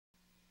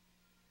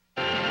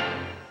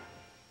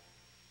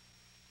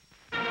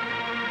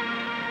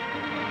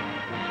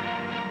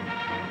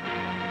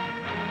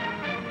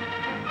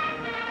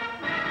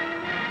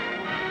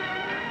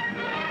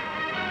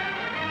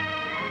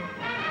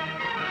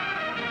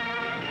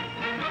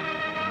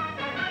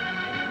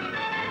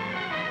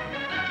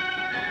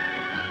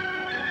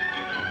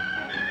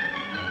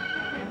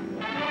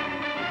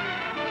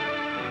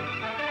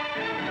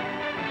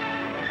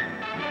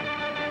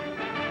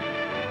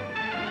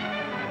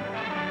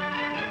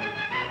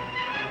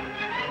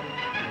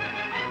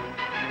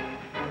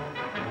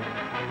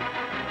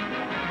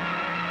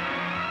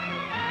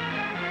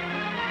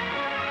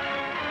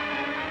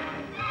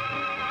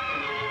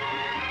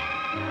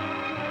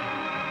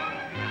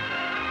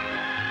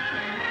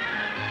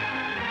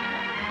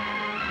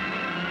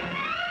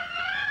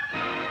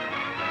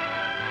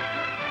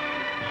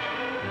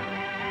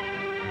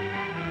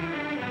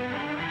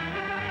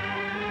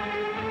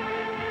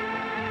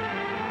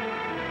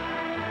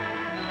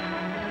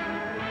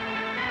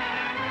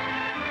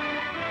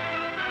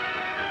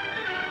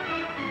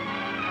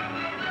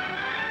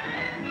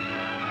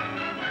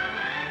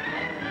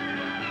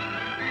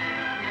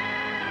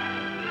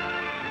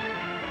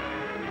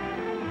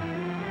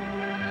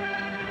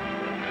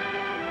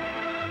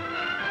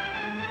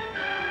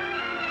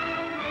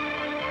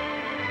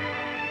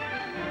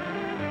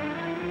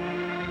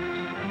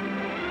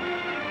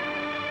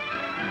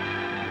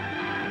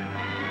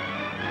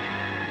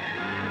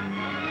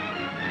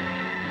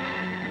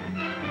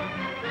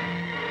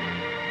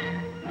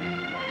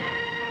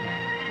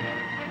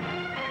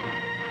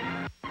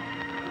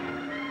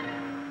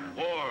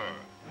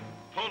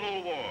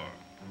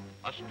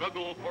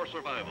struggle for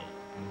survival.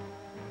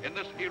 In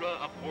this era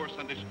of force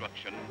and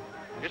destruction,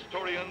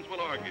 historians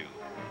will argue,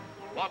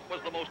 what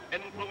was the most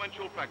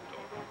influential factor?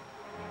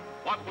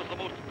 What was the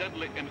most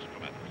deadly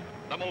instrument,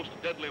 the most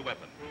deadly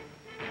weapon?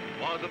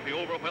 Was it the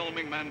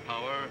overwhelming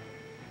manpower?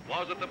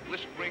 Was it the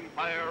blistering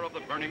fire of the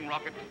burning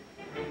rocket?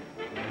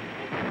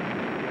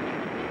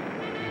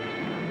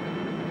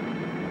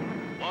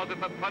 Was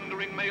it the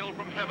thundering mail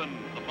from heaven,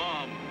 the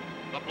bomb,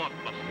 the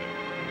blockbuster?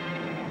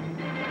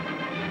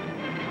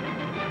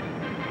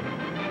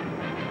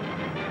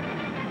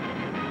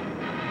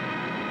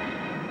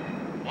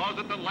 Was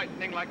it the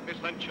lightning-like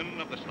descension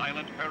of the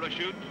silent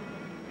parachute?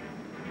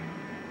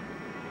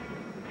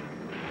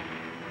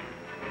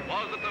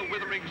 Was it the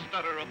withering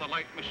stutter of the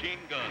light machine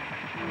gun?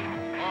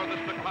 Or the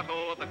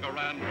staccato of the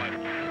Garand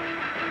rifle?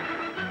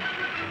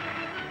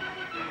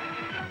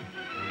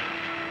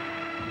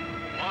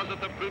 Was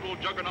it the brutal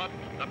juggernaut,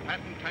 the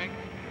Patton tank?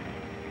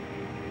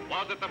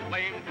 Was it the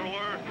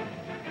flamethrower?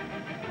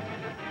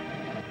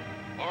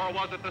 Or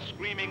was it the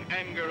screaming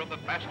anger of the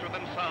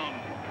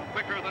faster-than-sound,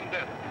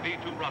 quicker-than-death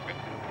V-2 rocket?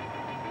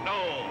 No,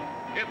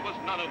 it was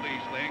none of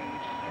these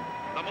things.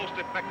 The most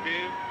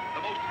effective,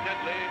 the most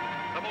deadly,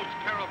 the most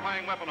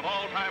terrifying weapon of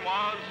all time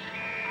was...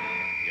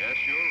 Yes,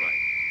 you're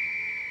right.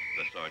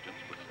 The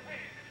sergeant's whistle.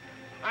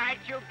 All right,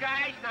 you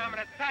guys, now I'm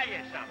going to tell you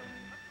something.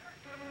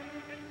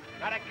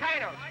 Now, the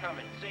Colonel's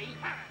coming, see?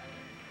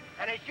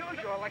 And as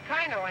usual, the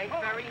Colonel ain't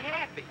very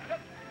happy.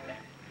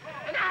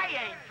 And I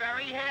ain't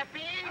very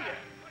happy either.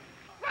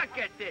 Look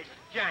at this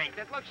giant.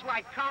 It looks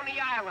like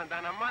Coney Island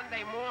on a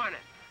Monday morning.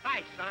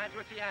 Hi, Sarge.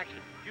 What's the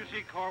action? You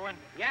see Corwin?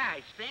 Yeah,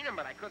 I seen him,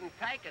 but I couldn't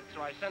take it,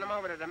 so I sent him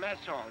over to the mess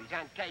hall. He's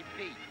on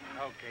KP.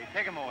 Okay,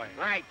 take him away.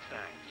 Right,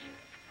 Sarge.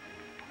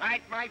 All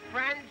right, my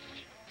friends.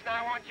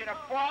 Now I want you to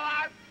fall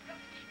out,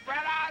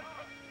 spread out,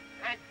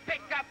 and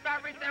pick up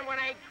everything when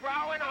ain't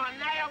growing or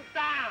nailed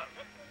down.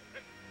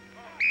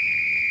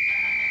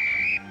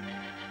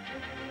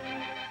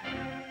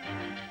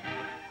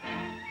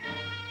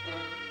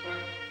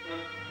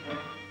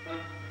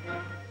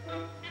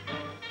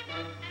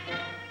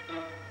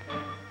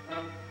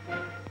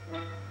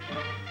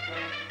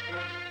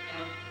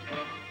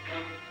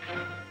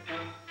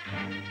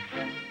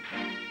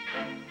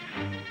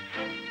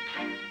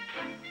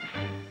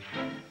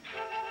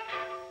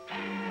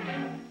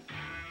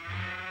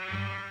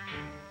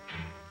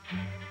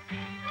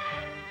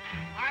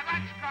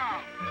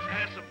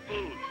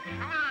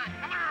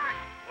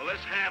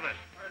 Have it.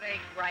 What are they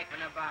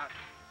griping about?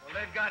 Well,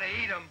 they've got to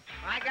eat them.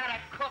 I gotta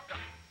cook them.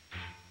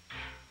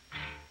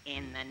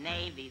 In the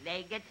Navy,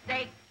 they get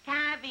steak,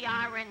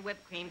 caviar, and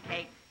whipped cream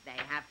cake. They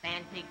have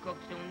fancy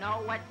cooks who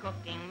know what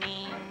cooking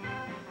means.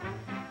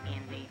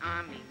 In the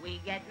Army, we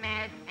get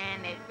mess,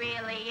 and it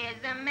really is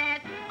a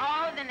mess.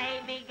 Oh, the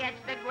Navy gets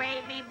the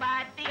gravy,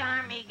 but the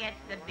Army gets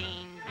the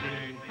beans.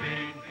 Beans,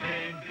 beans,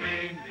 beans,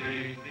 beans,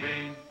 beans,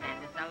 beans.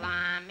 Send the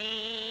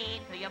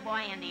salami to your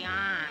boy in the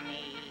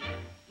Army.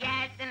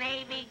 Yes, the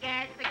Navy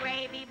gets the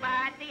gravy,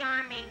 but the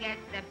Army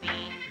gets the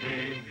beans.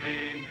 Beans,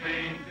 beans,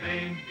 beans,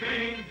 beans,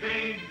 beans,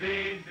 beans,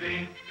 beans,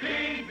 beans,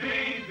 beans,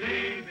 beans,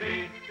 beans,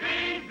 beans,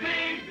 beans,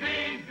 beans,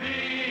 beans,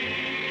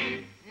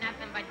 beans.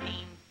 Nothing but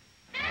beans.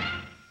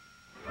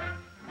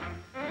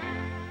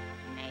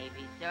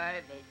 Navy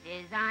service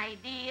is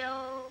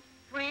ideal.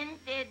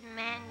 Printed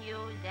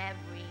menus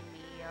every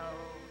meal.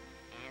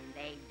 And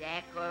they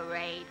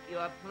decorate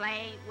your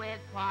plate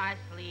with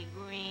parsley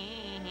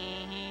green.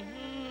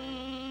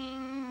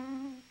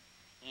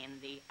 In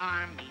the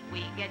Army,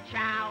 we get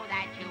chow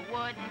that you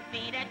wouldn't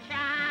feed a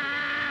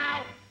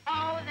chow.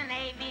 Oh, the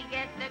Navy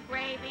gets the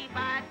gravy,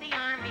 but the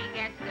Army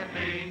gets the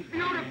beans.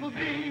 Beautiful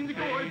beans,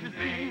 gorgeous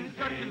beans,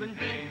 succulent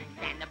beans.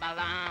 And the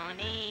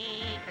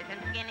bologna, cause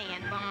I'm skinny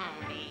and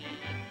bony.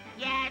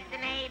 Yes, the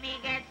Navy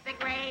gets the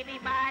gravy,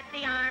 but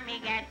the Army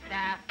gets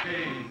the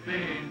beans,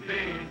 beans,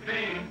 beans,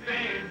 beans,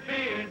 beans,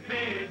 beans,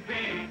 beans,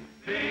 beans,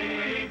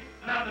 beans.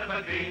 Nothing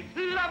but beans.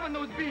 Loving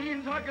those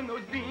beans, hugging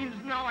those beans.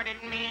 Know what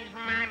it means,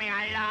 Mommy,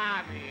 I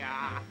love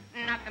ya.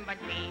 Nothing but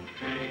beans.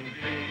 Beans,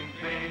 beans,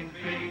 beans,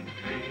 beans,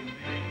 beans,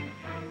 beans.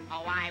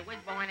 Oh, I was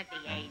born at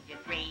the age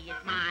of 3, as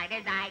smart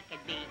as I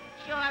could be.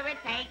 Sure, it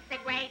takes a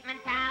great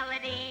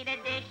mentality to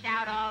dish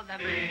out all the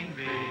beans,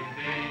 beans,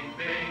 beans,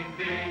 beans,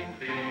 beans,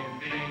 beans,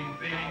 beans,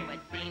 beans. Oh,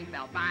 it seems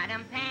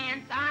bell-bottom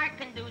pants are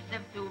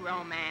conducive to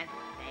romance.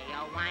 They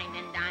are wined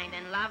and dined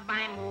and loved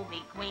by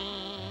movie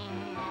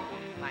queens.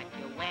 But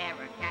you wear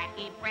a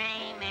khaki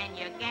frame and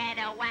you get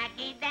a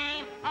wacky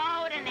dame.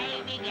 Oh, the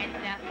Navy gets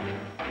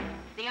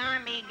the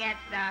Army gets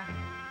the...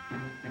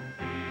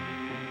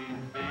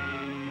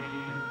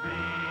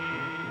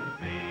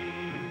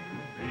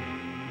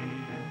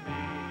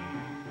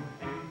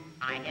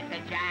 I hit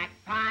the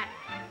jackpot,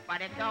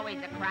 but it's always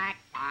a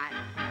crackpot.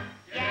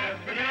 Yes,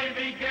 the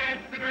Navy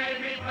gets the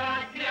gravy,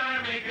 but the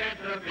Army gets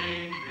the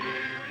beans.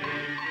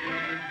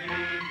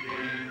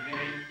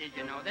 Did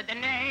you know that the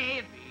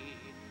Navy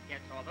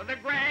gets all of the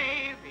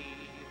gravy?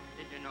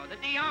 Did you know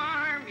that the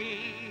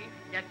Army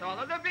gets all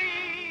of the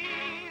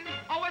beans?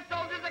 Oh, a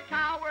soldier's a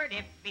coward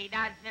if he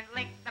doesn't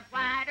lick the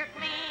platter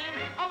clean.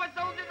 Oh, a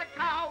soldier's a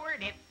coward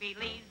if he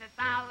leaves a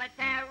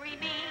solitary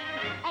beam.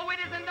 Oh,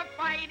 it isn't the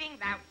fighting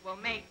that will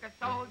make a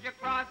soldier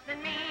cross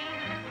and mean.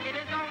 It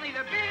is only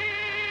the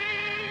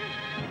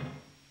beam.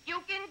 You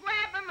can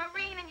grab a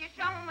Marine and you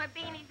show him a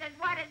bean. He says,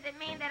 what does it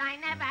mean that I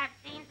never have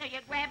seen? So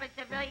you grab a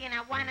civilian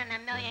and 1 in a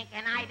million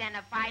can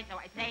identify.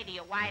 So I say to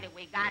you, why do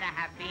we gotta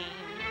have beans?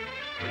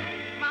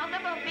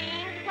 Multiple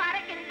beans,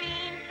 product and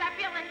beans,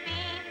 succulent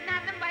beans,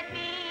 nothing but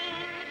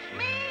beans.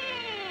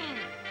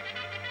 Schmeans!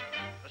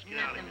 Let's get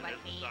out of Nothing here. but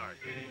There's the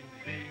sergeant.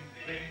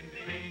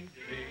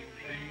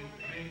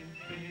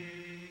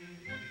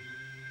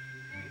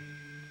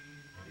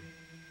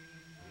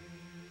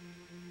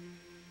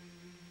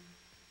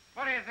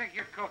 What do you think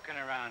you're cooking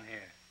around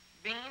here?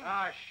 Beans?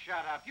 Oh,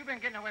 shut up. You've been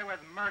getting away with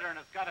murder, and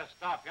it's got to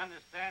stop. You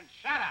understand?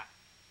 Shut up.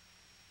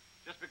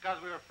 Just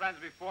because we were friends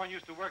before and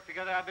used to work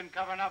together, I've been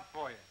covering up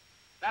for you.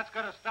 That's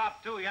got to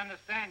stop, too. You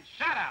understand?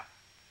 Shut up.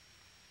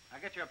 Now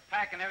get your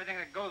pack and everything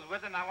that goes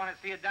with it, and I want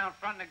to see you down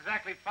front in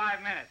exactly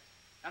 5 minutes.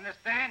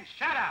 Understand?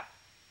 Shut up.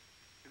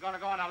 You're going to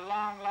go on a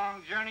long,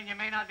 long journey, and you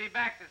may not be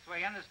back this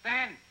way. You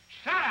understand?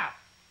 Shut up.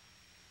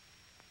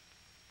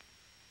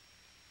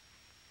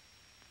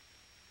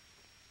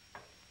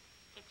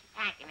 Get your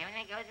pack and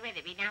everything that goes with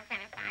it. Be down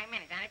front in 5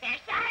 minutes.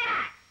 Understand? Shut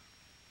up!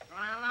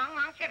 Going on a long,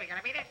 long trip. You're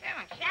gonna be there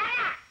soon. Shut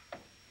up!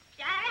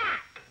 Shut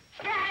up!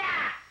 Shut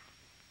up!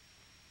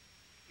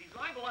 He's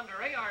liable under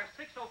AR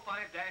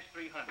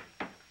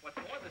 605-300. What's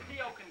more, the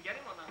CO can get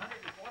him on the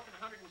 104th and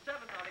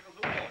 107th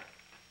Articles of War.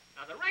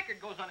 Now, the record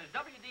goes on his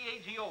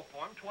WDAGO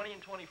form 20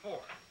 and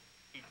 24.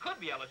 He could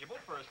be eligible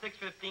for a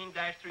 615-360.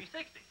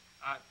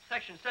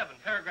 Section 7,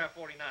 paragraph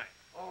 49.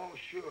 Oh,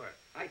 sure.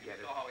 I get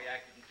it. You saw how he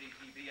acted in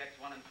CCB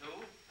X1 and 2,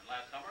 and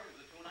last summer he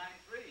was a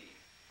 293.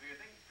 Do you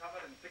think he's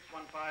covered in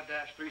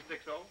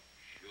 615-360?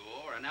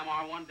 Sure, and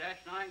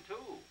MR1-9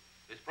 too.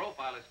 His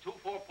profile is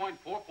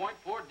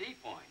 24.4.4 D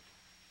point.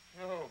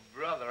 Oh,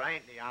 brother, I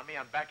ain't in the Army.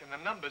 I'm back in the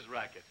numbers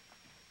racket.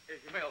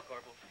 Here's your mail,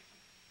 Corporal.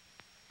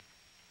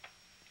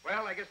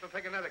 Well, I guess we'll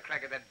take another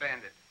crack at that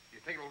bandit. You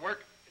think it'll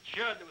work? It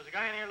should. There was a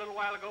guy in here a little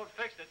while ago that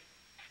fixed it.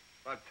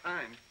 About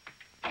time.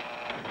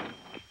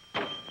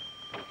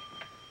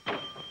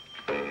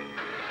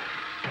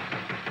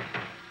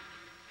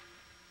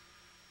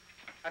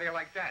 How do you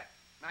like that?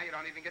 Now you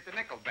don't even get the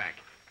nickel back.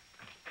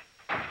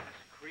 That's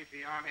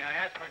creepy, Army. I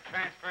asked for a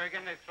transfer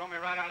again. They throw me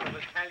right out of the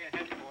battalion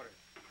headquarters.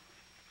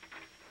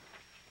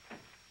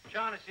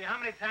 Shaughnessy, how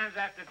many times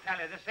I have to tell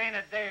you? This ain't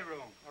a day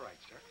room. All right,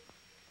 sir.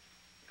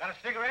 Got a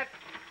cigarette?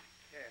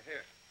 Yeah,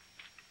 here.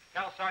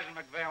 Tell Sergeant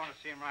McVeigh I want to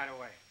see him right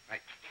away.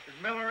 Right. Is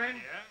Miller in?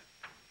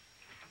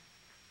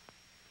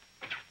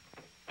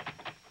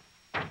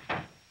 Yeah?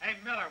 Hey,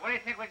 Miller, what do you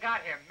think we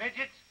got here?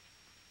 Midgets?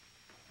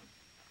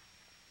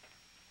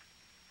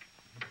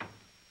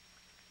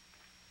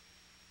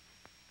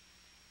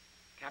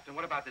 Captain,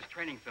 what about this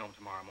training film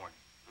tomorrow morning?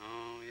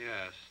 Oh,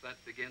 yes,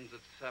 that begins at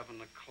 7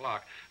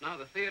 o'clock. Now,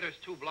 the theater's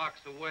 2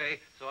 blocks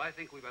away, so I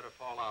think we better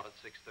fall out at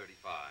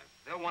 6:35.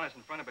 They'll want us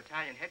in front of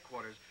battalion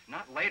headquarters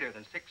not later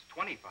than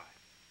 6:25.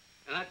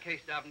 In that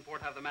case,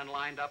 Davenport, have the men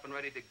lined up and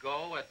ready to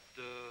go at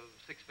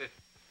 6:50.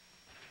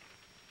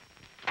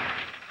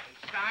 Hey,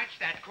 Sarge,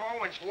 that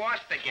Corwin's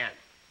lost again.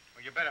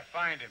 Well, you better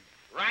find him.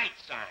 Right,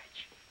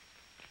 Sarge.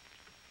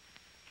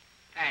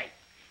 Hey,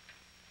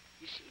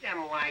 you see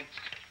them lights?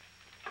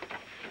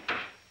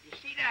 You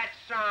see that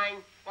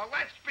sign? Well,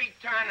 let's be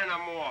turning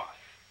them off.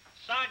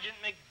 Sergeant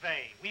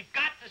McVeigh, we've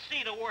got to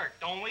see the work,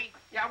 don't we?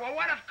 Yeah, well,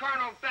 what if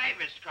Colonel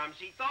Davis comes?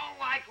 He don't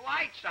like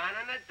lights on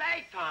in the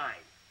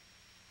daytime.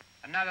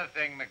 Another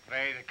thing,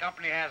 McVeigh, the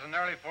company has an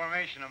early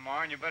formation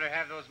tomorrow, and you better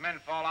have those men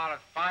fall out at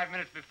 5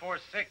 minutes before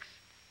 6.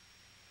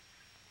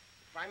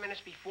 5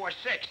 minutes before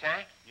 6,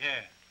 huh?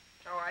 Yeah.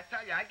 Oh, I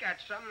tell you, I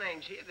got some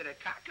names here that are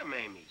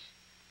cockamammies.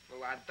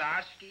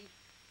 Wladowski,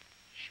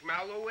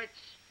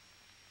 Schmelowitz,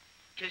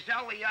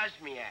 Kazelli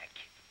Osmiak.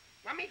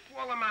 Let me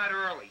fall them out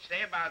early,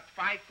 say about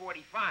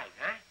 5:45,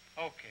 huh?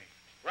 Okay.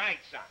 Right,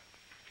 son.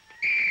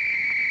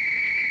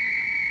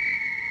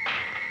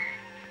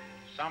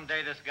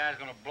 Someday this guy's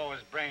gonna blow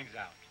his brains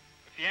out.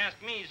 If you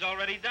ask me, he's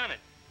already done it.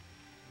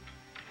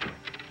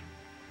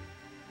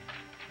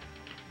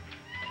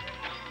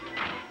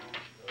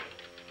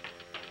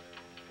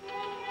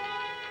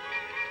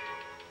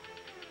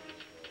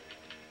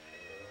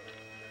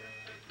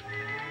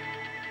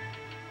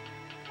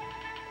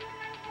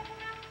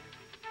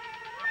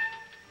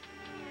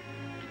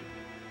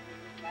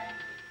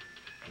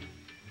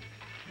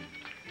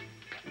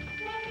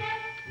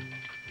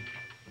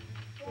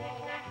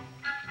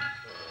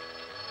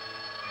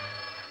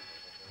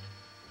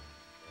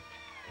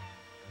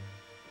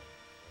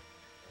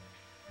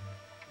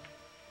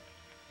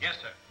 Yes,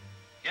 sir.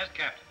 Yes,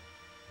 Captain.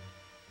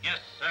 Yes,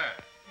 sir.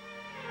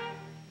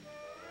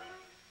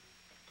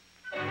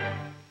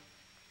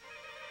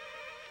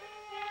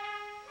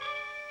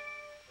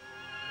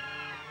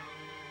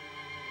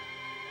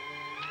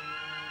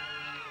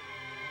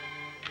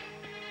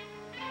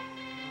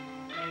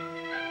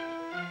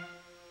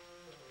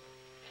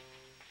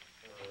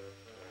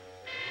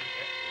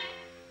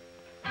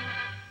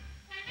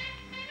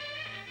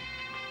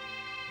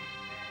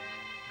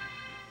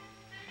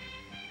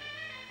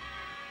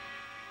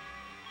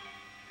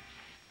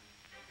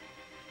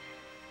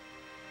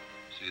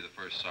 see the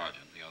first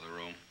sergeant in the other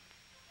room.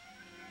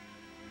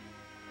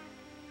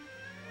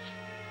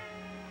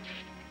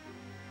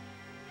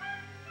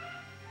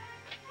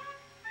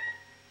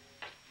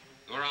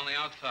 Door on the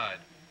outside.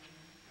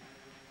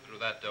 Through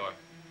that door.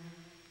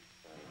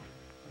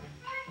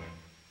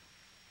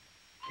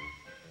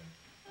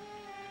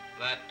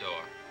 That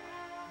door.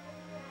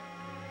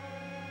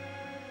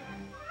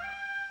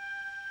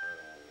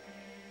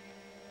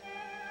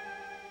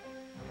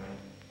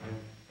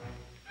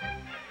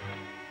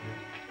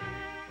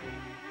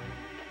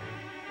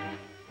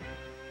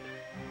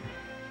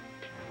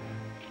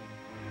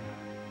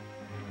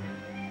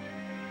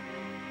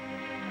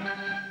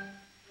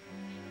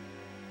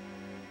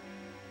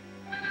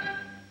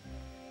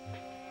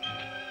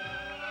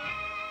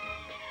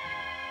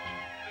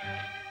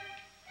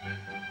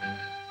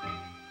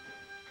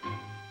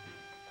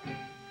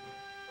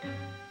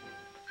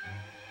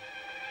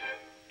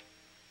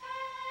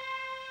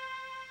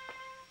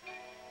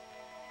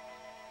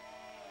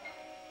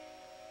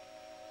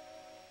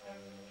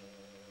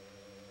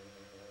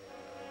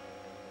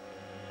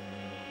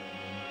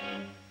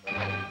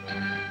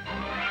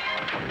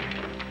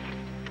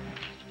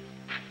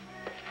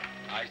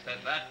 I said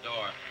that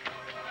door.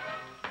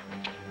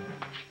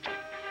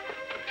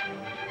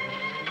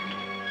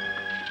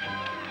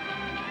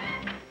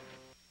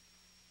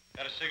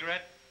 Got a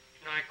cigarette?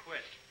 No, I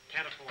quit.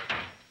 Can't afford it.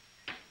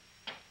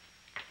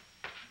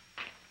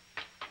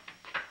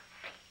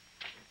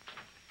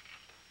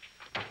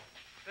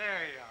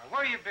 There you are.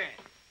 Where you been?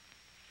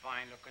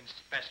 Fine-looking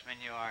specimen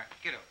you are.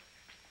 Get over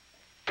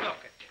there.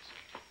 Look at this.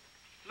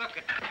 Look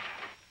at that.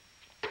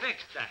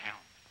 Fix the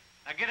helm.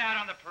 Now get out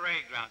on the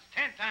parade grounds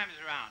 10 times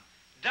around.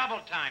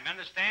 Double time,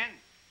 understand?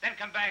 Then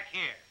come back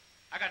here.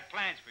 I got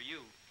plans for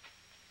you.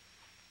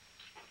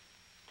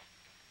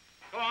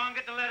 Go on,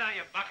 get the lead out of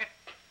your bucket.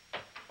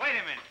 Wait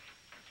a minute.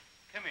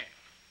 Come here.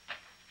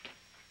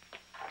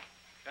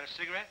 Got a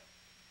cigarette?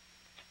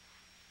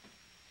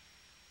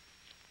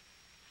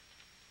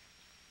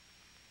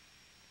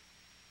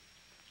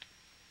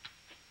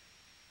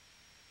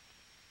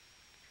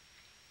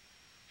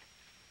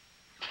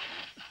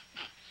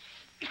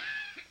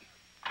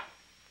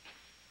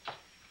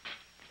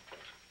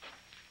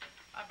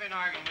 I've been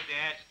arguing with the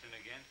adjutant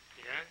again.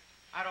 Yeah?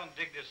 I don't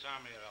dig this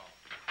army at all.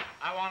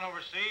 I want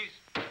overseas,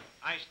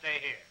 I stay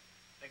here.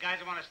 The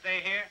guys that want to stay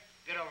here,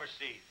 get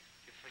overseas.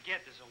 You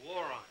forget there's a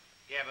war on.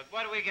 Yeah, but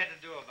what do we get to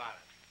do about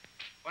it?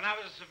 When I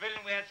was a civilian,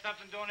 we had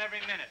something doing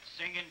every minute.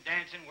 Singing,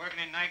 dancing, working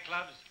in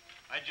nightclubs.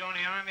 I joined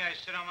the army, I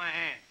sit on my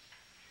hands.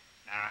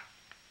 Nah,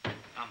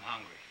 I'm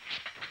hungry.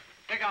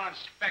 Think I'll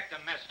inspect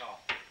the mess hall.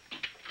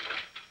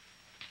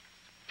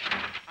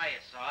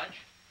 Hiya,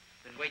 Sarge.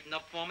 Been waiting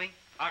up for me?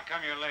 How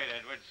come you're late,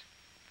 Edwards?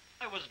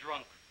 I was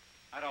drunk.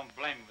 I don't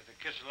blame you. With a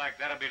kisser like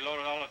that, I'll be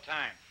loaded all the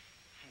time.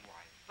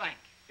 Why, thank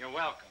you. You're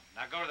welcome.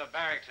 Now go to the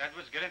barracks,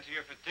 Edwards, get into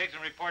your fatigues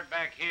and report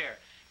back here.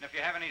 And if you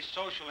have any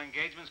social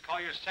engagements,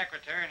 call your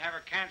secretary and have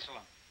her cancel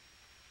them.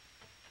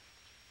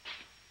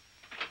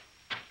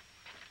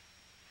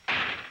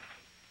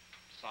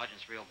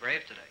 Sergeant's real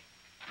brave today.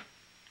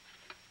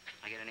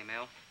 I get any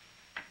mail?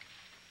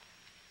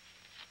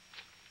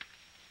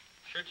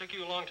 Sure took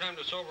you a long time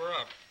to sober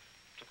up.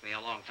 Took me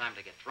a long time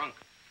to get drunk.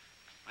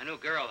 My new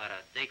girl had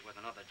a date with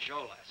another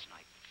Joe last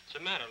night. What's the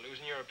matter,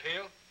 losing your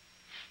appeal?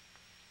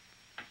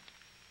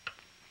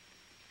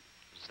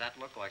 Does that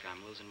look like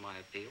I'm losing my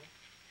appeal?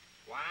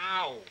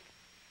 Wow.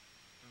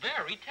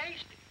 Very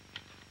tasty.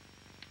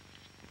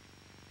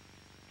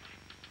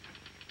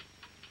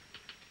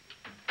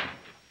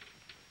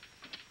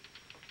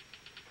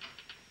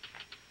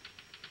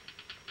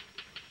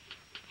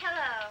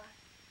 Hello.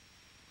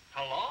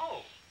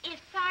 Hello. Is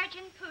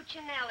Sergeant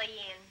Puccinelli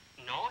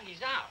in? No,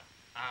 he's out.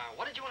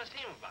 What did you want to see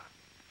him about?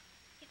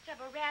 It's of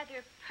a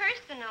rather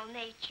personal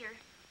nature.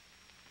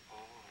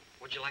 Oh,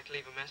 would you like to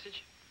leave a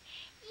message?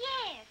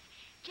 Yes.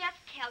 Just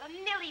tell him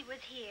Millie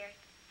was here.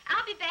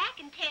 I'll be back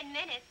in 10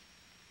 minutes.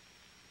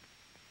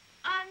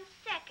 On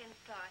second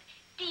thought,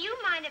 do you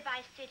mind if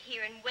I sit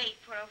here and wait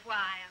for a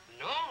while?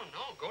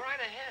 No, go right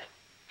ahead.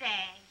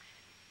 Thanks.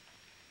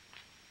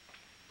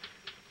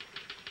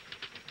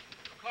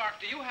 Clark,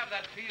 do you have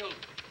that field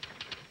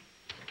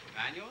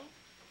manual?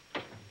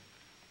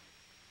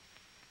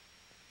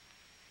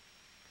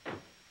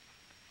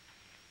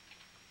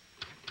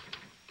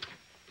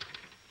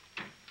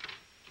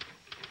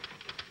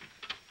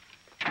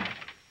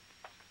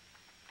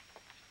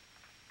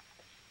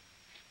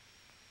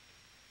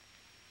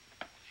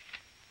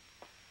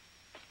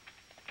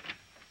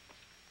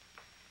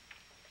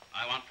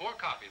 I want 4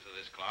 copies of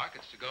this, Clark.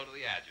 It's to go to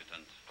the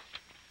adjutant.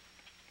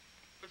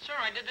 But, sir,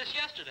 I did this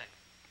yesterday.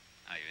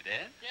 Oh, you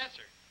did? Yes,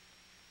 sir.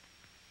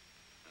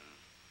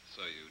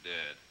 So you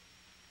did.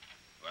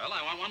 Well,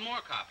 I want 1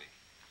 more copy.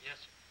 Yes,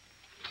 sir.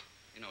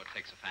 You know, it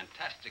takes a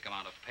fantastic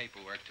amount of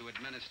paperwork to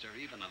administer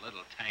even a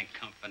little tank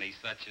company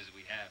such as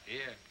we have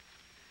here.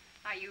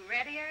 Are you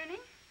ready,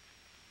 Ernie?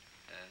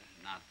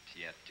 Not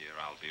yet, dear.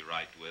 I'll be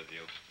right with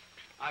you.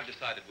 I've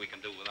decided we can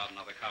do without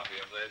another copy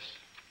of this.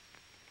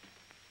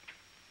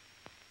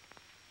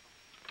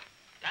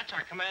 That's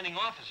our commanding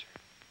officer.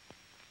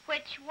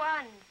 Which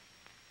one?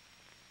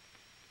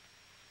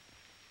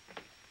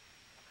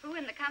 Who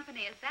in the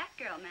company is that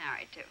girl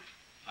married to?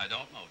 I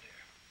don't know,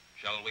 dear.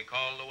 Shall we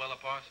call Luella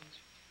Parsons?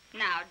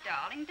 Now,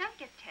 darling, don't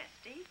get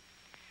testy.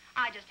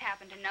 I just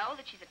happen to know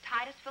that she's a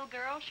Titusville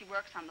girl. She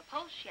works on the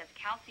pulse. She has a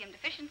calcium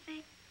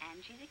deficiency,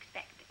 and she's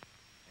expecting.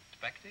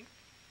 Expecting?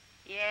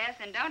 Yes,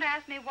 and don't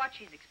ask me what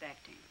she's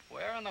expecting.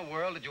 Where in the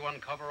world did you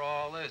uncover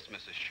all this,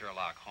 Mrs.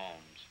 Sherlock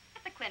Holmes?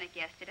 At the clinic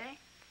yesterday.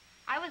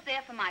 I was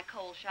there for my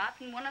cold shots,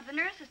 and one of the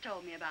nurses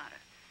told me about her.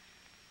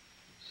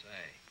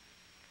 Say,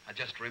 I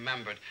just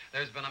remembered.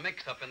 There's been a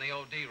mix-up in the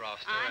OD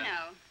roster. I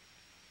know.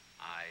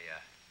 I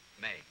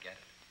may get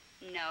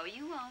it. No,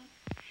 you won't.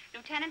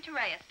 Lieutenant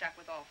Torrea stuck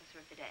with Officer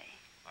of the Day.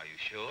 Are you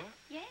sure?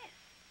 Yes.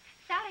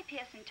 Sally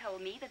Pearson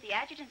told me that the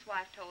adjutant's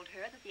wife told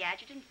her that the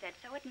adjutant said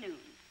so at noon.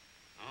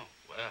 Oh,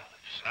 well,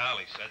 if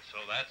Sally said so,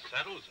 that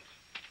settles it.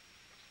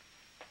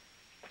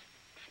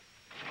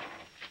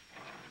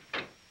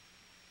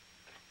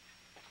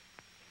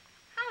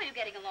 How are you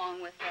getting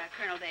along with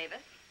Colonel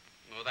Davis?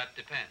 Well, that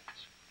depends.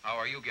 How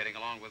are you getting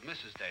along with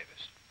Mrs.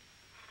 Davis?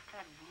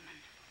 That woman.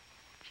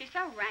 She's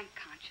so rank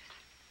conscious.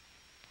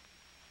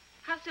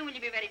 How soon will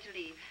you be ready to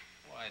leave?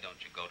 Why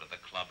don't you go to the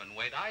club and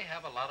wait? I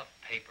have a lot of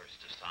papers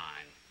to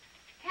sign.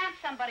 Can't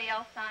somebody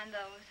else sign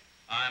those?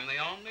 I'm the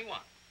only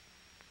one.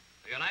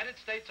 The United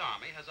States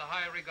Army has a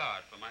high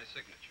regard for my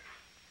signature.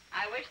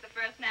 I wish the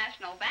First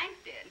National Bank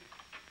did.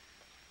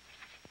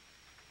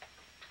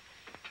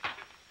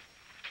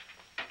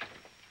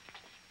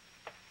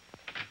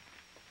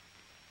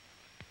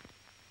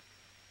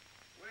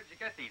 Where'd you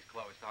get these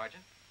clothes,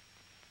 Sergeant?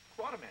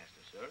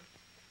 Quartermaster, sir.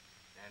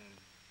 And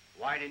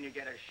why didn't you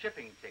get a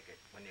shipping ticket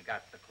when you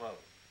got the clothes?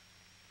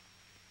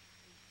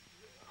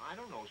 I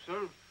don't know,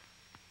 sir.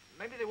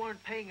 Maybe they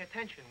weren't paying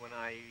attention when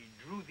I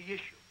drew the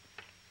issue.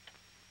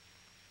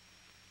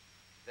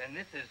 Then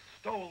this is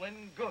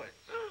stolen goods.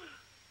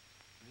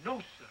 No,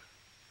 sir.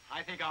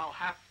 I think I'll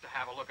have to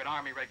have a look at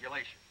Army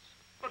regulations.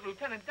 But,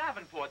 Lieutenant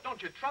Davenport,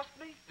 don't you trust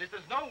me? This is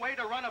no way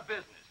to run a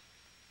business.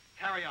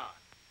 Carry on.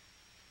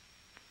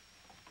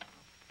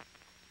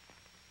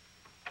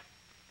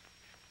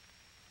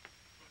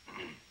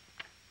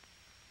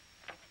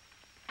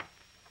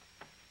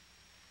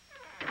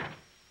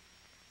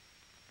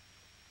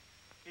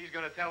 He's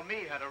going to tell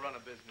me how to run a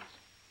business.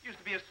 Used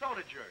to be a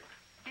soda jerk.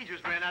 He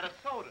just ran out of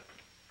soda.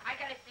 I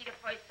gotta see the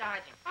first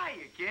sergeant.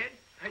 Hiya, kid.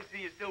 I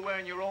see you're still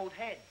wearing your old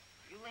head.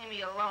 You leave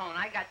me alone.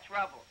 I got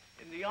trouble.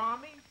 In the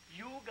Army?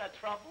 You got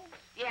troubles?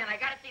 Yeah, and I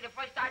gotta see the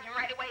first sergeant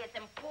right away. It's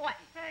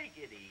important. Take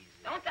it easy.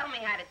 Don't tell me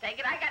how to take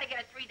it. I gotta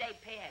get a 3-day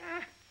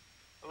pass.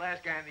 The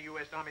last guy in the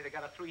U.S. Army that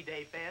got a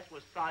 3-day pass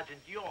was Sergeant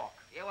York.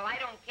 Yeah, well, I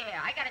don't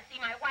care. I gotta see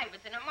my wife.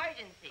 It's an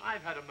emergency.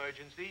 I've had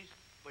emergencies,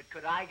 but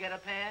could I get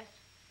a pass?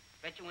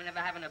 Bet you were never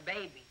having a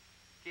baby.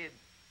 Kid,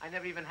 I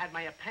never even had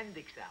my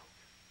appendix out.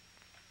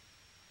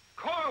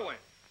 Corwin!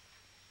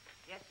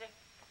 Yes, sir?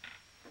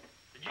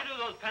 Did you do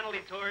those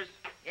penalty tours?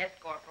 Yes,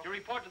 Corporal. To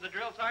report to the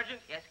drill sergeant?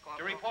 Yes, To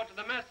Corporal. report to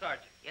the mess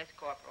sergeant? Yes,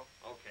 Corporal.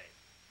 Okay.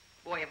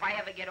 Boy, if I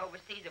ever get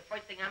overseas, the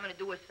first thing I'm gonna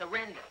do is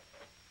surrender.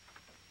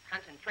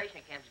 Concentration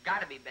camp's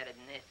gotta be better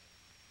than this.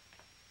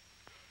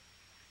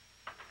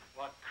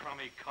 What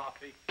crummy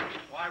coffee.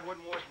 Why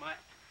wouldn't wash my...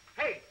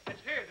 Hey,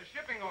 it's here, the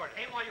shipping order.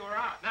 Came while you were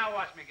out. Now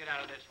watch me get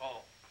out of this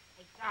hole.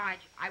 Hey,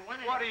 Sarge, I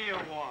wanted What to... do you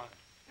want?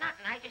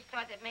 Nothing. I just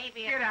thought that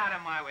maybe... Get out of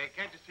my way.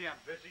 Can't you see I'm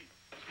busy?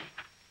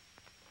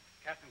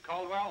 Captain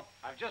Caldwell,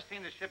 I've just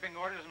seen the shipping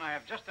orders, and I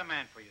have just a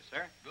man for you,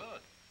 sir.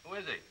 Good. Who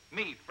is he?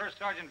 Me, First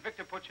Sergeant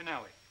Victor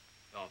Puccinelli.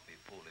 Don't be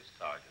foolish,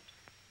 Sergeant.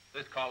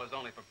 This call is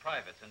only for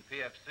privates and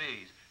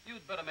PFCs.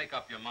 You'd better make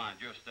up your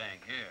mind. You're staying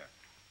here.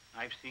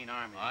 I've seen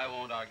Army. I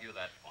won't argue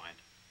that point.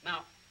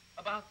 Now,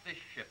 about this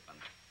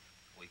shipment.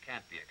 We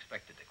can't be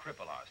expected to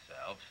cripple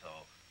ourselves,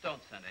 so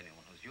don't send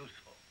anyone who's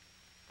useful.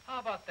 How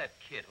about that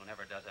kid who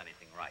never does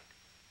anything right?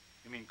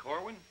 You mean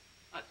Corwin?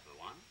 That's the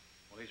one.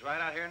 Well, he's right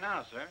out here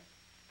now, sir.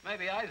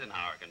 Maybe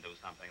Eisenhower can do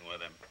something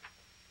with him.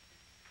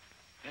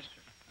 Yes,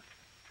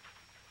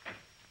 sir.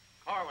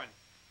 Corwin.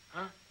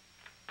 Huh?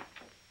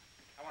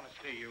 I want to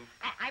see you.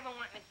 I've been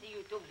wanting to see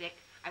you too, Dick.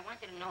 I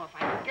wanted to know if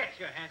I could... Get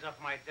your hands off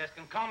my desk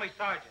and call me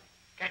Sergeant.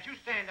 Can't you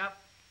stand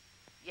up?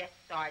 Yes,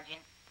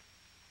 Sergeant.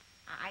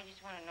 I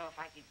just want to know if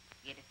I could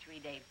get a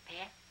 3-day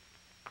pass.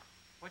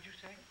 What'd you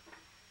say?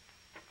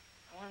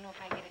 I want to know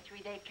if I get a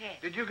 3-day pass.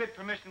 Did you get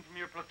permission from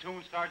your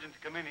platoon sergeant to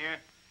come in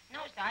here?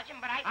 No, Sergeant,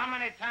 but I... How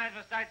many times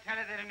must I tell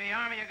you that in the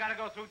Army you gotta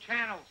go through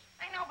channels?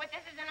 I know, but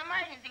this is an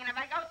emergency, and if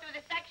I go through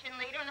the section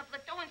leader and the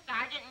platoon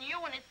sergeant and you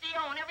and the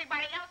CO and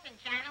everybody else in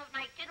channels,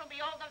 my kid will be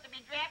old enough to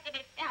be drafted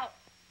itself.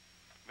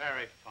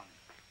 Very funny.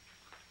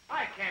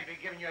 I can't be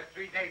giving you a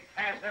 3-day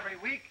pass every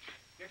week.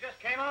 You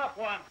just came off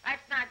one.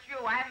 That's not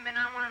true. I haven't been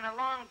on one in a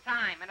long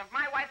time, and if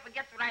my wife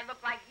forgets what I look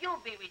like, you'll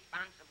be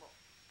responsible.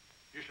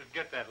 You should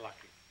get that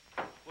lucky.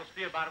 We'll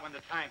see about it when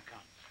the time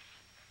comes.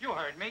 You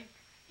heard me.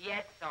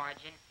 Yes,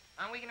 Sergeant.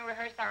 Aren't we going to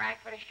rehearse our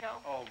act for the show?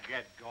 Oh,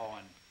 get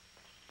going.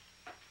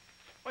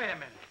 Wait a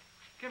minute.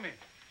 Come here.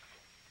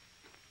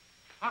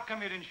 How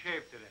come you didn't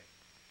shave today?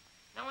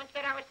 No one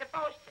said I was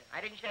supposed to.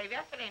 I didn't shave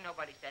yesterday.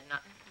 Nobody said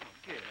nothing.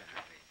 Get out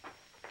of it.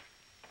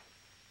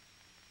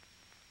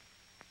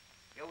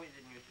 You always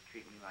didn't used to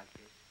treat me like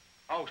this.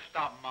 Oh,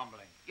 stop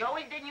mumbling. You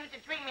always didn't used to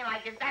treat me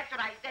like this. That's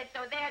what I said,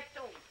 so there,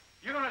 too.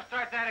 You gonna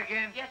start that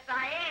again? Yes,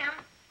 I am.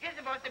 You're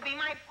supposed to be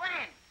my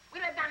friend. We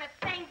lived on the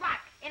same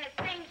block, in the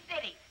same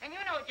city. And you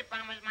know what you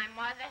promised my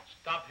mother.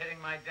 Stop hitting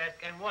my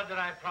desk. And what did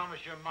I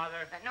promise your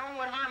mother? That no one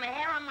would harm a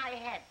hair on my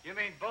head. You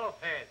mean both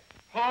heads?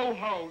 Ho,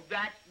 ho,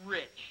 that's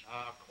rich.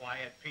 Oh,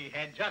 quiet,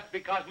 P-head. Just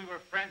because we were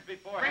friends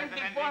before... Friends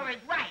before is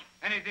right.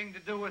 Anything to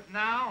do with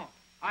now?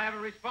 I have a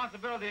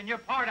responsibility, and you're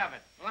part of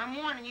it. Well, I'm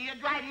warning you,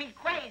 you're driving me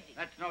crazy.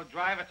 That's no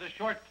drive. It's a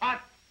short putt.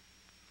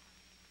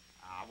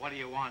 What do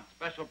you want?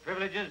 Special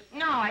privileges?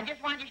 No, I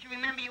just want you to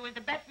remember you was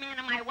the best man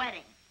at my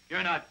wedding.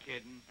 You're not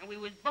kidding. And we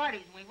was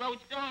buddies, and we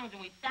wrote songs,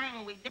 and we sang,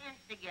 and we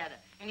danced together.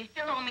 And you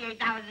still owe me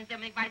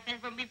 $8.75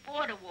 from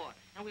before the war.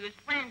 And we was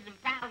friends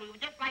and pals. We were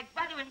just like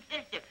brother and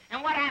sister.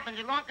 And what happens?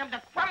 Along comes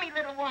a crummy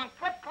little war and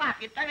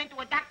clip-clop. You turn into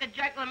a Dr.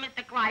 Jekyll and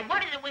Mr. Clyde.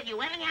 What is it with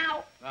you,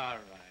 anyhow? All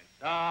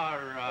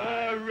right.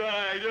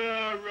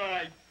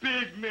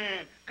 Big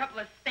man. Couple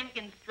of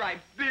stinking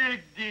stripes.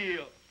 Big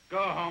deal.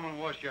 Go home and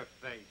wash your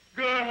face.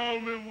 Go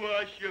home and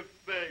wash your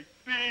face.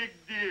 Big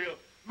deal.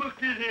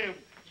 Look at him.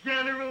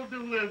 General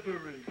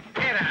delivery.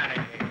 Get out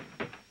of here.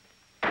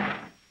 What's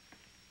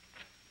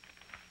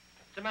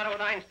the matter with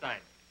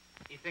Einstein?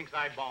 He thinks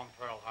I bombed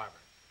Pearl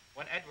Harbor.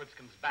 When Edwards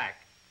comes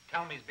back,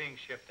 tell me he's being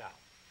shipped out.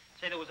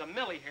 Say there was a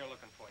Millie here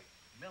looking for you.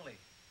 Millie?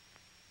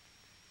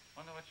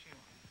 Wonder what she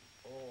wants.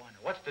 Oh, I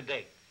know. What's the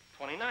date?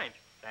 29th.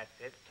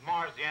 That's it.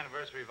 Tomorrow's the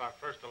anniversary of our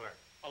first alert.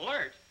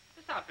 Alert?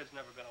 This outfit's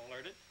never been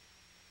alerted.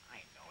 I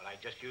know it. I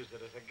just used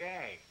it as a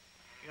gag.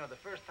 You know, the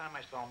first time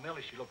I saw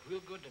Millie, she looked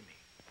real good to me.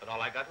 But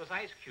all I got was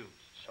ice cubes.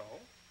 So?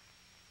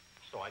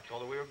 So I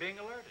told her we were being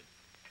alerted.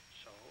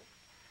 So?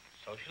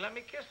 So she let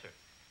me kiss her.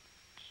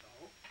 So?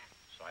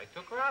 So I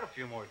took her out a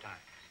few more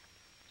times.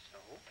 So?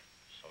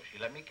 So she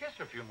let me kiss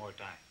her a few more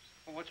times.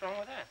 Well, what's wrong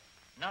with that?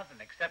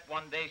 Nothing, except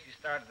one day she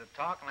started to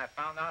talk and I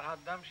found out how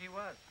dumb she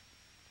was.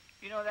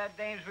 You know that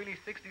dame's really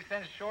 60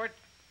 cents short?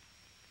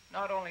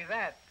 Not only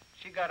that,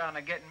 she got on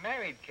a getting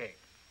married kick.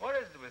 What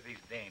is it with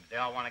these dames? They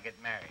all want to get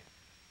married.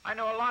 I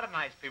know a lot of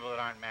nice people that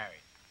aren't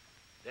married.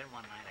 Then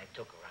one night I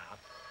took her out.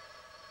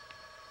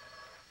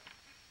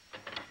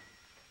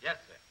 Yes,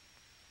 sir.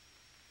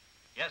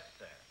 Yes,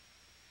 sir.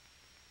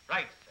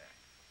 Right,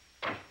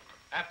 sir.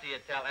 After you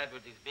tell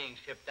Edwards he's being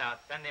shipped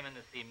out, send him in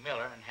to see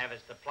Miller and have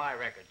his supply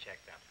record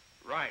checked out.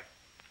 Right.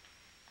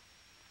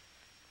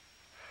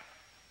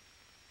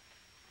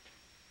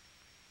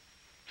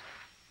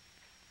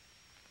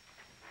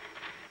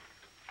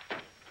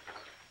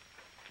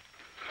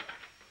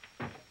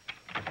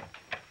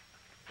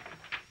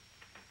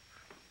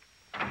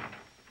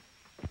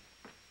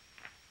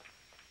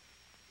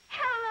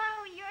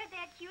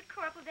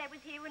 Corporal that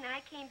was here when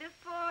I came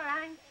before,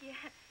 aren't you?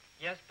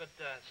 Yes, but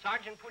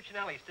Sergeant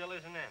Puccinelli still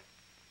isn't in.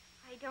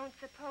 I don't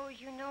suppose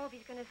you know if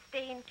he's going to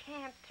stay in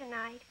camp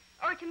tonight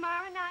or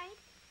tomorrow night?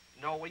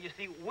 No, well, you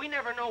see, we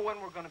never know when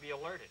we're going to be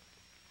alerted.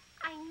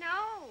 I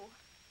know.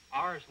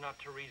 Ours not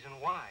to reason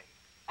why.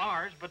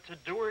 Ours, but to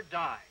do or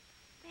die.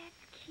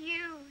 That's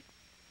cute.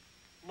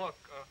 Look,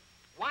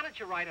 why don't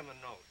you write him a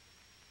note?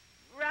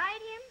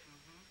 Write him?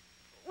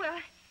 Mm-hmm. Well,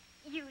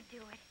 you do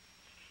it.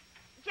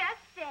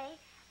 Just say,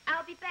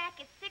 I'll be back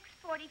at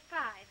 6:45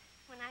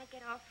 when I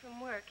get off from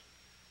work.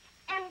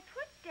 And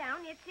put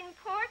down it's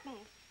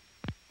important.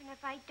 And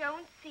if I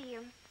don't see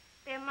him,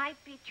 there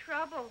might be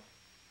trouble.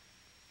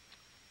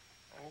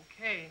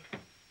 Okay.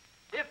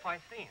 If I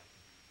see him.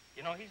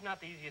 You know, he's not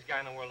the easiest guy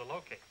in the world to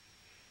locate.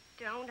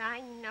 Don't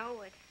I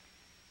know it?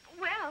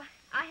 Well,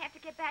 I have to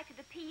get back to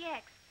the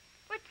PX.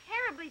 We're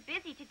terribly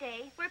busy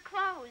today. We're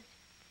closed.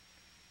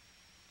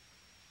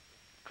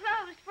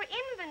 Closed for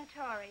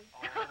inventory.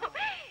 Oh.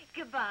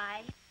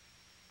 Goodbye.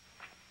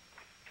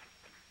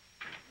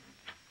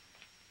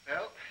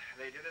 Well,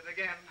 they did it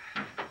again.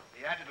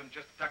 The adjutant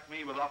just stuck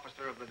me with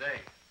Officer of the Day.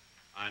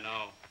 I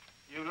know.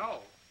 You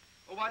know?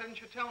 Well, why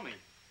didn't you tell me?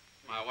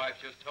 My wife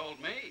just told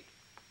me.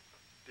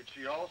 Did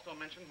she also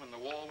mention when the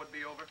war would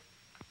be over?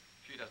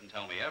 She doesn't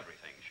tell me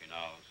everything she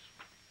knows.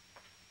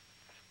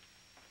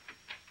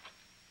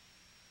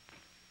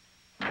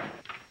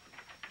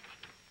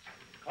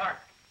 Clark.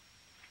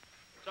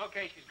 It's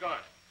okay, she's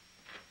gone.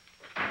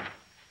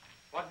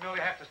 What did Millie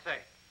have to say?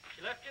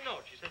 She left you a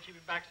note. She said she'd be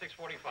back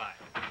 6:45.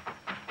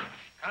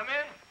 Come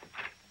in.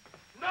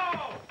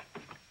 No!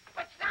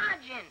 But,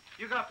 Sergeant!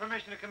 You got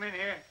permission to come in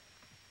here?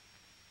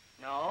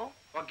 No.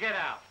 Well, get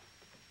out.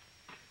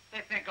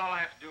 They think all I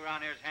have to do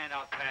around here is hand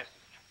out passes.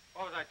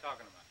 What was I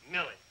talking about?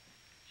 Millie.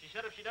 She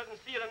said if she doesn't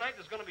see you tonight,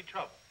 there's going to be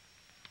trouble.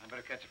 I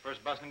better catch the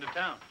first bus into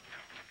town.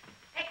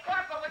 Hey,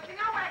 Corporal, would you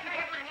know what I can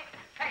get my hand?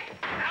 Hey,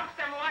 douse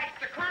them lights.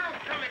 The colonel's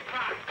coming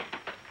by.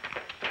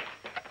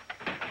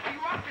 You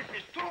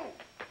officers, too.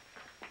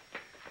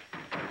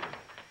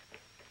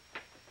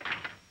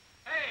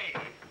 Hey!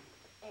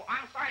 Oh,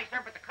 I'm sorry,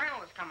 sir, but the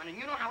colonel is coming, and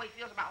you know how he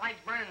feels about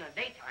lights burning in the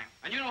daytime.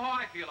 And you know how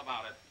I feel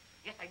about it.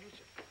 Yes, I do,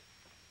 sir.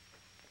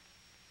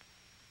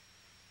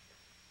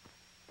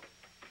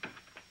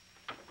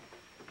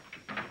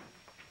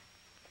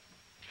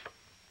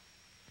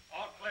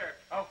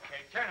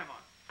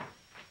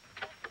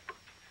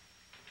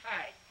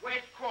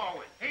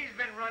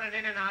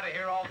 running in and out of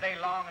here all day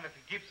long, and if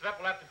he keeps it up,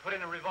 we'll have to put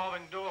in a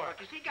revolving door.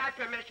 Does he got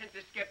permission to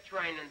skip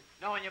training?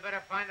 No, and you better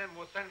find him.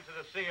 We'll send him to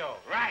the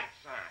CO. Right,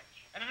 Sarge.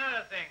 And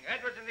another thing,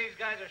 Edwards and these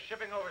guys are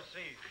shipping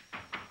overseas.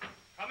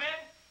 Come in.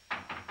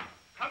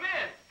 Come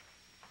in.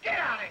 Get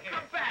out of here.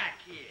 Come back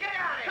here. Get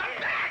out of here. Come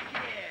back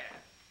here.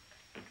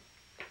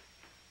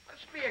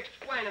 Let's be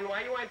explaining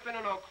why you ain't been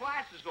in no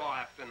classes all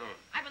afternoon.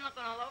 I've been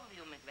looking all over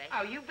you, McVeigh.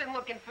 Oh, you've been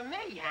looking for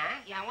me, huh?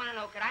 Yeah, I want to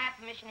know, could I have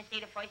permission to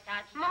see the first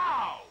sergeant?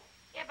 No.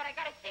 Yeah, but I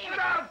got to see You him.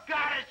 don't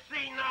gotta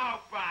see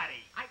nobody.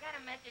 I got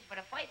a message for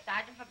the first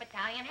sergeant for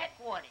battalion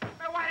headquarters.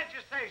 Well, why didn't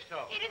you say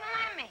so? He didn't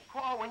let me.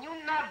 Corwin, you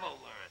never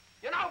learn.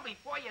 You know,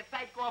 before you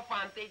take off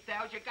on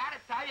details, you gotta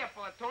tell your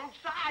platoon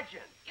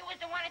sergeant. You was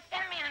the one that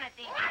sent me on a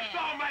detail. That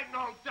don't make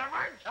no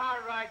difference. All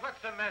right,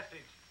 what's the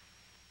message?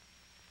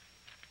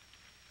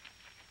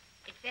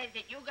 It says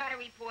that you got to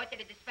report to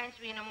the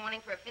dispensary in the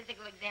morning for a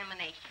physical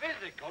examination.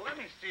 Physical? Let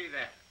me see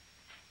that.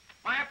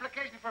 My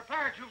application for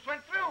paratroops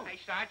went through.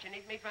 Hey, Sarge, you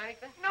need me for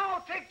anything?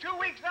 No, take 2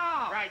 weeks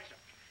off. Right, sir.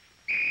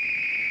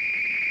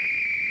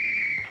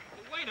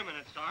 Wait a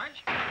minute, Sarge.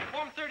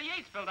 Form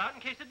 38's filled out in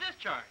case of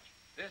discharge.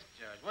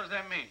 Discharge. What does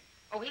that mean?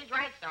 Oh, he's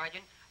right,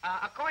 Sergeant.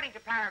 According to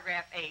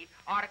paragraph 8,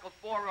 Article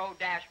 40-100,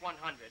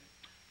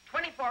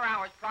 24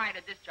 hours prior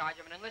to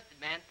discharge of an enlisted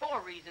man for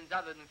reasons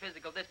other than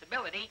physical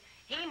disability,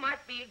 he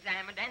must be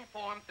examined and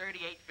Form 38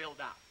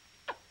 filled out.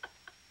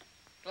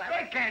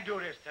 They can't do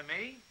this to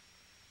me.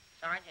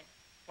 Sergeant,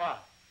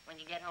 What? when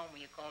you get home,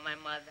 will you call my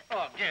mother?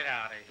 Oh, get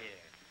out of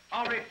here.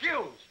 I'll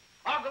refuse.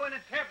 I'll go in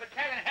and tear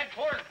battalion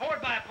headquarters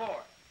board by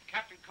board.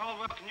 Captain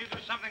Caldwell, can you do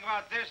something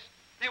about this?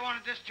 They want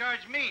to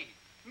discharge me.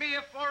 Me,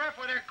 a 4F,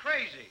 or they're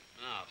crazy.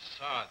 Now,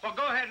 Sergeant. Well,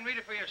 go ahead and read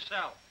it for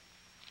yourself.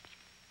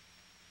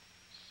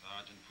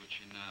 Sergeant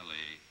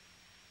Puccinelli.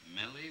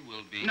 Millie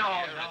will be No,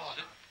 here no.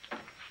 at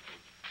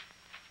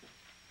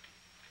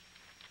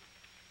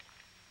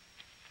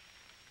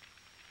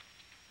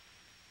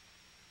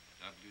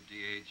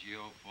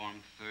WDAGO Form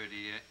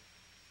 38.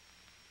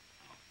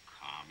 Oh,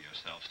 calm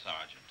yourself,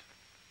 Sergeant.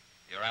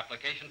 Your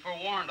application for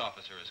warrant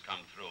officer has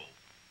come through.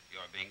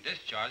 You're being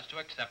discharged to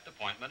accept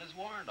appointment as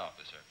warrant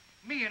officer.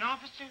 Me, an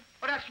officer?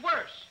 Well, that's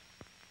worse.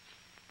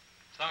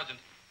 Sergeant,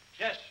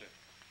 Yes, sir.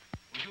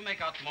 would you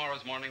make out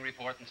tomorrow's morning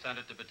report and send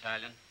it to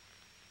battalion?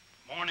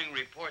 Morning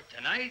report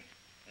tonight?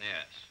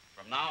 Yes.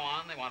 From now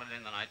on, they want it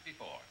in the night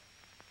before.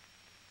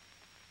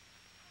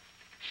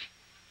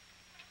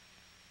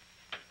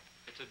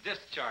 It's a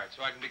discharge,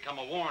 so I can become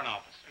a warrant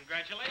officer.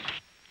 Congratulations.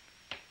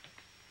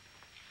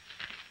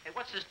 Hey,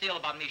 what's this deal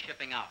about me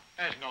shipping out?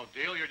 There's no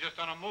deal. You're just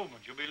on a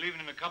movement. You'll be leaving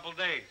in a couple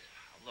days.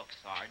 Oh, look,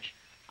 Sarge,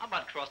 how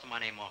about crossing my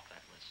name off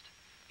that list?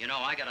 You know,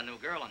 I got a new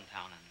girl in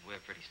town, and we're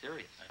pretty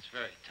serious. That's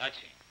very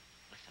touching.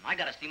 Listen, I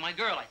gotta see my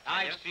girl, I tell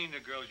I've you. seen the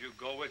girls you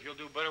go with. You'll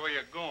do better where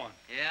you're going.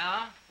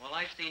 Yeah? Well,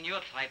 I've seen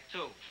your type,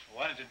 too.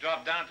 Why don't you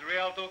drop down to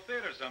Rialto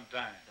Theater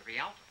sometime? The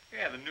Rialto.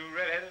 Yeah, the new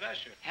red-headed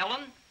usher.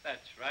 Helen?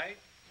 That's right.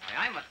 Why,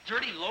 I'm a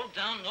dirty,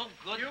 low-down, no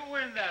good... You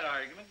win that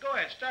argument. Go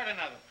ahead, start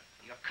another one.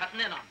 You're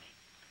cutting in on me.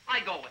 I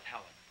go with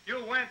Helen.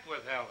 You went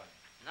with Helen.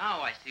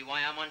 Now I see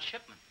why I'm on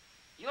shipment.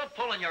 You're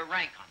pulling your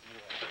rank on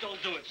me. Don't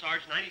do it,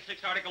 Sarge.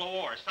 96 Article of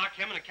War. Sock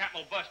him and the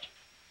captain will bust you.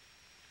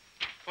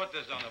 Put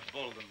this on the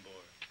bulletin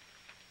board.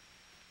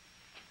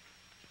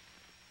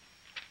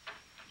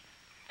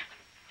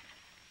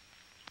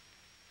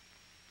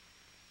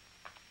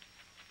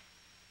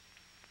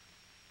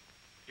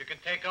 You can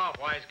take off,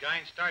 wise guy,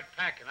 and start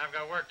packing. I've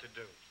got work to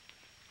do.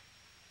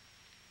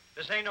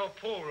 This ain't no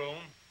pool room.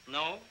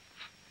 No?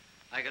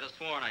 I could have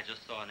sworn I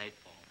just saw an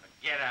 8-ball.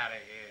 Get out of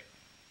here.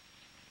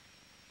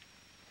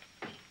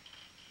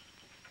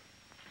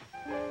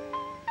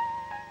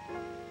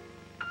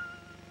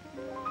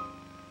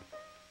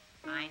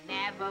 I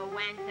never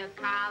went to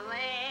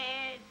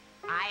college.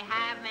 I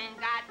haven't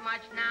got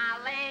much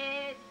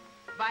knowledge.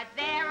 But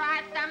there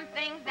are some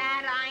things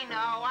that I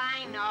know.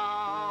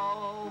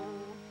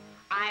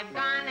 I've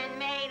gone and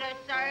made a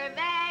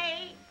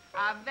survey,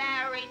 a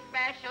very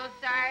special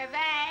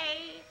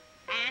survey,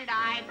 and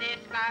I've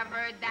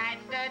discovered that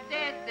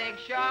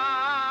statistics show.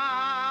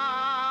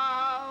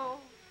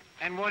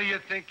 And what do you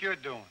think you're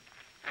doing?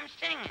 I'm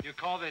singing. You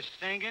call this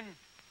singing?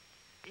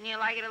 Didn't you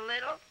like it a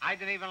little? I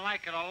didn't even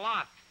like it a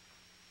lot.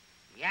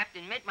 You have to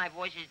admit my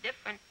voice is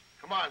different.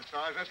 Come on,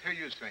 Sarge, let's hear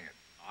you sing it.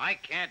 I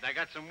can't. I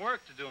got some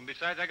work to do, and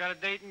besides, I got a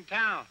date in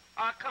town.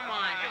 Oh, come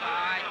on,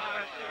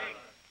 Sarge.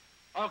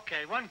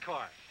 Okay, one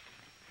chord.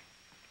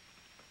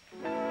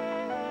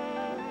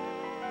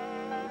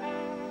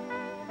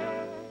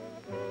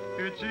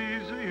 It's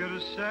easier to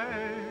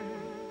say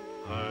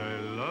I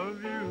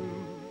love you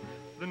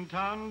than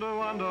tando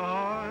wanda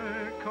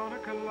hoy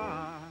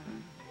konakalai.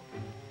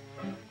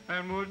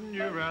 And wouldn't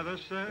you rather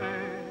say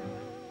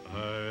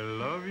I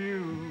love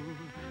you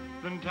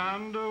than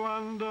tando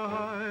wanda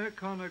hoy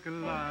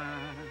konakalai?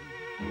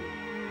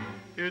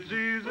 It's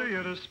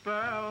easier to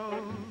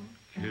spell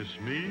kiss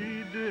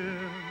me dear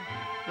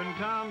than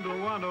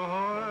tando wanda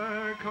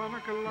hoy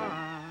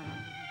konakalai.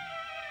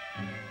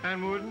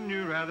 And wouldn't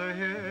you rather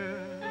hear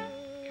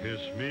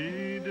kiss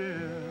me,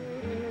 dear,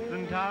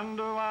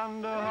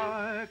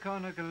 Tonawanda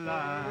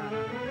Conakala.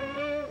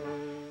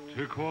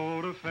 To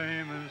quote a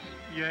famous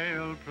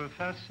Yale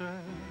professor,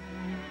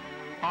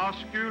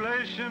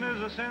 osculation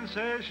is a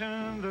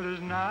sensation that is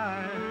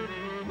nice.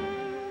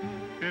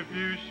 If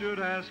you should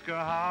ask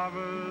a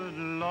Harvard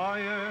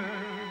lawyer,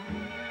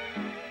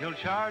 he'll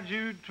charge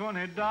you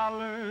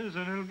 $20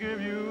 and he'll give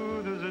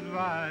you this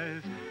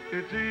advice.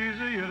 It's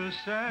easier to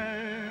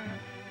say,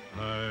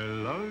 I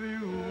love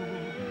you,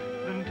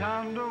 than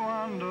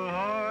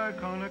Tonawanda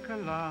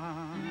Conakala.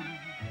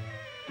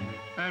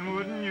 And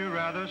wouldn't you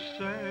rather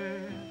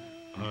say,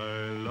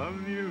 I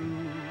love you,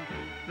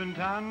 than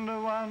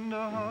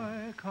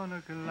Tonawanda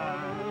Conakala?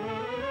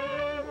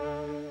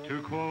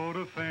 To quote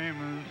a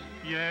famous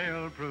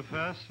Yale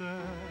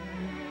professor,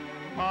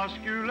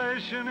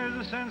 osculation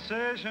is a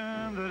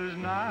sensation that is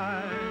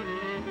nice.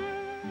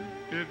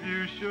 If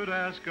you should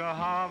ask a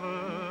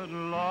Harvard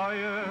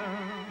lawyer,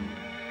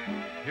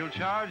 he'll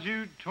charge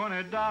you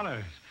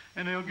 $20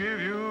 and he'll give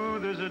you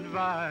this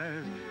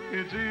advice.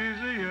 It's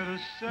easier to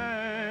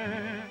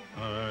say,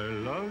 I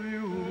love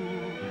you,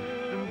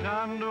 than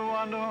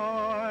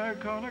Tonawanda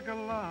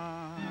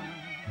Conakala.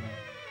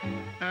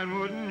 And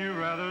wouldn't you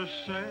rather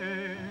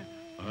say,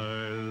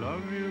 I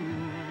love you,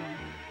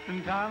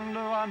 than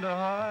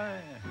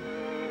Tonawanda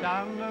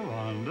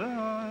Conakala.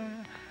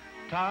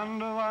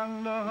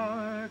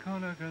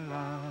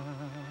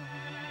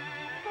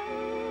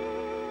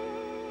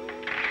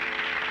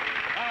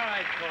 All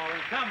right,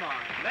 Corwin, come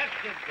on. Let's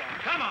get going.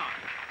 Come on.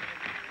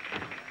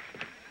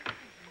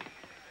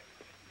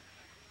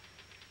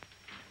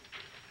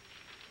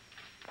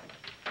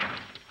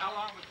 How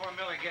long before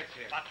Millie gets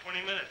here? About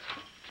 20 minutes.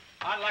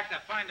 I'd like to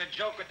find a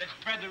joker that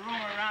spread the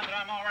rumor around that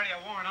I'm already a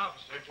warrant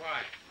officer.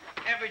 Why?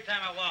 Every time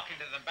I walk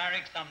into the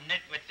barracks, some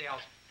nitwit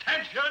yells,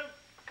 "Attention!"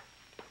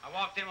 I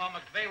walked in while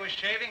McVeigh was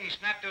shaving. He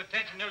snapped to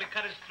attention, nearly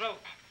cut his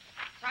throat.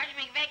 Sergeant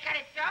McVeigh cut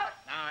his throat?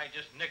 No, I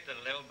just nicked it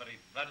a little, but he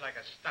bled like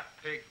a stuck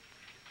pig.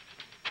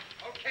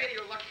 Okay, you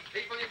lucky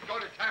people, you can go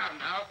to town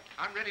now.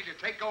 I'm ready to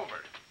take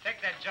over.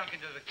 Take that junk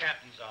into the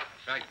captain's office.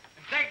 Right.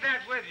 And take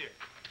that with you.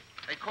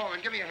 Hey,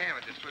 Corwin, give me a hand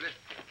with this, will you?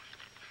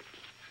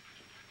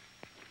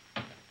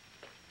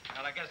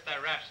 Well, I guess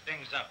that wraps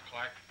things up,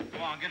 Clark. Go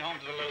on, get home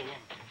to the little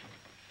woman.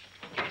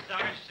 Okay,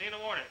 Sarge, see you in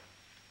the morning.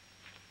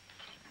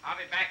 I'll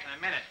be back in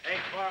a minute. Hey,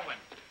 Corwin,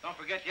 don't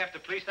forget you have to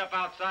police up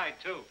outside,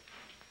 too.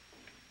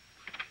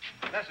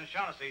 Listen,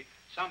 Shaughnessy,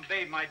 some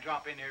babe might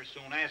drop in here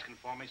soon asking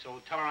for me,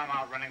 so tell her I'm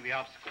out running the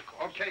obstacle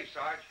course. Okay,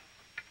 Sarge.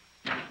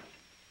 You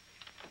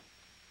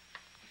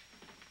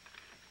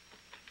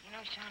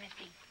know,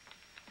 Shaughnessy,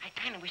 I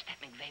kind of wish that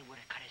McVeigh would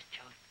have cut his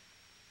throat.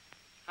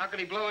 How could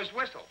he blow his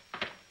whistle?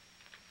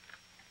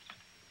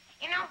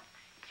 You know,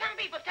 some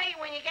people tell you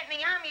when you get in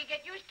the Army, you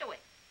get used to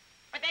it.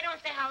 But they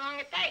don't say how long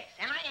it takes,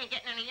 and I ain't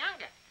getting any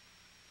younger.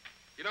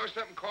 You know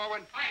something,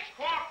 Corwin? Hey, it's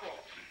Corporal.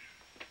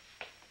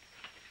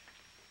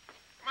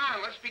 Come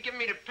on, let's be giving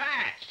me the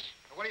pass.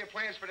 What are your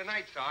plans for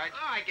tonight, Sarge?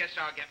 Oh, I guess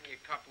I'll get me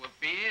a couple of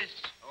beers.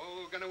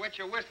 Oh, gonna wet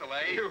your whistle,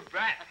 eh? You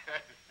bet.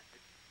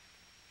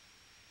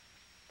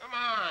 Come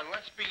on,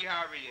 let's be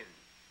hurrying.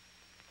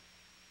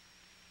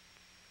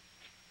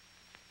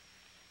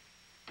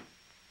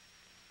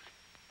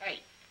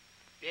 Hey,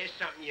 there's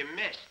something you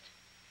missed.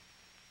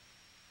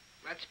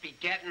 Let's be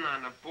getting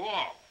on the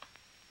ball.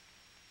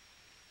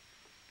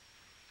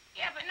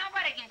 Yeah, but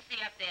nobody can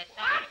see up there,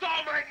 That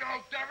Sarge. don't make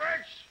no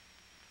difference.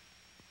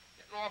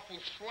 Getting awful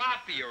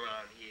sloppy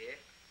around here.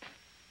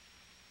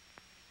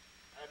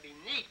 Gotta be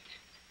neat.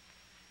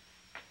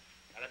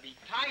 Gotta be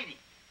tidy.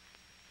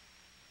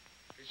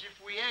 Because if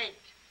we ain't,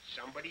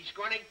 somebody's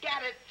gonna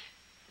get it.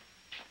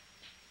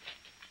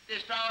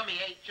 This army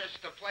ain't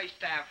just a place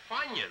to have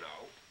fun, you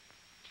know.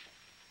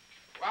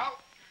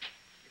 Well,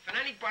 if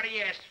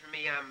anybody asks for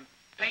me, I'm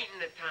painting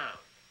the town.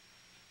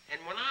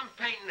 And when I'm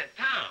painting the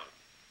town,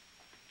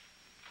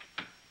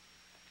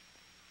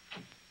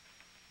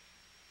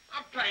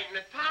 I'm painting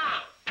the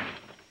town.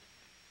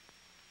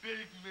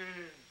 Big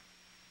man.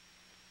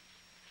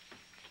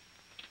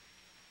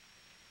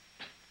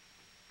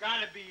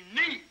 Gotta be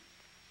neat.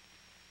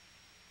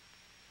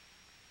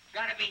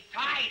 Gotta be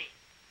tidy.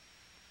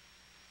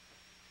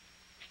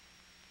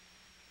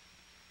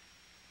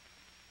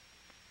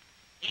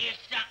 Here's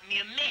something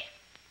you missed.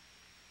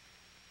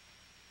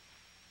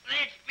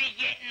 Let's be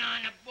getting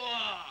on the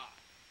ball.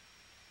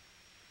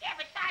 Yeah,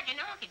 but Sergeant,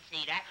 no one can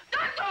see that.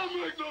 That don't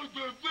make no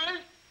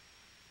difference.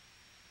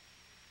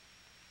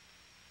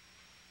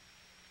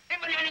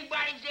 If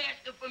anybody's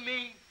asking for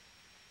me,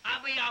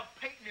 I'll be out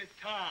painting the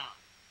town.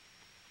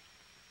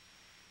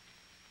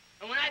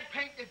 And when I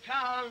paint the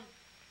town,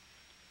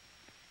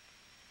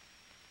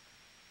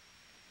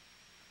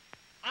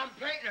 I'm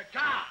painting the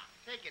town.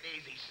 Take it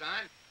easy,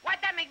 son.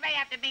 What does McVeigh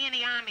have to be in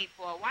the Army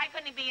for? Why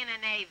couldn't he be in the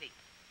Navy?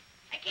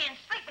 I can't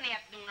sleep in the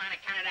afternoon on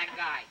account of that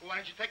guy. Well, why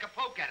don't you take a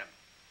poke at him?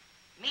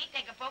 Me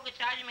take a poke at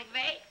Sergeant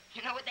McVeigh?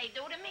 You know what they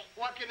do to me?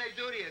 What can they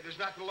do to you? There's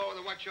nothing lower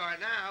than what you are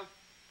now.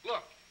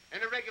 Look, in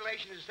the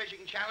regulations, it says you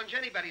can challenge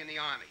anybody in the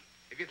Army.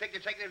 If you think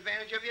they're taking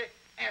advantage of you,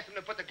 ask them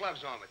to put the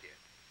gloves on with you.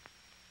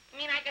 You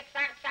mean I could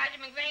start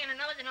Sergeant McVeigh in the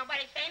nose and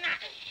nobody say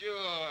nothing?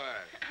 Sure.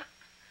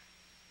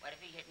 What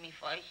if he hit me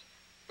first?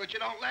 But you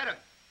don't let him.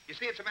 You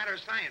see, it's a matter of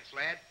science,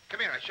 lad.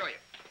 Come here, I'll show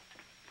you.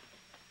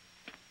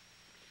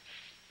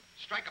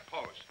 Strike a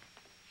pose.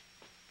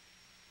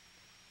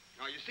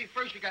 Now, you see,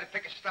 first you got to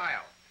pick a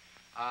style.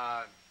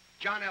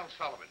 John L.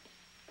 Sullivan.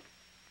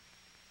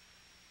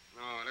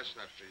 No, that's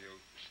not for you.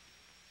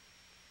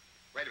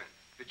 Wait a minute.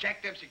 The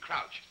Jack Dempsey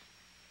Crouch.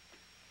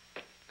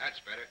 That's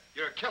better.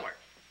 You're a killer.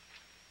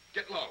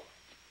 Get low.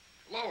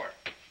 Lower.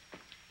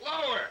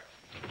 Lower.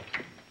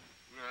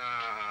 No.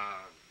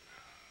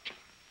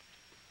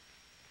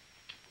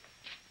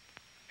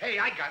 Hey,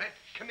 I got it.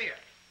 Come here.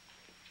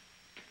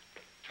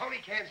 Tony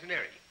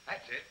Canzoneri.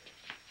 That's it.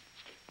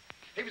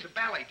 He was a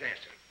ballet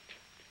dancer.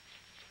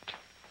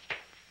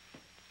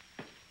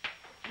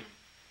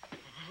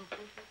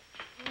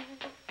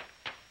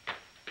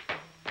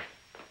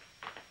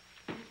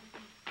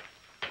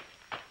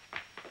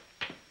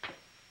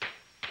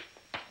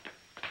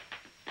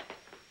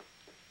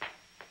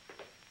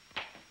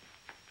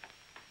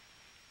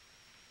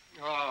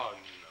 Oh,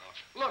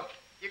 no. Look,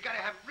 you gotta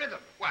have rhythm.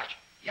 Watch.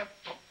 Yum,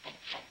 bum, bum,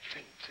 bum,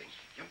 sing, sing.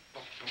 Yum,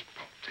 bum, bum,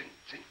 bum, sing,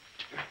 sing.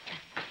 Yum,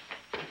 bum,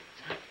 bum,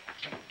 sing,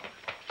 yum, bum,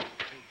 bum,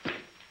 sing,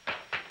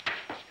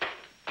 sing.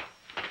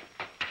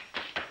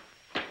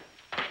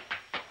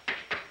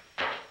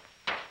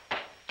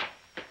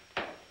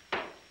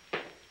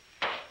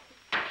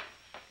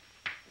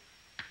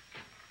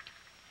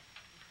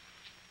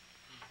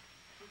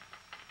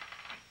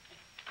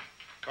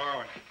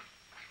 Corwin.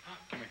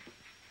 Come here.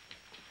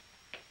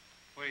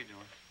 What are you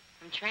doing?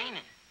 I'm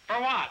training. For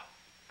what?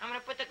 I'm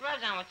gonna put the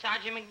gloves on with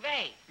Sergeant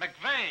McVeigh.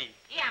 McVeigh.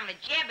 Yeah, I'm gonna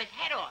jab his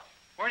head off.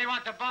 Where do you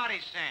want the body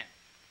sent?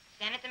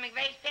 Send it to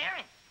McVeigh's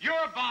parents.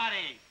 Your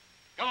body.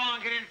 Go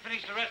on, get in and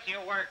finish the rest of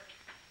your work.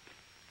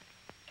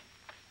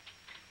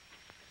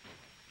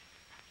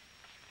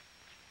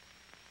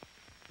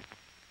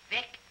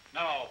 Vic,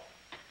 No.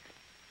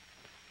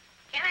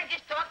 can I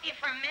just talk to you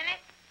for a minute?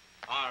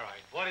 All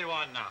right. What do you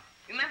want now?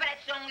 Remember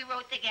that song we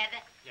wrote together?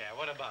 Yeah,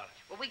 what about it?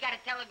 Well, we got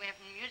a telegram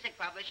from the music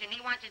publisher, and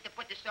he wants us to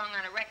put the song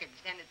on a record and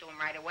send it to him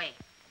right away.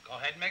 Go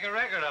ahead and make a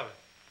record of it.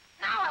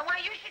 No, I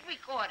want you should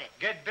record it.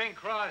 Get Bing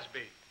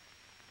Crosby.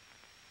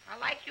 I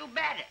like you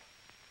better.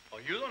 Oh,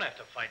 you don't have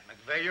to fight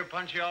McVeigh. You're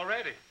punchy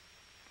already.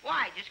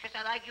 Why? Just 'cause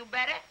I like you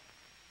better?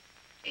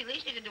 Hey, at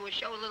least you could do is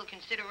show a little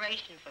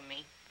consideration for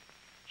me.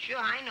 Sure,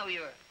 I know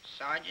you're a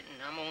sergeant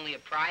and I'm only a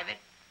private.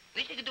 At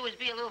least you could do is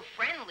be a little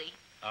friendly.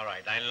 All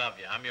right, I love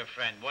you. I'm your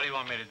friend. What do you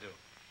want me to do?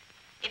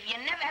 If you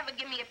never ever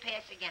give me a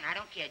pass again, I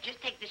don't care.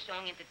 Just take this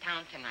song into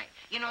town tonight.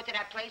 You know, to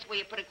that place where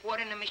you put a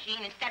quarter in the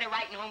machine, instead of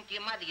writing home to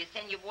your mother, you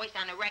send your voice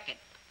on a record.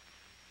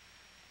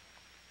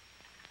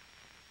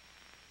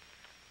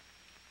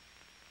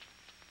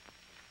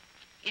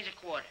 Here's a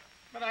quarter.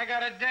 But I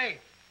got a date.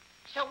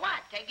 So what?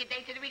 Take your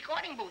date to the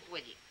recording booth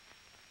with you.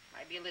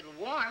 Might be a little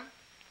warm.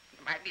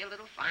 It might be a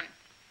little fun.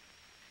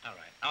 All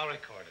right, I'll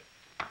record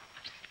it.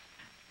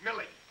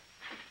 Millie.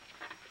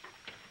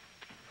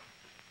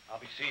 I'll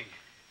be seeing you.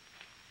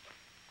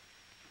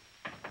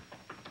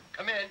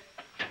 Come in.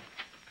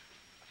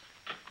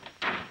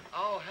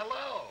 Oh,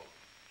 hello.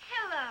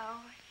 Hello.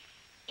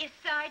 Is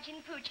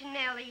Sergeant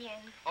Puccinelli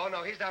in? Oh,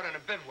 no, he's out on a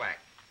bivouac.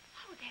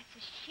 Oh, that's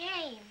a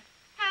shame.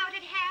 How'd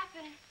it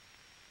happen?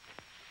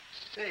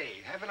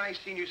 Say, haven't I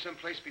seen you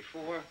someplace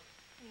before?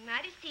 You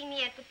might have seen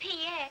me at the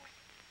PX,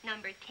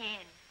 number 10.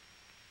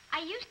 I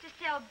used to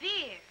sell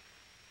beer,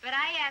 but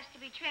I asked to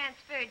be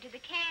transferred to the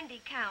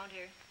candy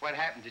counter. What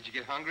happened? Did you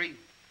get hungry?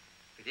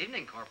 Good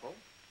evening, Corporal.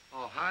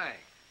 Oh, hi.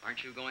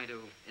 Aren't you going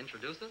to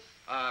introduce us?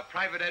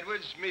 Private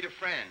Edwards, meet a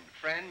friend.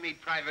 Friend,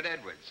 meet Private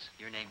Edwards.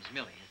 Your name's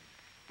Millie, isn't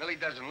it? Millie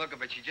doesn't look it,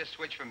 but she just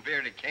switched from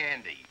beer to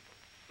candy.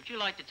 Would you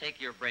like to take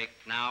your break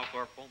now,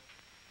 Corporal?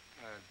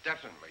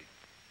 Definitely.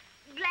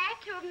 Glad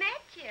to have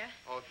met you.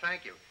 Oh,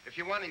 thank you. If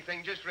you want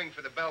anything, just ring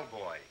for the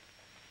bellboy.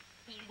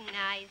 He's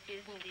nice,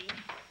 isn't he?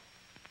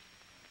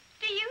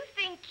 Do you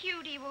think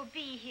Cutie will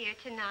be here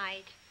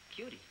tonight?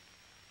 Cutie?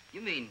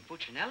 You mean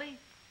Puccinelli?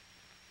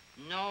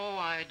 No,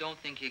 I don't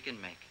think he can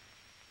make it.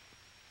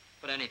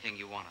 But anything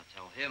you want to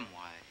tell him,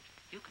 why,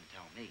 you can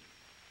tell me.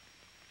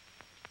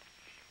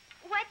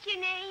 What's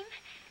your name?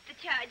 The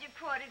charge of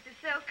quarters was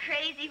so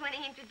crazy when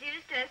he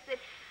introduced us that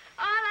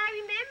all I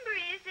remember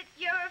is that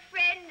you're a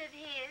friend of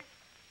his.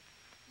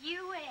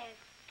 U.S.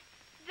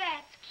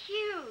 That's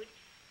cute.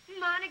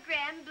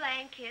 Monogram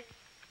blankets.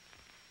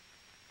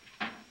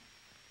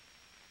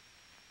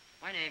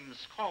 My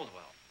name's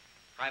Caldwell.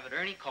 Private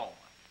Ernie Caldwell.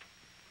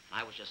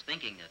 I was just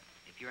thinking that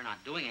if you're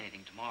not doing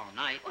anything tomorrow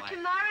night, Oh, why...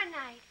 tomorrow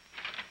night.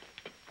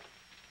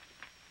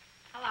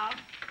 Hello.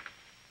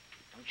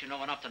 Don't you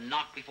know enough to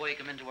knock before you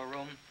come into a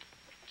room?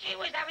 Gee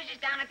whiz, I was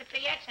just down at the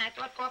PX and I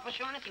thought Corporal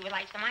Shaughnessy would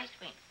like some ice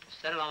cream. Well,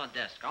 set it on the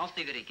desk. I'll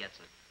see that he gets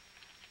it.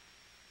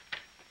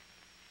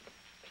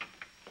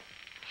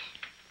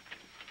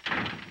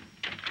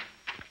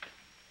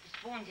 The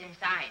spoon's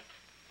inside.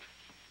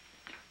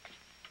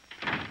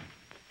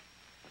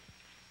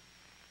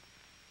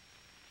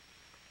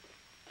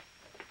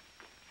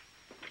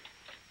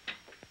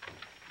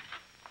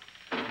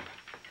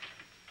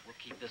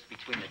 this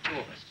between the two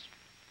of us.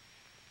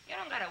 You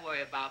don't gotta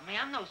worry about me.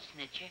 I'm no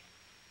snitcher.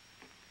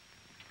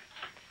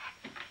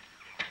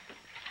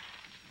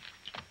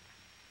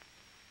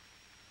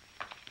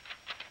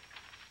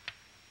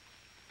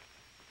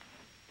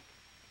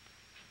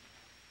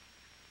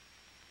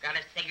 Got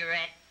a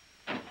cigarette?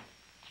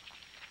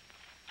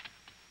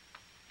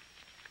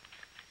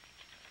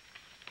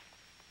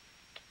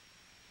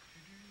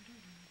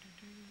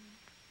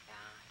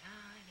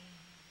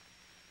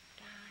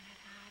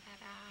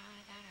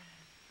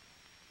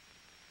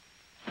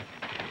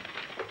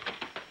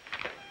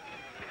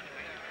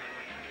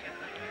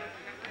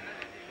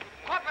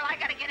 Corporal, I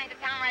gotta get into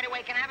town right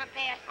away. Can I have a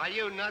pass? Are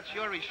you nuts?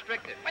 You're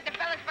restricted. But the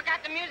fellas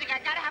forgot the music. I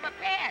gotta have a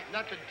pass.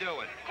 Nothing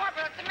doing.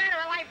 Corporal, it's a matter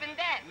of life and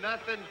death.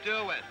 Nothing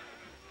doing.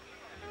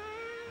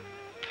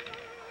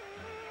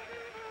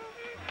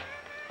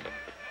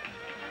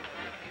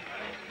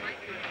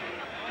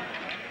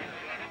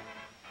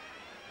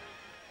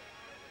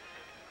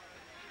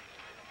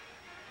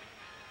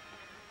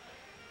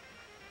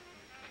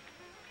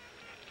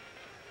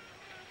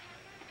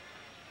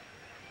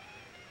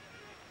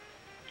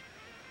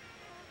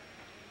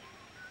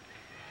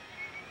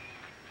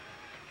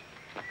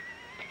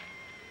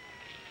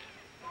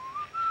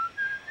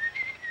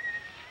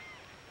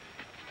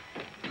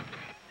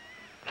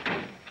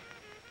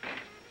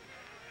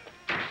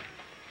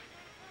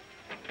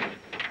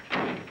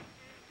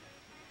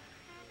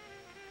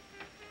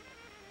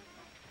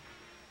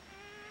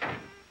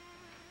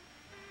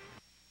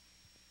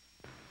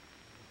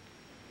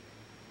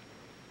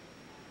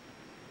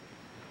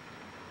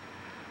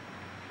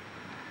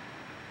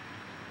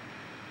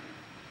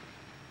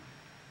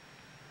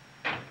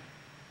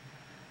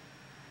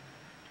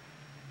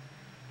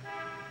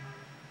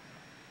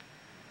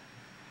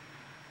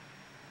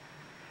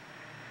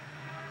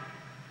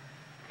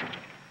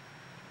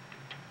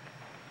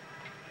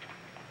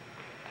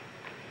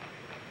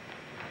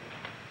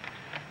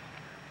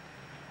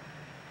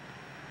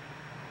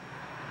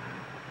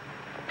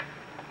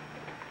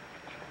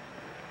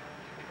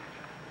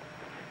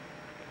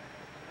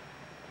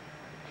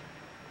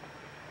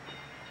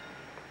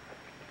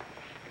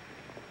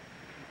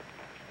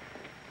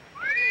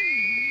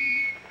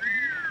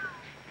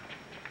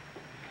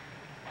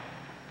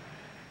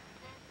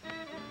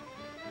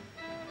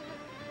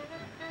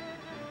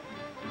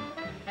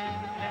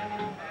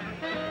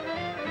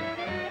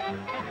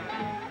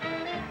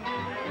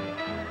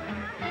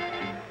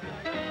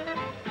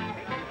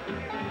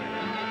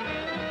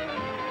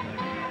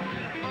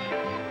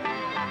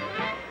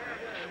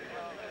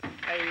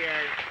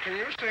 Can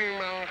you sing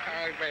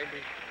Melancholy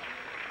Baby?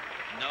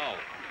 No.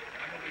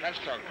 That's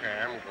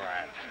okay, I'm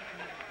glad.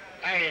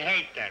 I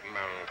hate that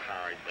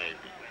Melancholy Baby.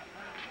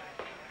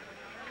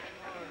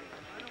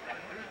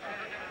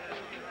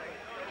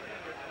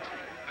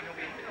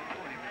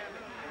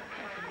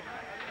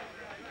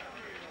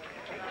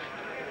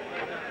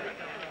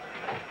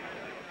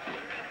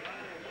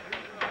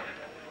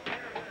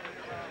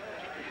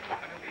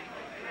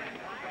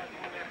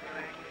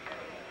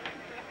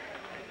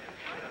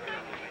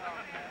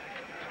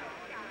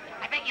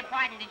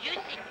 Pardon, did you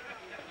see?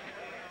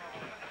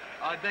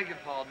 I beg your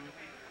pardon.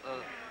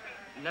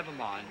 Never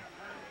mind.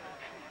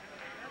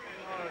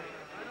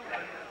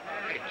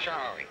 Hey,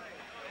 Charlie.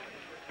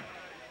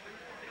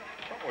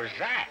 What was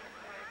that?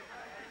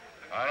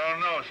 I don't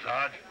know,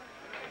 Sarge.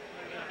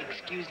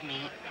 Excuse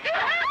me.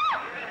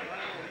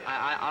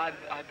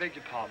 I beg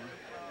your pardon.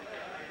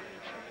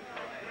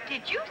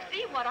 Did you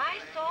see what I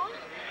saw?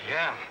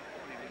 Yeah.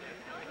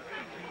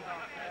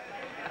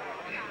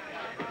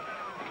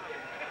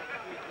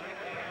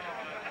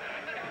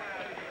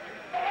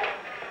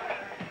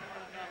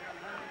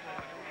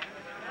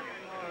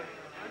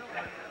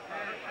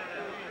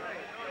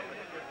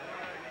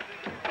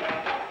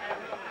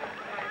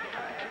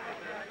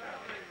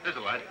 Here's a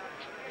light.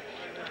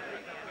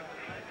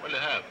 What do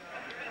you have?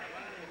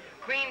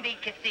 Cream de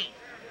cassis.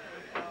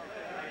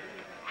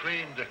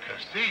 Cream de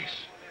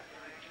cassis.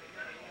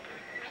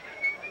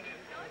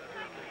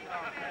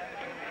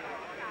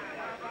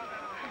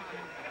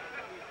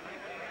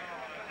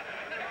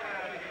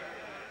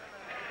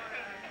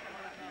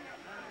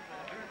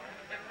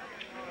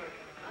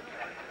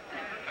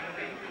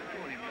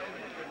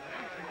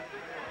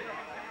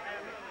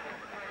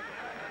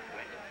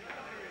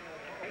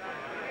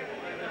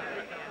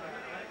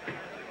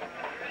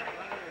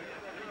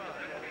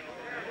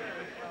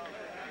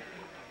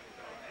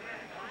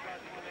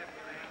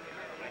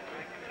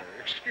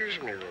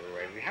 Excuse me, little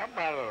lady. How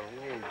about a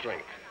little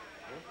drink?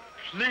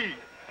 Please.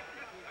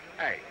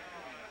 Hey,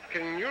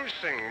 can you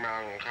sing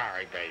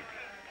Melancholy Baby?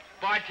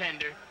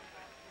 Bartender.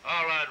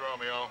 All right,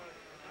 Romeo.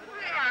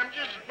 Yeah, I'm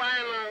just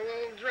buying a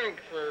little drink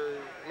for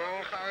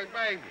Melancholy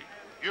Baby.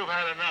 You've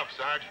had enough,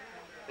 Sarge.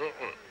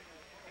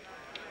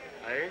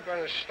 I ain't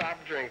gonna stop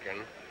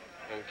drinking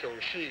until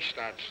she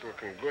starts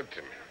looking good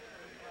to me.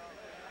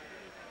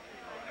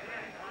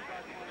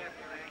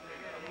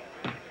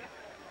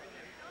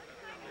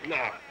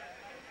 Now,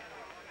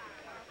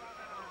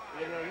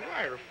 you know, you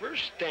are the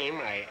first dame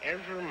I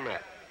ever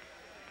met.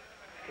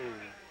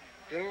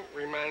 Didn't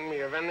remind me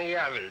of any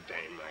other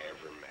dame I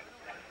ever met.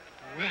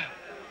 Well,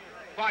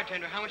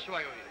 bartender, how much do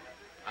I owe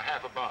you? A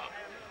half a bob.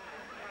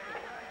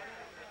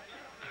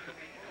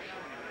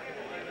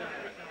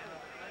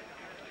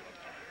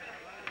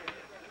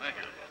 Thank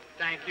you.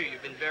 Thank you.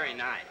 You've been very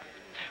nice.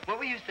 What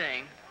were you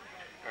saying?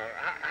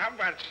 How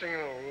about singing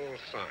a little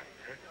song,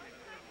 huh?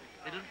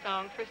 Little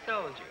song for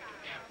soldier.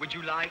 Would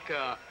you like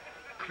a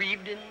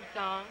Crevedon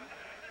song?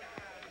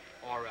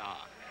 Or a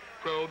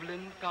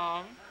Problem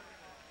song?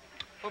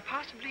 Or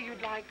possibly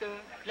you'd like a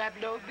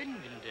Lablo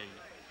Bindenden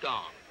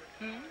song?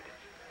 Hmm?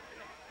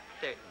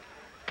 Certainly.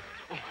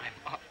 Oh,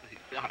 I'm awfully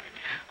sorry.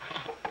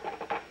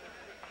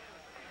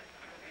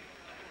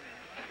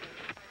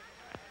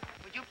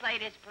 Would you play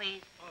this,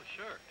 please? Oh,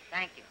 sure.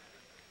 Thank you.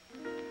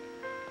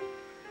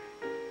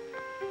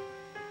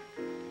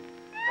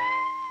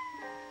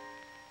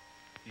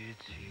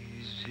 It's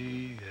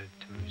easier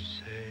to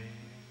say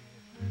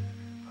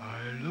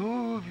I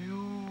love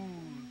you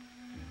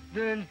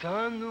than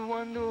tanto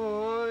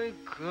quando I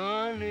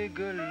can't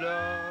get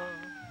love.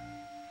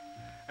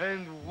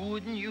 And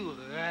wouldn't you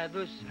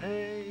rather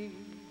say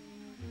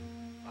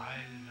I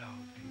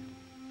love you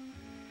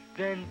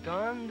than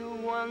tanto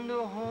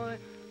quando I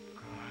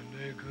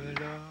can't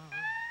get love?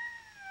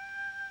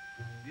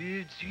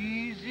 It's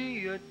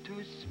easier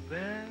to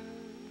spell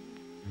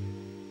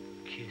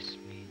kiss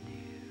me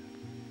dear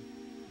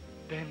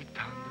than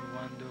tanto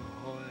quando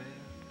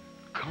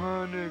I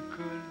can't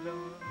get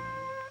love.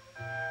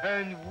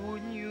 And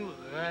wouldn't you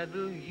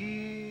rather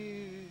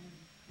hear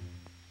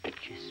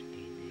kiss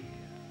me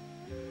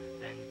dear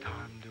than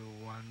tanto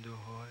quando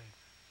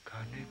I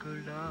can't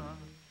get love?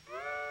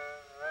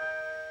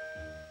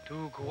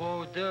 To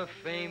quote the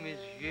famous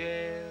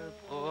Yale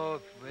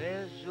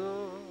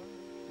professor,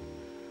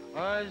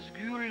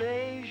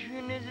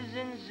 osculation is a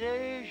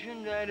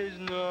sensation that is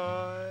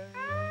nice.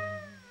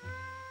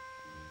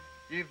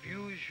 If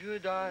you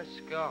should ask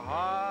a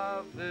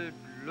Harvard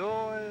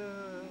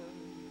lawyer,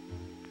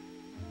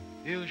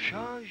 he'll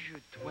charge you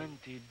 $20.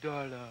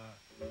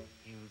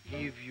 He'll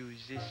give you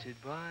this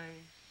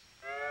advice.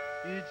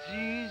 It's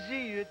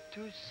easier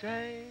to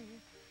say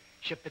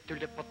je peux tout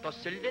le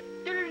potasser,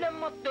 tout le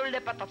moto, le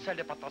potasser,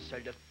 le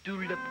potasser, tout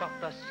le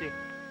potasser.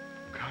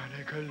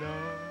 Can't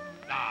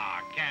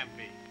Nah, can't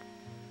be.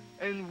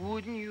 And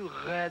wouldn't you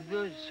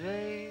rather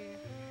say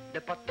le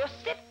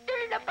potasser,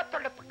 tout le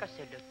potasser, le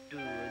potasser, tout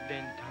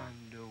than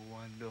tando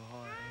wonder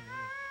hoy,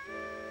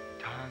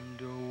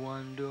 tando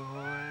wonder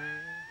hoy,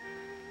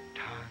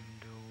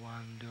 tando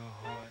wonder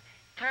hoy.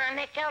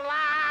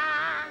 Canicula.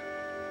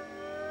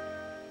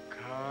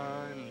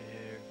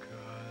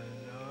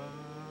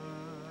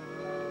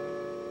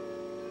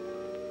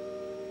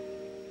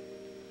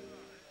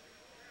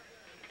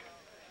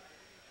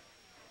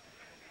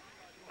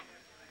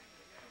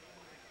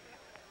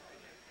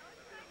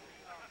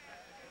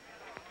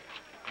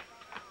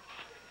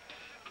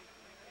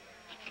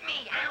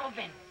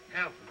 Alvin.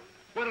 Alvin,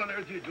 what on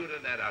earth are you doing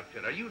in that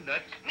outfit? Are you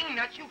nuts? Me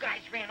nuts, you guys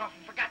ran off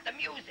and forgot the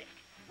music.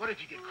 What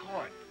if you get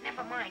caught?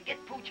 Never mind, get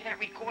Pooch in that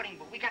recording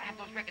booth. We gotta have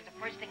those records the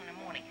first thing in the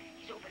morning.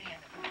 He's over there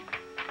in the booth.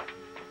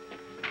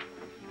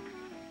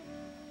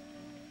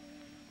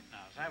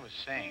 Now, as I was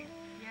saying,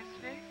 Yes,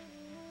 Vic?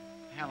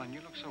 Helen,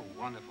 you look so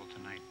wonderful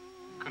tonight.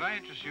 Could I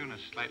interest you in a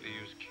slightly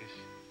used kiss?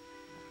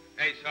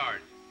 Hey, Sarge.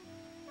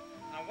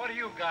 Now, what do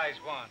you guys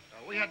want?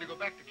 We had to go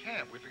back to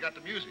camp. We forgot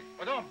the music.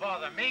 Well, don't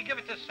bother me. Give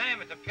it to Sam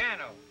at the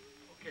piano.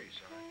 Okay,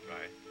 Sarge.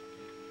 Right.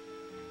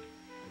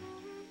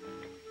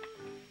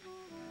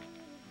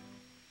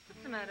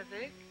 What's the matter,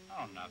 Vic?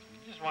 Oh, nothing.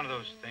 Just one of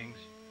those things.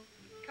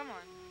 Come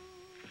on.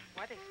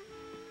 What is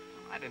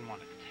it? I didn't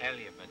want to tell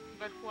you, but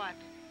But what?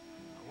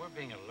 we're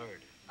being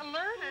alerted.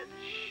 Alerted?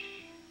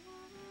 Shh.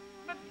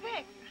 But,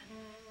 Vic,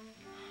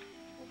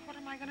 well, what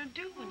am I going to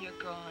do when you're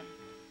gone?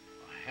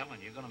 Well, Helen,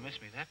 you're going to miss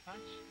me that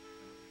much?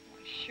 Why,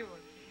 sure,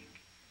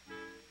 Vic.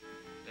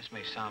 This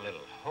may sound a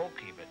little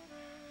hokey, but,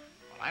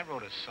 well, I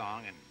wrote a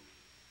song, and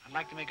I'd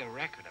like to make a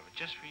record of it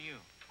just for you.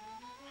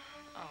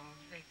 Oh,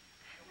 Vic,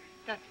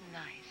 that's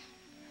nice.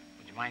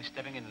 Would you mind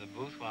stepping into the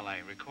booth while I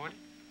record it?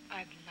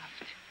 I'd love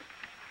to.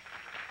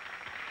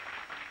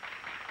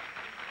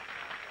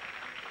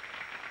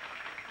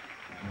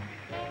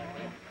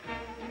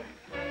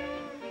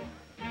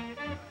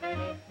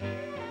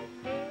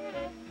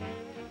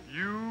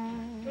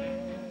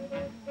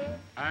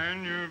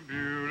 And your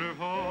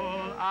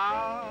beautiful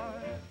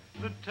eyes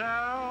that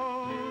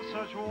tell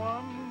such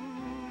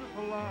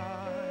wonderful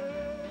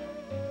lies.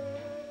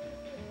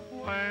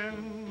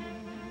 When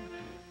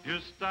you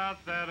start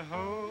that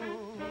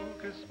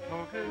hocus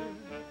pocus,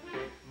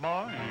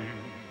 boy,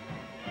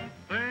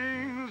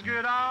 things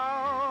get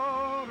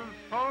out of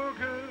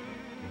focus.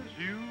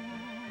 You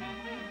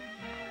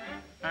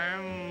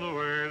and the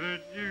way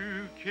that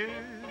you kiss,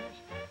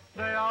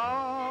 they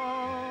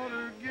ought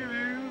to give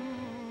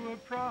you a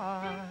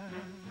prize.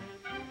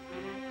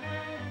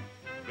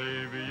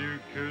 Baby, you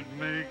could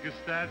make a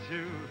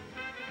statue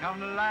come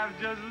to life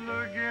just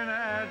looking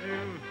at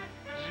you.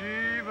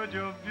 Gee, but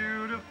you're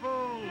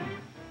beautiful.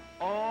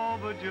 Oh,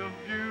 but you're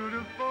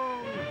beautiful.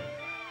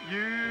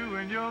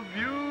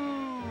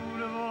 your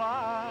beautiful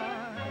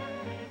eyes.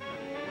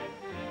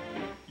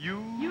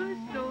 You're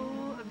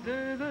so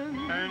observant,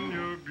 and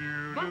you're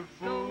beautiful,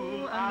 but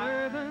so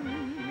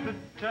unnerving. To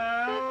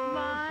tell This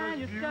lie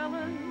such you're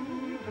telling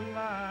beautiful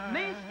lies.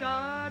 may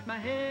start my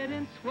head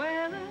in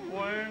swelling.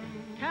 When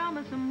Tell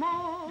me some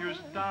more. you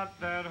start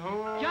that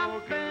whole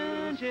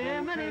Jumping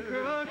Jiminy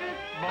Crooked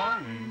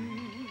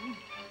morning,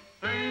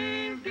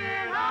 things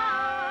get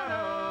out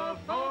of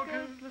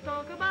focus. Let's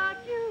talk about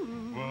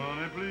you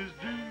honey, please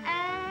do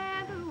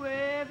and the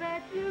way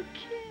that you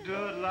kiss. do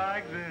it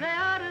like this. They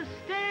ought to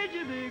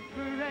stage a big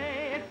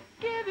parade,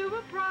 give you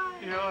a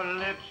prize. Your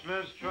lips,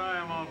 let's try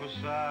 'em off the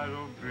side,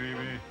 oh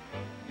baby.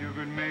 You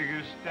could make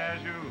a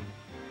statue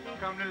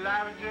come to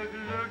life just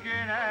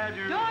looking at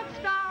you. Don't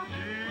stop.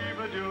 Gee,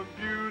 but you're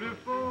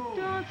beautiful.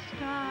 Don't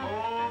stop.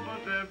 Oh,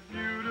 but they're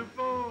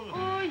beautiful.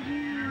 Oh,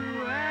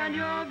 you and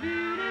your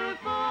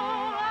beautiful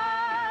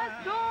eyes,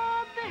 so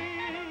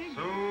big,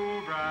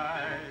 So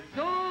bright.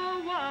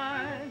 so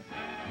wise.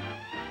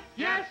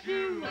 Yes,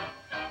 you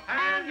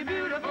and your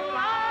beautiful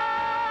eyes.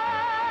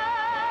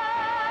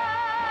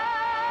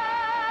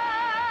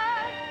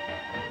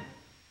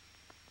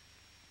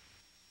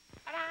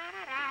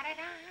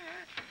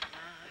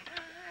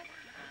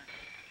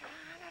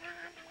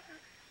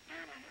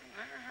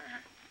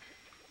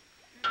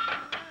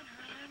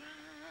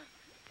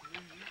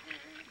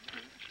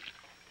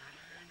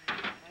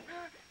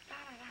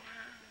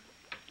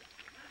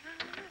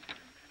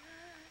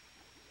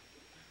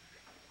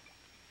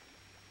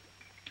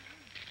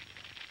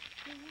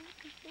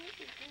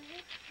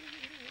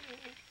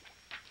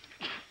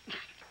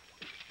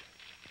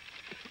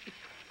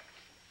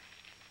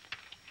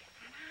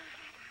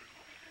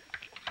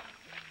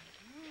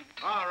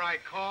 All right,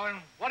 Corn.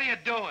 What are you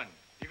doing?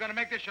 You gonna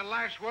make this your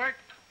life's work?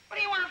 What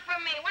do you want from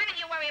me? Why don't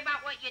you worry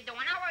about what you're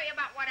doing? I'll worry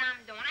about what I'm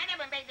doing. I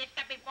never made this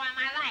stuff before in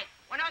my life.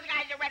 When those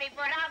guys are ready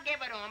for it, I'll give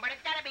it to them. But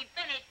it's got to be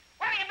finished.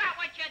 Worry about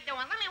what you're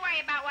doing. Let me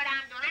worry about what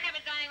I'm doing. I never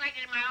saw anything like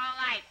this in my whole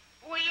life.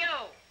 Who are you?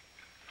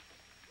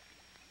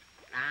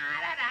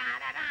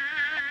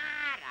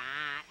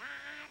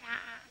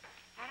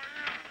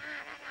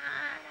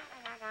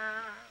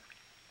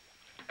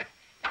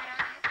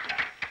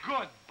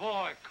 Good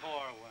boy,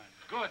 Corwin.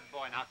 Good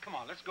boy. Now, come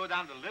on, let's go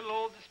down to the little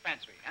old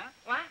dispensary, huh?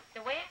 What?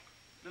 The where?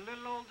 The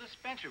little old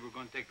dispensary. We're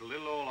going to take the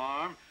little old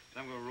arm,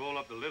 then we're going to roll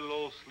up the little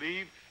old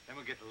sleeve, then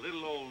we'll get the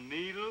little old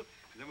needle,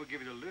 and then we'll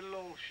give you the little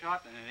old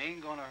shot, and it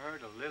ain't going to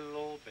hurt a little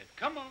old bit.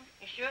 Come on.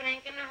 You sure it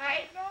ain't gonna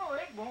hurt? No,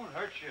 it won't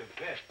hurt you a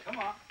bit. Come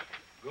on.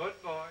 Good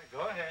boy.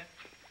 Go ahead.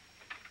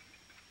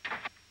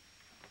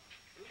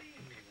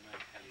 Believe me when I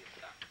tell you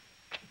something.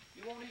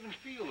 You won't even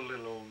feel the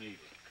little old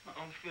needle. I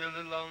don't feel a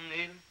little old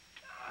needle.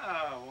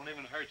 Ah, it won't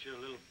even hurt you a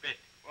little bit.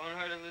 Won't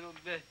hurt a little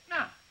bit.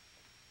 No.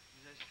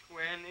 Is that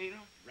square needle?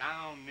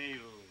 Round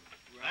needle.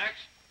 Relax.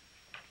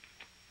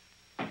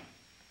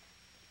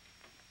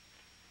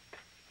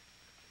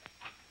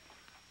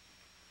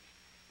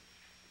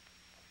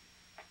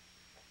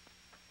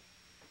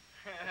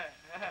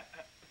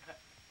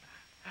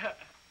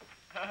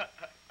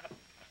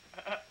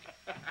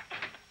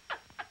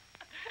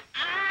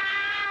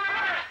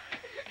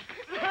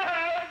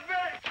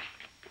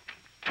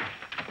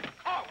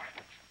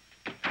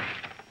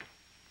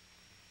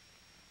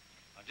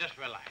 Just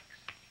relax.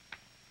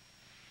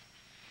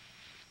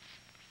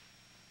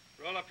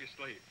 Roll up your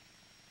sleeve.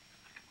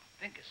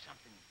 Think of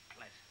something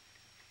pleasant.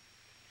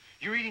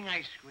 You're eating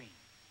ice cream.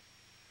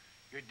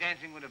 You're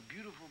dancing with a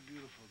beautiful,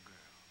 beautiful girl.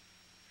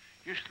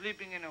 You're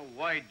sleeping in a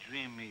white,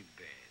 dreamy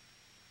bed.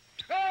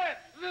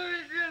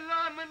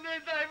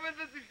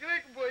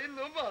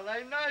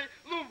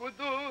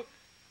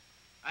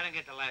 I didn't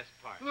get the last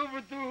part. Now,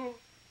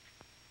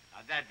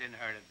 that didn't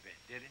hurt a bit,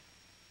 did it?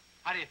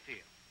 How do you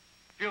feel?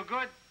 Feel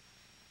good?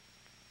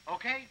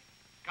 Okay?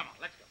 Come on,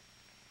 let's go.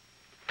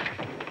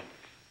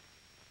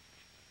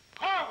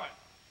 Corwin!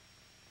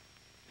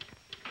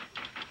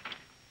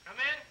 Come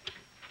in.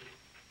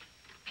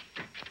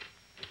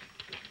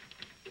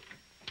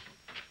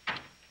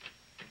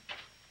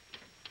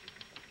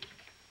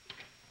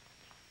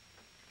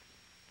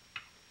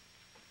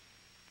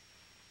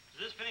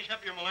 Does this finish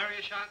up your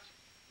malaria shots?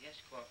 Yes,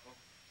 Corporal.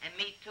 And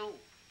me, too.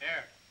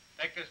 Here,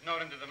 take this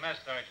note into the mess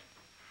sergeant.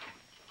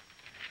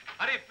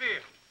 How do you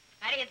feel?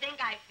 How do you think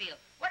I feel?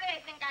 What do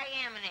they think I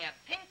am in there?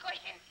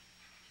 Pincushion?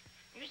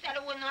 You said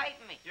it wouldn't hurt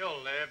me.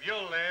 You'll live,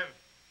 you'll live.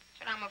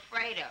 That's what I'm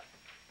afraid of.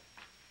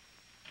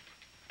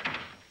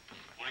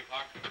 Morning,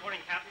 Clark. Morning,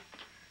 Captain.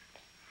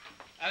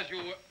 As you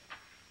were...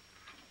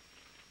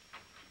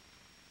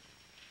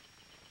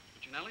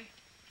 Puccinelli,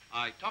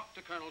 I talked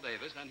to Colonel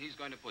Davis, and he's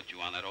going to put you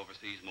on that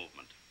overseas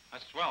movement.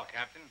 That's swell,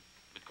 Captain.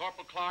 Did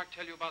Corporal Clark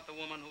tell you about the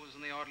woman who was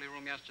in the orderly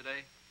room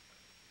yesterday?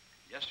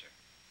 Yes, sir.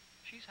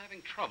 She's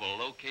having trouble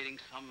locating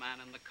some man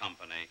in the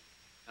company,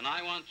 and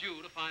I want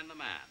you to find the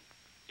man.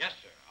 Yes,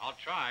 sir. I'll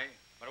try,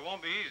 but it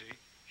won't be easy.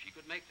 She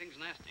could make things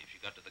nasty if she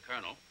got to the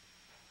colonel.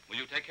 Will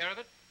you take care of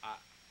it?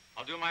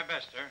 I'll do my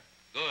best, sir.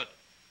 Good.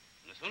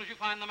 And as soon as you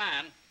find the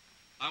man,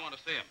 I want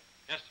to see him.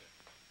 Yes, sir.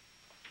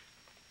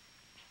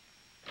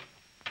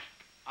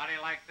 How do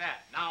you like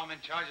that? Now I'm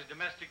in charge of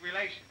domestic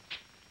relations.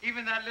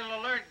 Even that little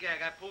alert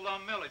gag I pulled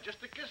on Miller,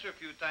 just to kiss her a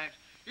few times.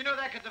 You know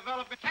that could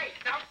develop... Hey,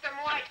 douse them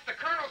lights. The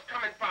colonel's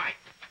coming by.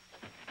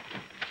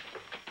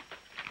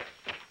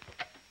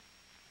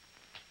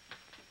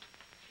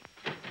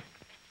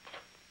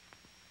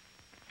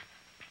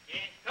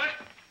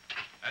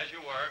 As you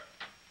were.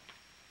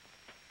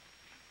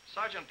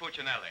 Sergeant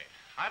Puccinelli,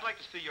 I'd like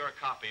to see your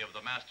copy of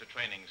the master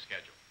training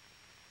schedule.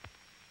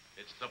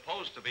 It's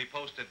supposed to be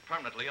posted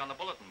permanently on the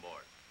bulletin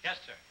board. Yes,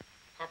 sir.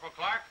 Corporal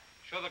Clark,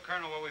 show the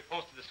colonel where we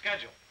posted the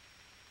schedule.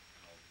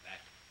 Oh,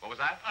 that. What was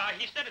that?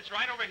 He said it's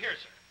right over here,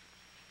 sir.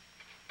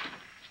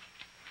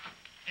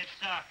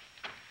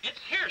 It's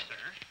here,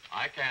 sir.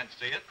 I can't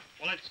see it.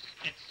 Well,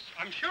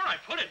 I'm sure I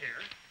put it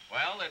here.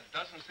 Well, it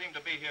doesn't seem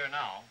to be here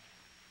now.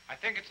 I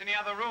think it's in the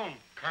other room,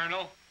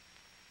 Colonel.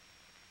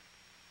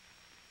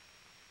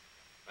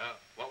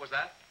 What was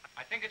that?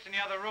 I think it's in the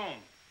other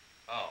room.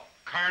 Oh.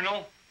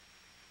 Colonel.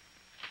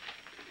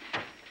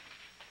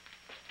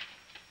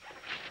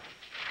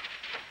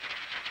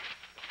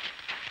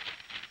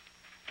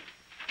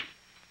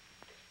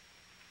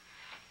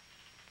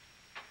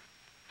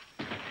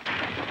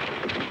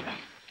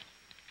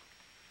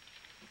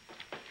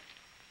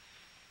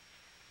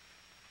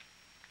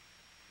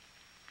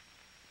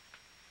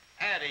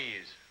 At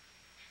ease.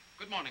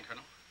 Good morning,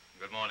 Colonel.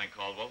 Good morning,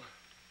 Caldwell.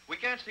 We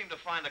can't seem to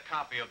find a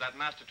copy of that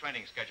master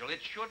training schedule.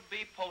 It should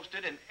be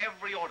posted in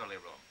every orderly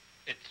room.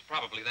 It's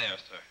probably there,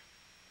 sir.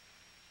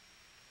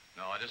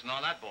 No, it isn't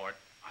on that board.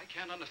 I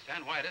can't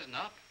understand why it isn't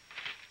up.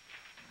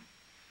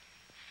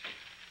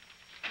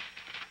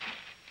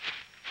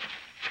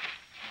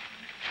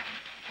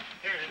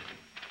 Here it is.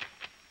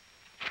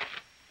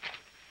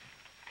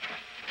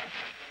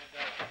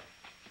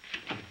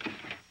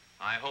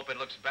 I hope it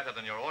looks better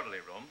than your orderly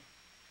room.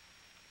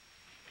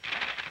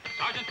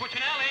 Sergeant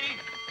Puccinelli!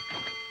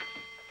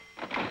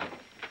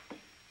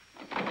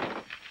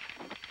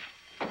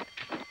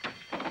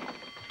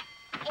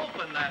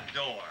 Open that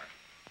door.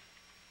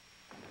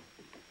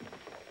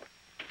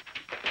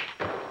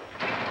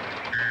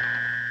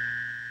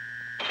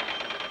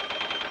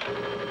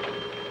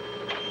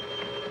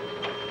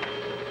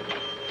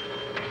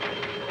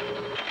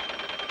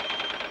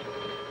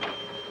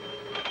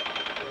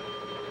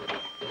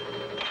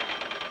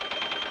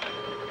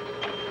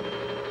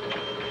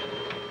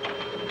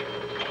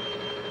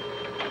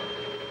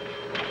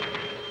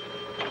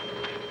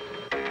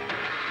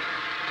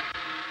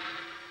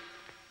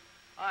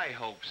 I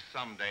hope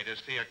someday to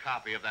see a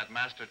copy of that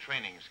master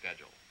training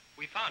schedule.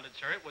 We found it,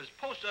 sir. It was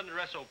posted under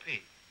SOP.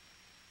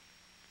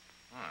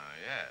 Oh,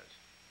 yes.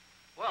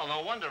 Well,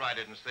 no wonder I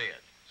didn't see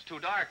it. It's too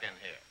dark in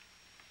here.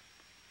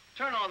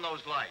 Turn on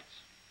those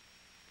lights.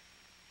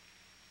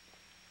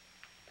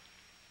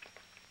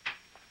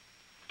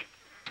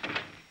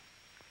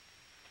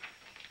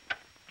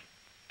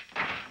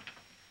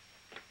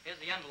 Here's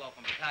the envelope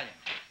from battalion.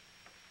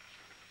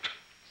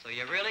 So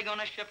you're really going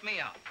to ship me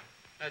out?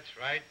 That's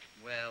right.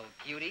 Well,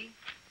 cutie,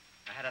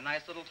 I had a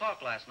nice little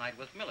talk last night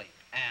with Millie.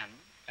 And?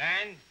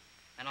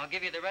 And I'll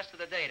give you the rest of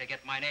the day to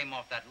get my name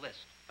off that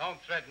list.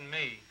 Don't threaten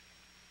me.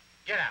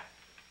 Get out.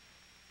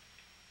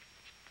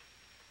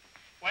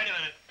 Wait a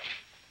minute.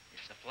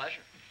 It's a pleasure.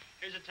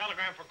 Here's a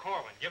telegram for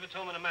Corwin. Give it to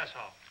him in the mess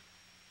hall.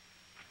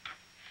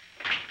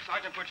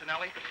 Sergeant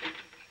Puccinelli,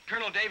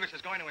 Colonel Davis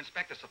is going to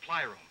inspect the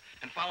supply room.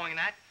 And following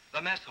that,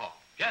 the mess hall.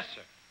 Yes,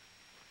 sir.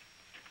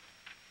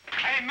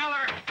 Hey,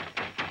 Miller!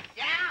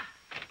 Yeah?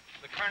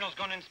 The colonel's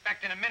going to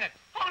inspect in a minute.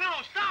 Oh,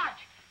 no, Sarge!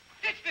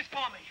 Ditch this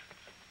for me.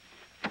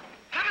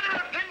 Have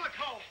another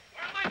Pimlico.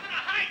 Where am I going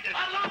to hide this?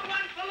 A long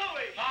one for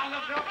Louis. Oh,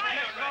 look,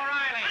 Miss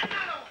O'Reilly.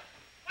 Another one.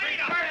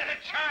 Reverse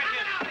the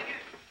charges.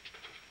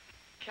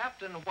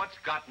 Captain, what's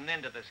gotten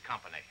into this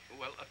company?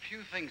 Well, a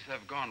few things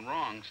have gone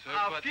wrong, sir,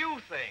 A few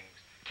things.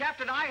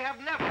 Captain, I have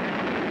never...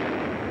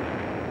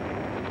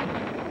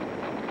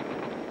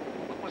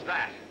 What was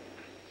that?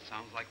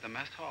 Sounds like the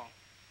mess hall.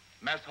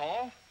 Mess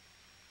hall?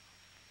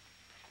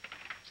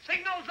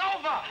 Signal's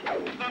over.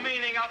 The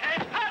meaning of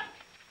it?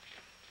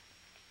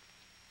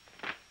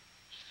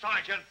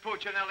 Sergeant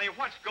Puccinelli,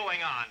 what's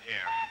going on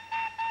here?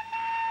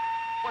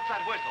 What's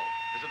that whistle?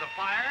 Is it a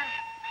fire?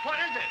 What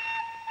is it?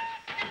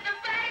 It's a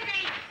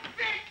baby!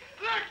 Vic,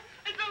 look!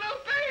 It's a little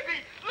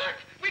baby! Look!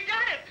 We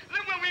got it!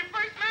 Look, when we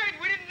first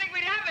married, we didn't think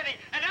we'd have any.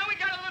 And now we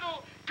got a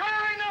little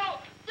Colonel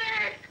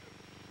Vic!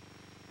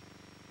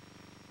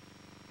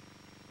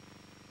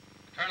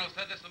 The colonel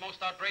said this is the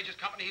most outrageous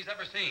company he's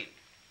ever seen.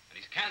 And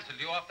he's canceled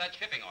you off that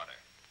shipping order.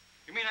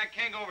 You mean I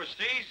can't go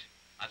overseas?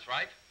 That's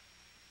right.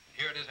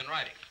 Here it is in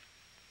writing.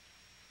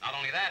 Not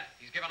only that,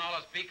 he's given all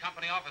us B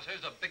Company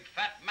officers a big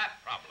fat map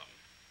problem.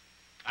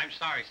 I'm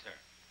sorry, sir.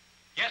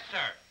 Yes,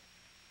 sir.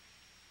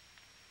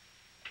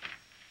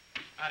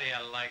 How do you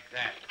like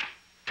that?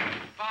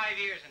 5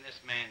 years in this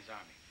man's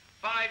army.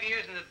 5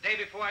 years, and the day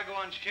before I go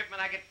on shipment,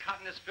 I get caught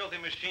in this filthy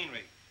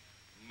machinery.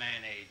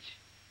 Man age.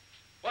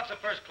 What's the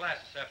first class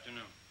this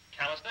afternoon?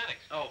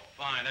 Calisthenics. Oh,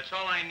 fine. That's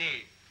all I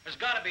need. There's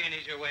got to be an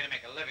easier way to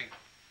make a living.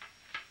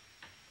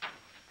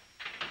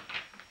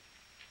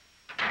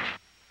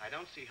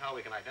 don't see how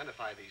we can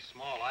identify these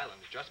small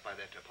islands just by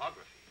their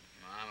topography.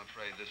 I'm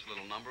afraid this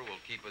little number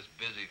will keep us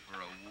busy for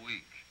a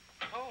week.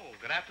 Oh,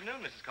 good afternoon,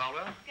 Mrs.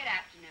 Caldwell. Good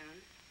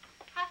afternoon.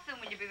 How soon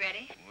will you be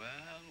ready?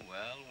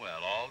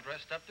 Well, all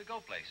dressed up to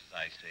go places,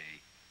 I see.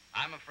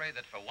 I'm afraid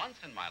that for once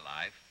in my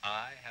life,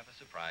 I have a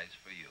surprise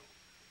for you.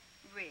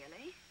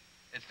 Really?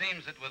 It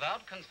seems that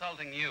without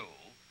consulting you,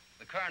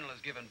 the Colonel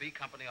has given B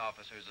Company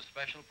officers a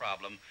special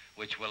problem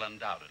which will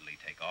undoubtedly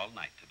take all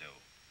night to do.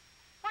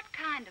 What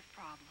kind of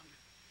problem?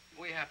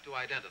 We have to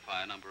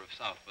identify a number of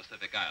South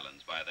Pacific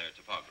islands by their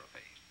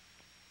topography.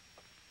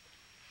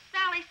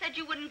 Sally said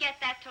you wouldn't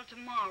get that till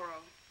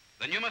tomorrow.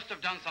 Then you must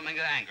have done something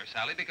to anger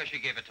Sally because she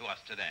gave it to us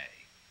today.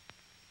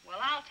 Well,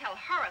 I'll tell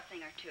her a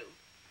thing or two.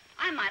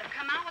 I might have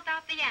come out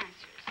without the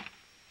answers.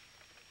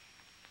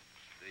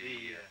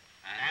 The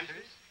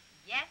answers?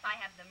 Yes, I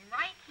have them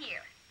right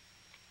here.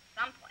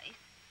 Someplace.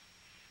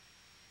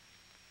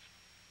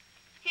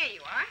 Here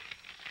you are.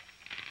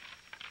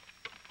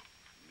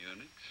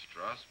 Munich,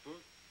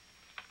 Strasbourg.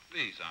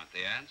 These aren't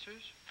the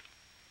answers.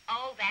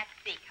 Oh, that's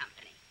C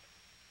Company.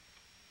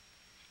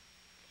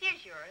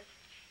 Here's yours.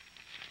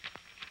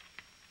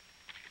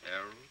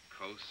 Errol,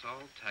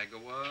 Kosal,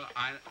 Tagawa,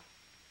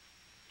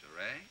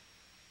 DeRay?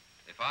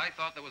 If I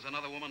thought there was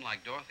another woman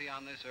like Dorothy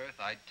on this earth,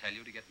 I'd tell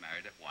you to get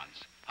married at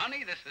once.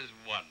 Honey, this is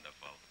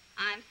wonderful.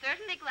 I'm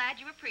certainly glad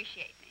you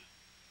appreciate me.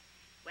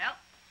 Well,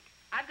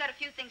 I've got a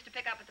few things to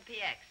pick up at the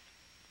PX,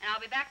 and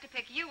I'll be back to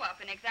pick you up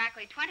in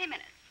exactly 20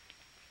 minutes.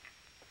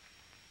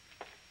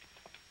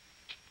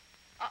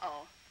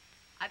 Uh-oh.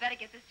 I better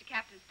get this to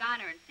Captain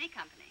Steiner and C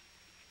Company.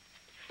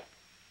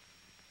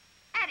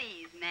 At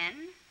ease,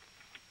 men.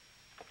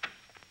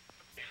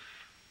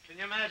 Can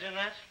you imagine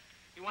that?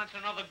 He wants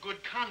another good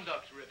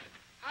conduct ribbon.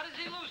 How does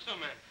he lose so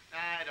many?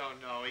 I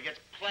don't know. He gets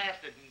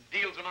plastered and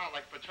deals them out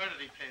like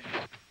fraternity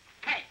pins.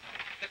 Hey,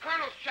 the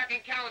Colonel's checking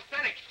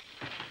calisthenics.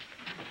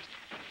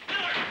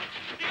 Miller!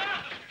 The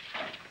officer!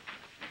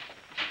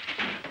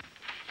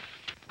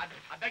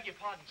 I beg your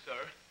pardon,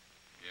 sir.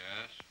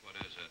 Yes, what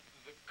is it?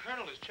 The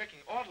Colonel is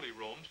checking orderly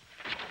rooms.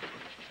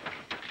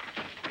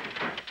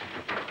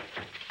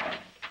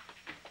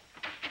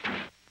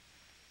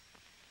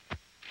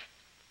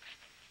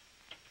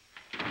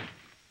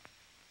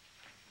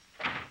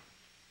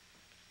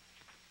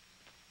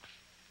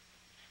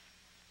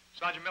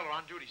 Sergeant Miller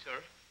on duty, sir.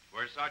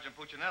 Where's Sergeant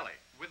Puccinelli?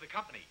 With the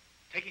company.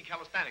 Taking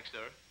calisthenics,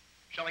 sir.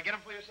 Shall I get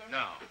him for you, sir?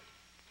 No.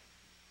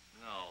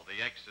 No,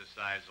 the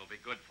exercise will be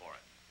good for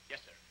it.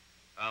 Yes, sir.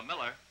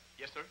 Miller.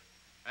 Yes, sir.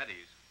 At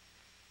ease.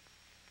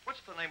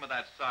 What's the name of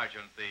that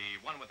sergeant, the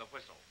one with the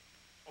whistle?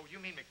 Oh, you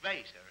mean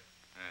McVeigh, sir?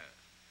 Yes.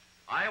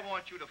 I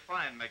want you to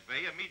find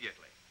McVeigh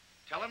immediately.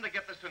 Tell him to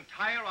get this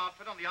entire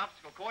outfit on the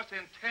obstacle course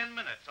in 10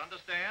 minutes,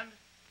 understand?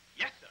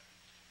 Yes, sir.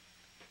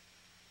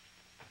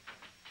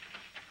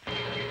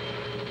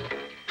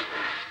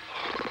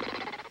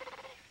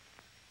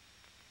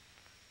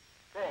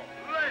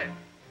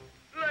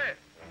 Left.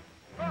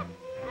 Up,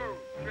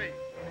 2, 3,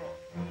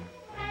 4.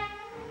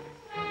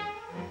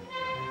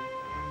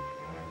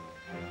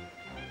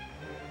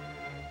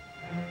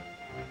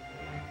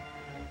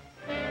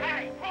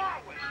 Hey,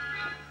 forward!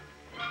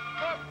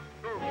 Up,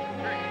 2, 3, 4.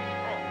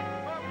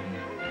 Up,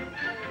 2,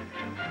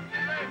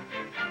 left.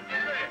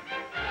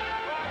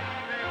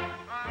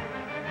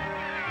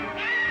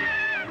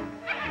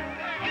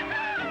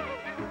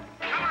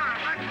 Come on,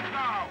 let's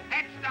go.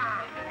 Heads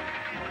down.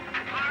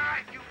 All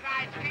right, you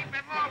guys, keep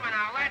it moving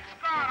now. Let's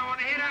go. Don't want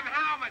to hit them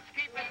helmets.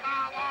 Keep it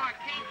all on.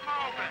 Keep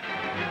moving.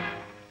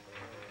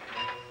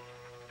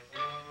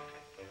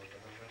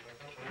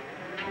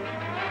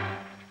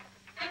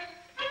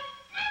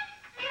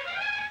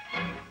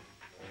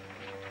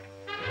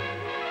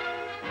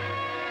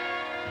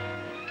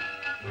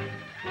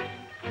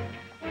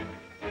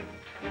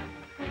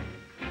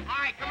 All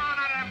right, come on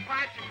out of them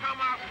pipes and come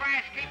out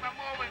fast. Keep it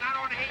moving. I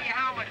don't want to hit your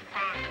helmets,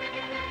 Punk.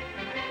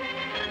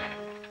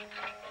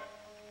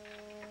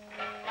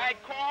 Hey,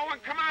 Corwin,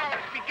 come on.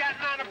 Let's be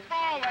getting on the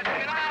ball. Let's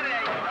get out of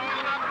there. You're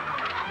going up.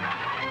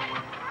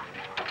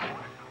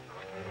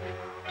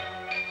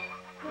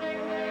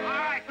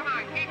 All right, come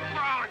on. Keep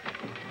crawling.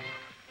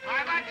 All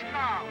right, let's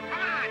go.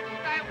 Come on.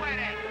 Stay with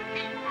it.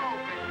 Keep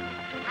moving.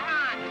 Come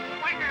on.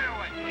 Swing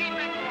into it. Keep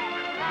it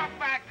moving. Walk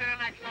back to the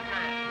next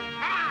man.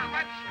 Come on.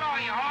 Let's go.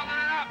 You're holding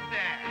it up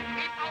there.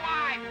 Keep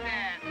alive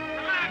there.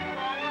 Come on,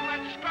 Corwin.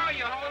 Let's go.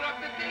 You're holding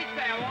up the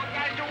detail. All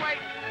guys are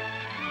waiting.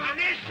 On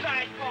this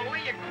side,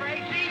 Corwin. You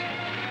crazy?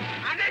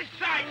 On this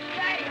side.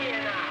 Stay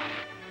here now.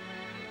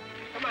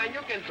 Come on.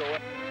 You can do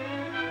it.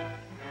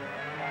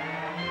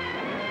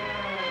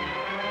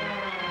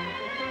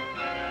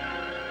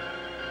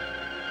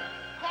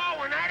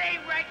 Corwin, that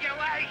ain't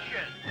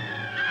regulation.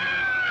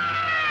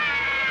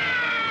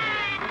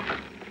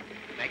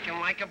 Make him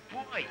like a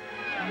boy.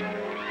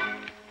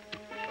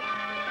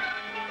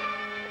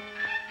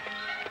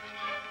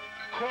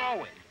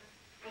 Corwin.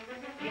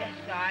 Yes,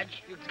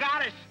 Sarge. You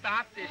gotta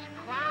stop this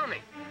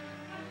clowning.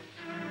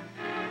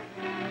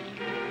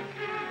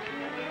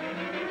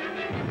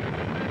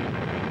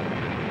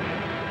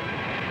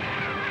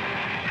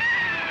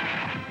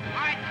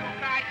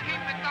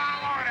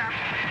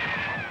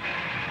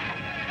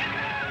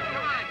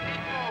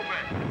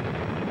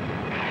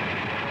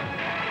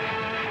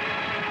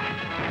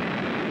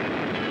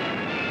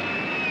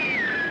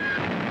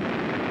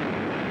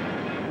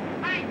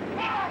 Hey,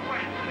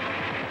 Corwin!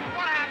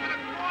 What happened to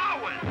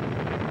Corwin?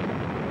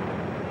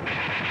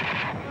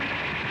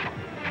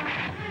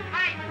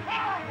 Hey,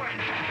 Corwin!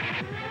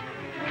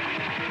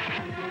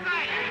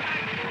 Hey,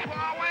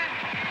 Corwin!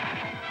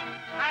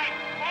 Hey,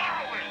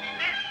 Corwin!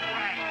 This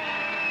way!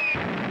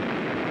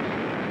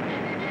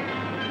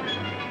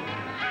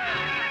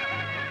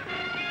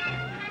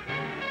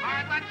 All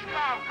right, let's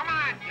go. Come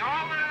on, you're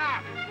holding it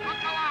up.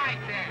 Look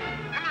alive there.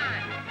 Come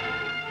on.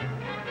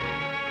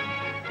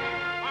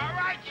 All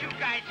right, you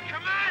guys,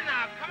 come on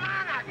now. Come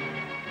on now.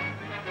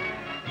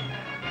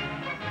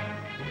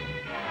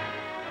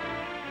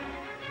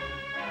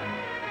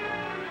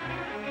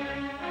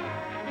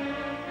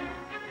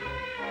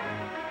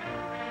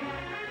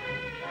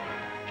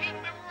 Keep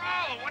it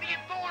rolling. What are you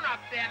doing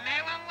up there,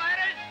 mailing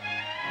letters?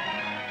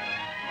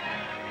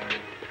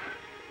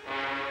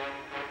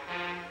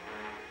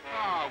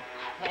 Oh,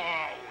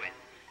 Corwin.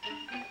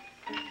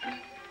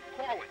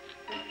 Corwin.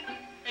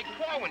 Hey,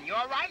 Corwin, you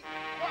all right?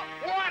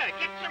 Water.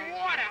 Get some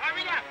water.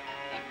 Hurry up.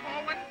 Hey,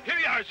 Corwin. Here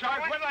you are,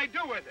 Sarge. What did I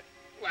do with it?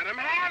 Let him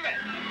have it.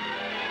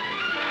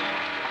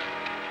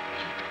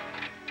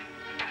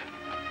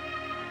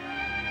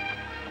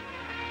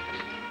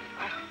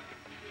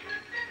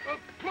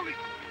 Bully.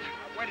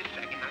 Wait a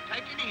second. Now,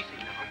 take it easy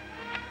now.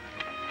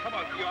 Come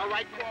on. You all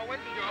right, Corwin?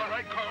 You all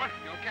right, Corwin?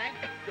 You okay?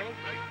 You all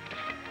right?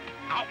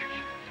 Ouch.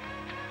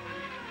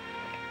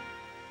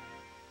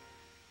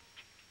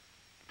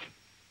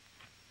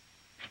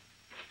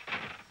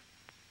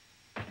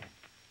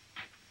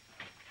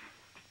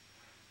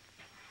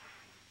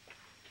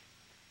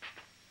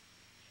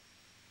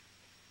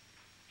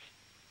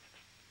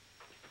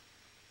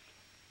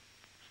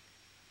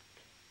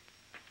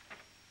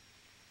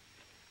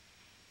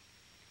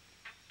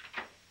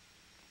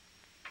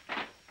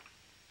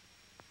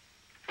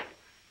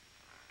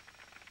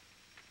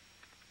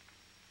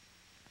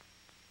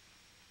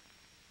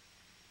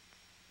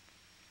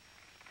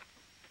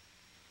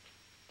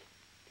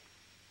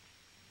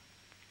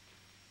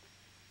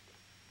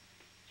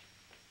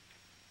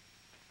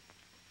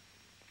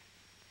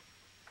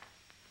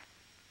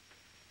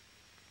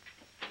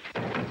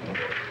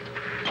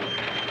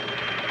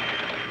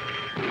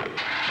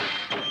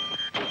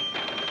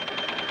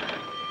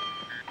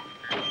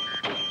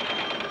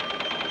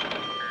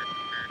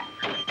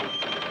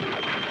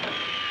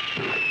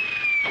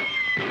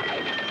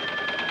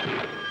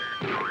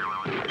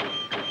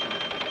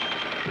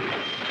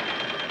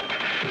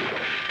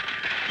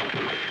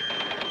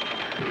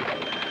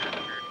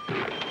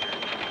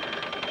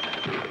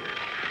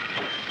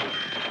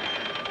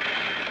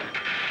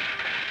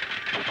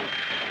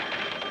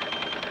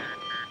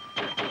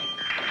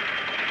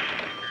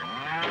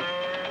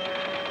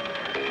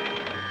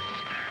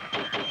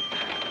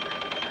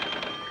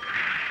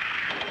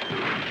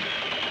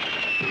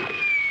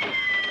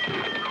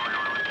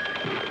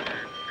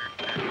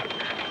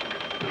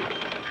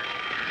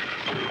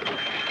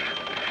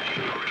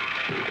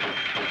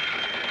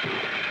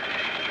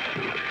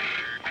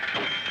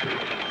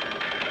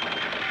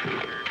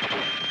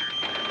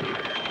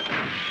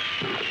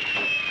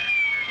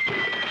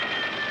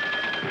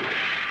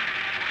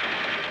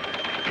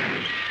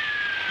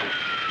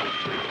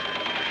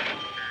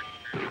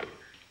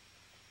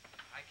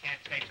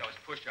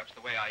 push-ups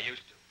the way I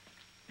used to.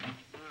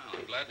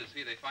 Well, I'm glad to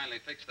see they finally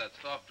fixed that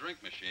soft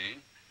drink machine.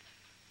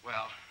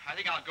 Well, I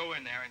think I'll go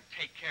in there and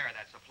take care of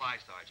that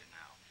supply sergeant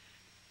now.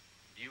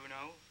 Do you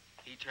know,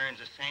 he turns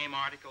the same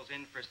articles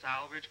in for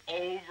salvage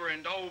over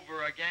and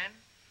over again?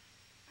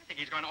 I think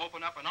he's going to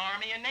open up an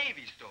Army and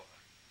Navy store.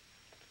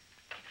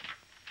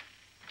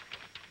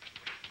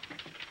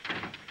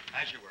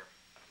 As you were.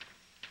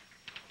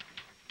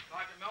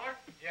 Sergeant Miller?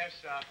 Yes,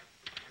 sir.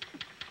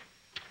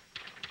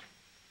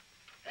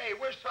 Hey,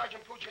 where's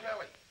Sergeant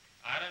Puccinelli?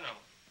 I don't know.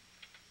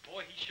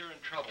 Boy, he's sure in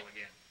trouble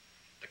again.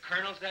 The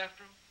colonel's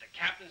after him, the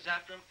captain's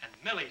after him, and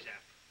Millie's after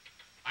him.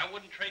 I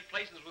wouldn't trade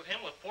places with him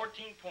with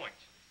 14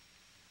 points.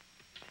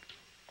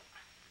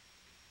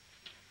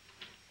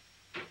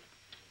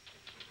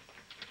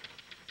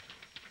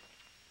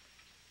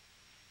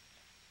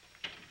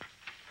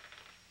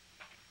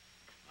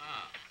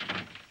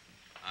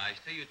 I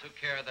see you took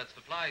care of that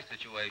supply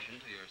situation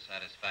to your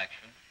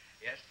satisfaction.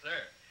 Yes,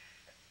 sir.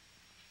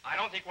 I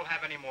don't think we'll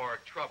have any more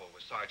trouble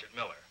with Sergeant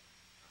Miller.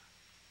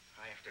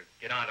 I have to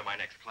get on to my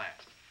next class.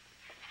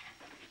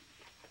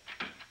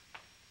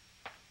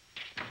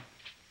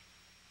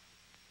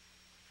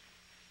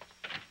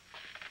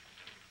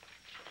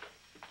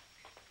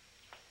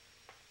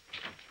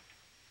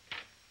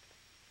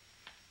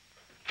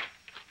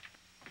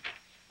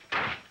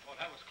 Oh,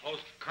 that was close.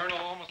 The colonel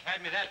almost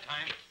had me that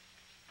time.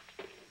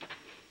 Hey,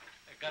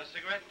 got a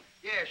cigarette?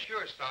 Yeah,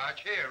 sure,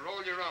 Sarge. Here,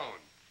 roll your own.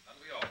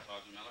 That'll be all,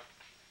 Sergeant Miller.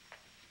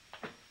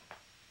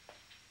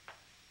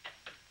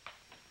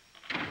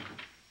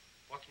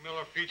 What's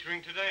Miller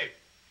featuring today?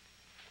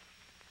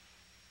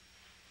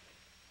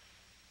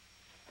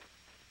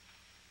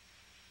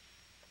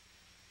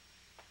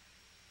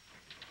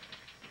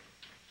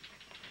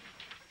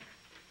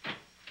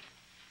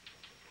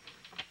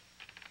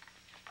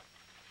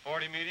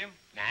 Priority medium?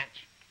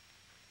 Natch.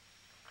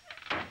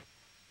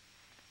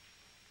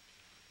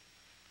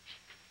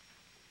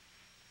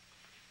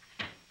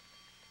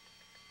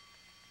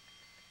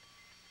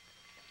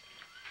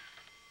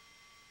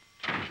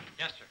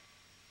 Yes, sir.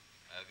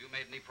 Have you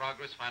made any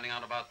progress finding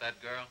out about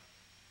that girl?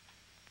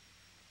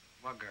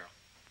 What girl?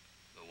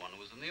 The one who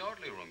was in the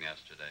orderly room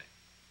yesterday.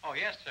 Oh,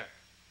 yes, sir.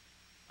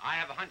 I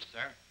have a hunch,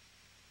 sir.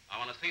 I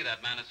want to see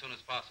that man as soon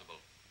as possible.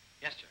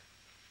 Yes, sir.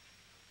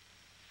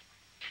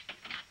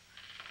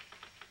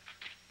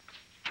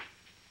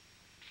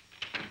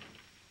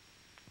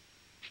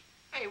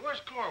 Hey,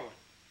 where's Corwin?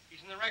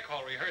 He's in the rec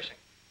hall rehearsing.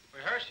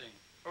 Rehearsing?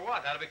 For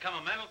what? That'll become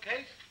a mental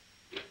case?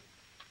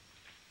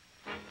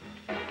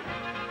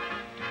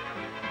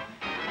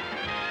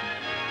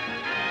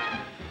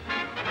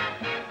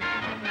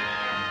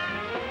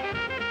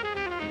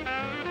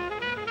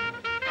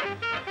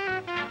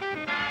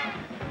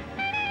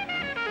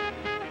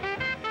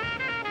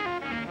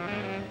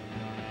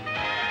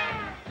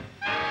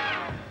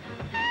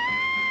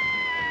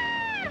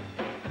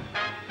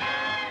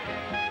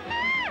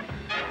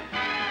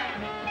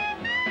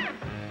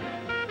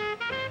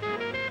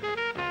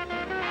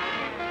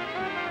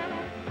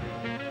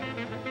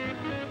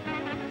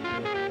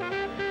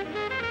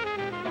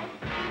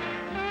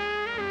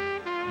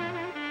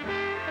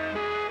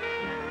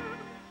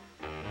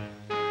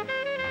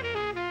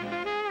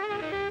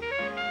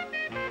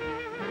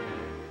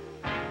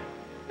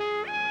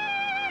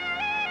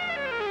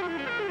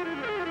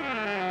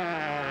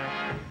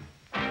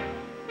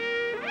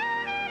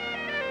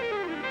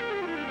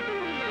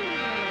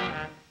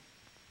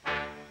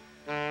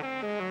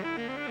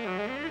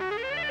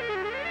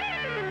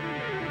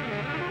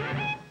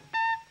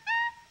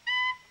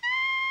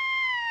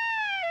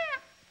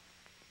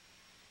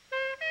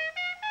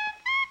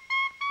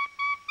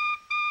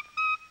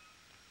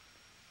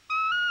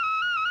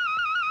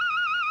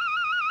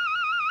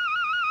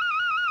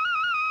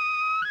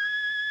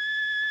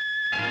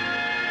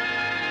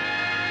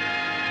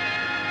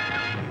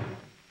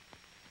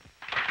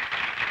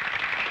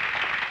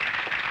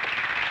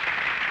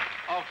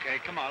 Okay,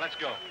 come on, let's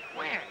go.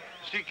 Where?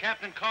 See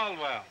Captain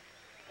Caldwell.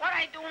 What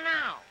I do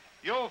now?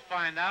 You'll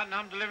find out, and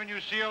I'm delivering you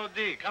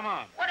COD. Come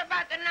on. What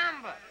about the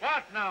number?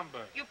 What number?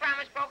 You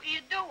promised Pokey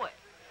you'd do it.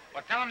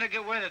 Well, tell him to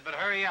get with it, but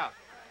hurry up.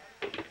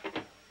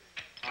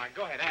 All right,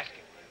 go ahead, ask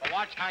him. But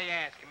watch how you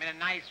ask him, in a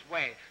nice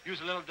way. Use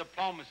a little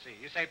diplomacy.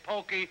 You say,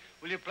 Pokey,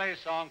 will you play a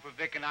song for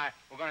Vic and I?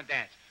 We're going to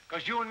dance.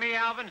 Because you and me,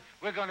 Alvin,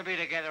 we're going to be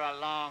together a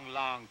long,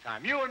 long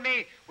time. You and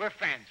me, we're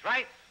friends,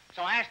 right?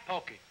 So ask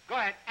Pokey. Go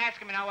ahead,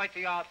 ask him, and I'll wait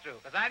till you're all through.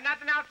 Because I have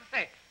nothing else to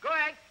say. Go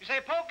ahead. You say,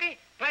 Pokey,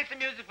 play some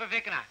music for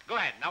Vic and I. Go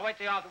ahead, and I'll wait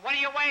till you're all through. What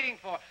are you waiting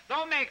for?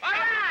 Don't make... All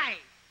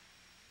right!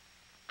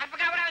 I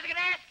forgot what I was going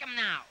to ask him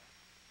now.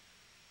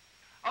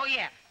 Oh,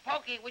 yeah.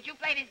 Pokey, would you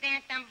play this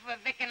dance number for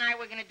Vic and I?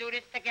 We're going to do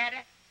this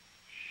together?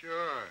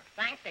 Sure.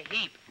 Thanks a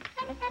heap.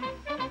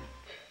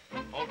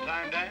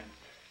 Old-time dance?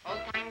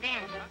 Old-time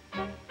dance,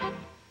 huh?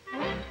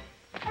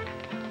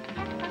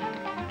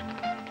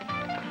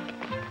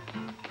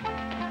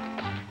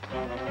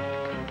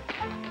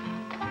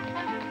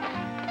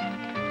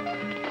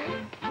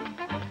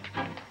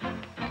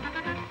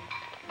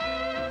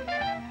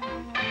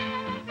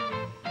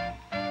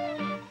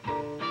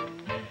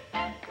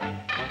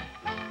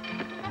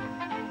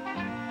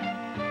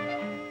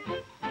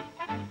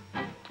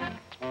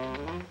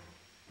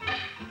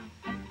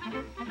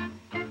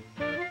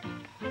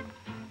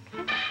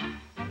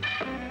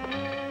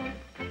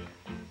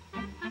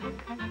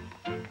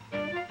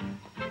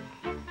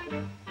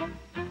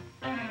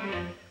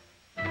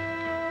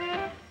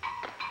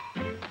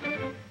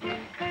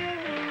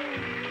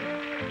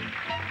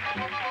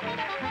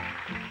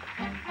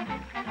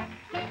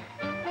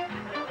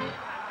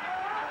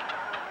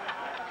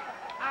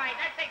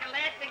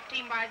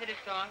 Of the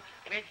song,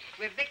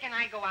 where Vic and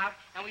I go out,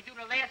 and we do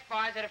the last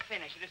bars of the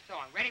finish of the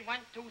song. Ready? 1,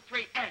 2,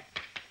 3, and...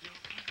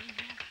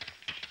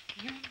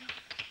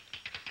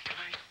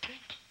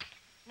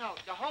 No,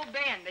 the whole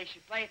band, they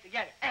should play it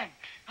together. And...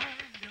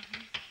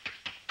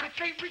 I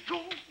say we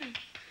go,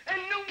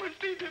 and no one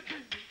be the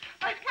baby.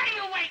 What are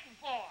you waiting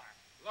for?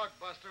 Look,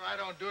 Buster, I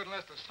don't do it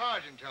unless the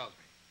sergeant tells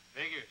me.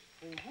 Figures.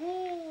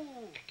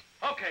 Ooh.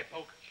 Okay,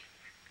 Poker.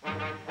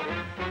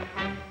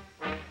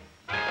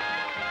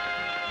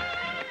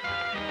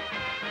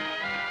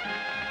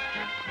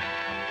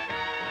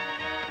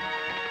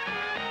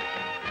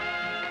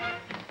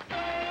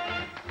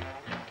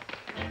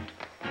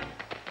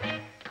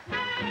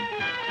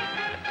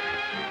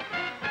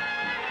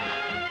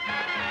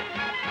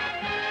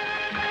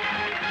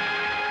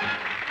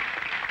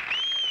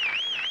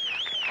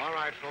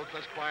 Folks,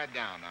 let's quiet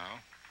down now.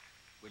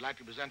 We'd like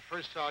to present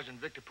First Sergeant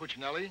Victor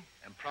Puccinelli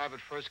and Private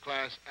First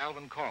Class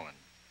Alvin Corwin,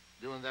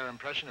 doing their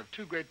impression of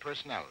two great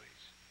personalities.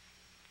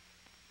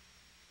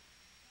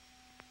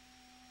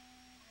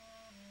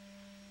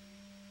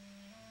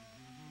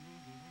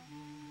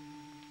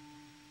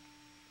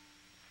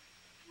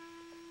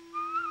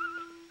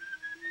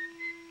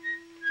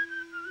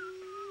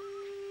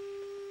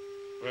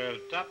 Well,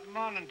 top of the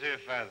morning to you,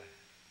 Father.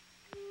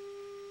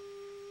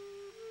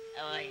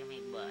 How are you, me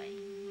boy?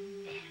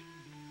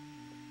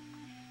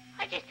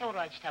 I just thought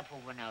I'd stop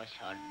over now,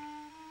 son,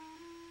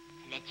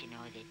 to let you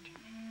know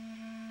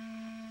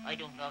that I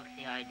don't like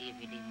the idea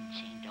of you leaving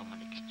St.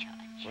 Dominic's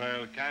Church.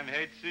 Well, kind of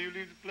hate to see you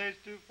leave the place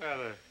too,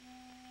 fella.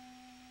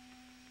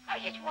 I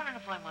was just wondering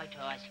if I might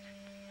ask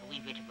a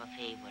wee bit of a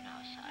favor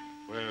now, son.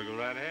 Well,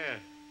 go right ahead.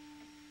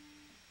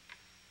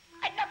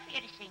 I'd love for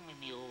you to sing me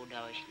me old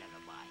Irish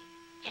lullaby.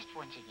 Just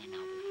once again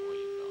now before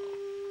you go.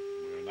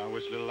 Well, now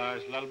which little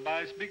Irish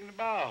lullaby speaking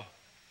about?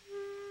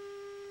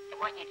 The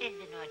one you did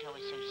the night I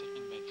was so sick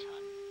in bed,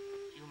 son.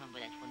 You remember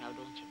that one now,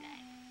 don't you,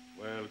 lad?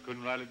 Well,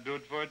 couldn't rightly do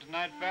it for you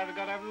tonight, father.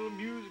 Got to have a little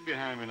music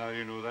behind me now,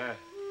 you know that.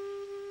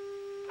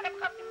 But I've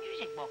got the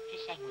music book.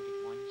 Just sang with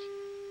it once.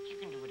 You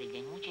can do it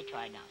again. Won't you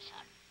try now,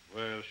 son?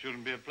 Well,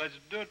 shouldn't be a pleasure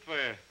to do it for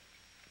you.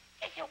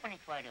 Just open it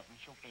wide up and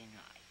so plain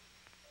right.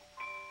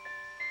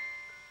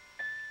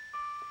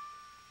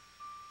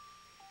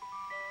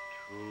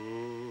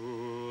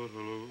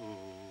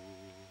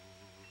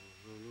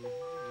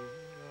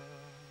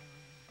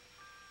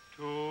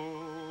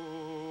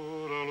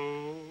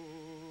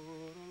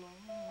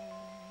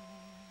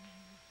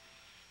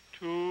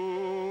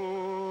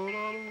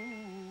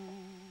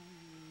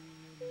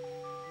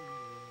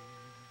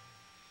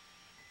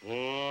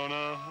 Oh,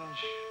 now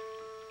hush,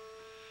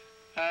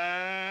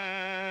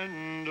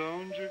 and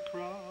don't you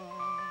cry.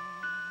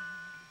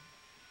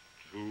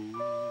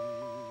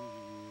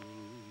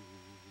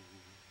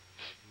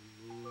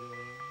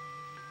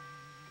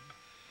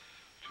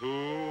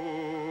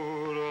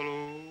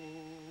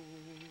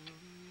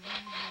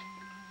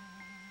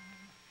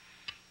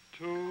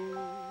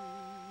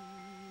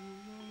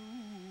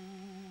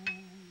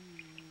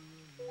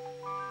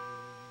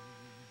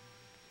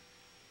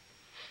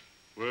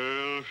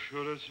 Well,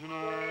 should it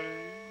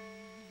tonight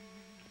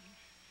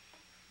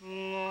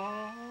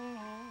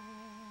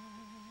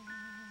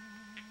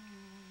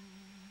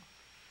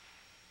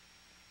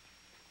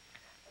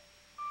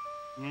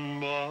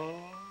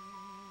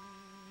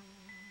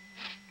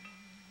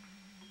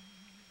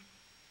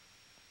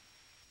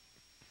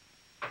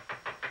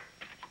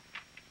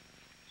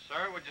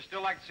Sir, would you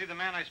still like to see the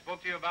man I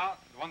spoke to you about?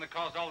 The one that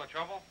caused all the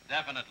trouble?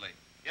 Definitely.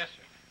 Yes,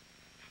 sir.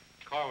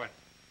 Corwin,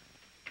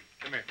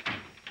 come here.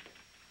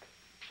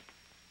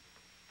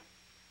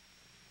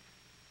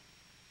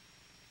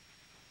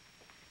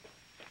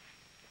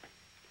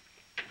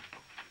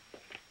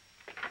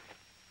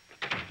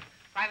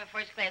 Private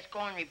First Class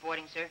Cohen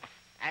reporting, sir.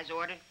 As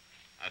ordered.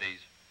 At ease.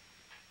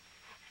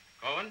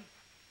 Cohen,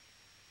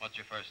 what's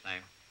your first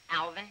name?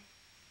 Alvin.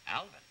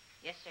 Alvin.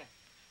 Yes, sir.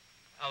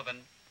 Alvin,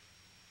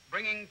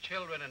 bringing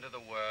children into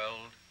the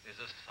world is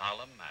a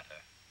solemn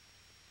matter.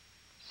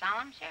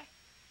 Solemn, sir?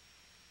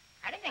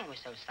 I didn't think it was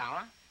so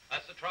solemn.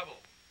 That's the trouble.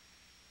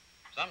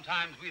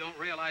 Sometimes we don't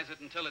realize it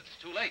until it's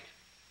too late.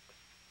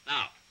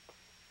 Now,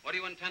 what do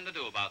you intend to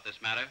do about this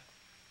matter?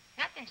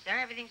 Nothing, sir.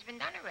 Everything's been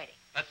done already.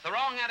 That's the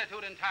wrong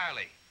attitude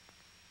entirely.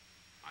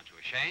 Aren't you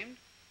ashamed?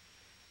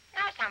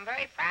 No, sir, I'm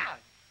very proud.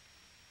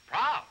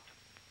 Proud?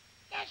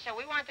 Yes, sir.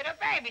 We wanted a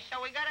baby, so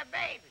we got a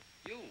baby.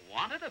 You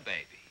wanted a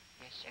baby.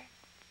 Yes, sir.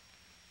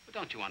 But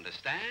don't you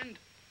understand?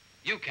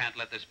 You can't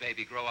let this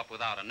baby grow up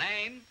without a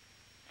name.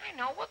 I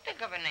know. We'll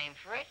think of a name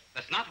for it.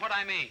 That's not what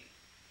I mean.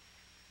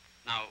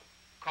 Now,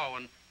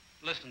 Corwin,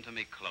 listen to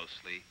me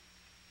closely.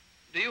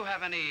 Do you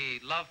have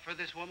any love for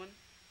this woman?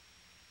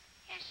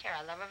 Yes, sir.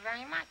 I love her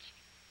very much.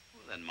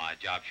 Well, then my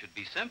job should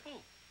be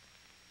simple.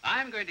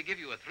 I'm going to give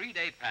you a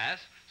 3-day pass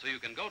so you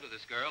can go to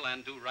this girl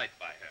and do right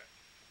by her.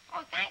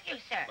 Oh, thank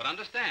you, sir. But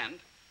understand,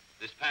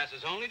 this pass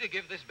is only to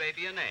give this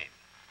baby a name.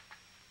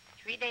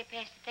 3-day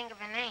pass to think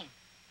of a name.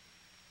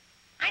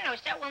 I know,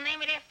 sir. We'll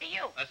name it after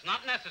you. That's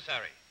not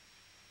necessary.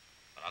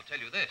 But I'll tell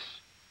you this.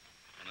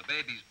 When the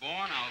baby's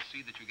born, I'll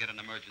see that you get an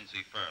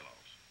emergency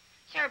furlough.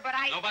 Sir, but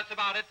I... No buts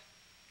about it.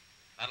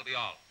 That'll be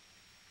all.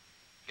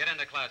 Get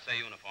into Class A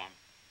uniform.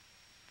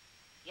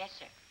 Yes,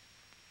 sir.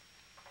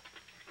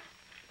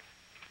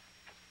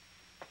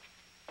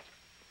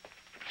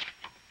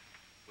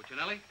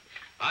 Puccinelli,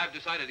 I've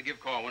decided to give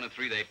Corwin a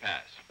 3-day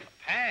pass.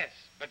 Pass?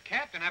 But,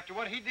 Captain, after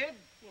what he did?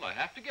 Well, I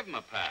have to give him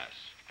a pass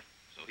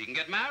so he can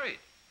get married.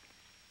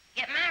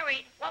 Get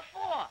married? What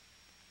for?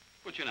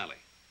 Puccinelli,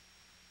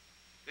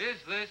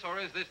 is this or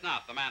is this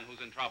not the man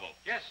who's in trouble?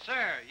 Yes,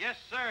 sir. Yes,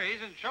 sir.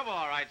 He's in trouble,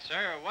 all right,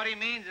 sir. What he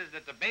means is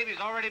that the baby's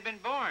already been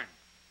born.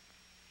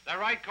 Is that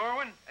right,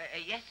 Corwin?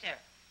 Yes, sir.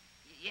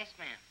 Yes,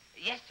 ma'am.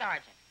 Yes,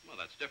 Sergeant. Well,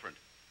 that's different.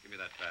 Give me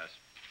that pass.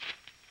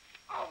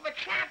 Oh, but,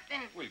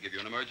 Captain... We'll give you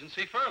an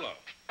emergency furlough.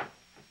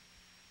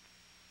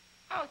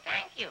 Oh,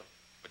 thank you.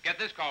 But get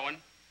this,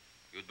 Corwin.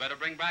 You'd better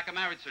bring back a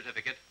marriage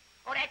certificate.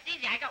 Oh, that's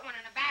easy. I got one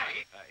in the barrel.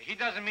 He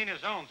doesn't mean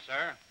his own,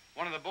 sir.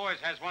 One of the boys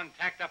has one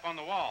tacked up on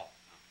the wall.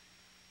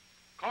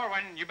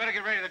 Corwin, you better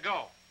get ready to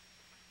go.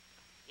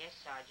 Yes,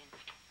 Sergeant.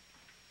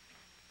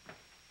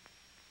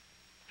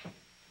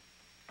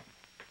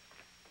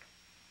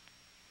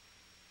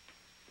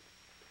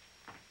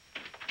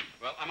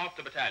 Well, I'm off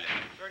to battalion.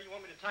 Sir, do you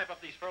want me to type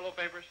up these furlough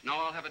papers? No,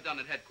 I'll have it done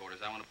at headquarters.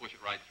 I want to push it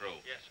right through.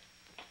 Yes,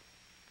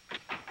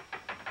 sir.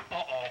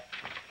 Uh-oh.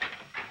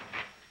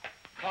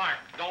 Clark,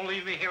 don't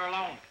leave me here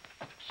alone.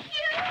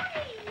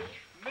 Cutie!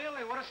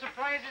 Millie, what a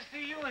surprise to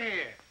see you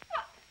here.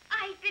 Well,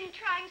 I've been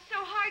trying so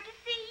hard to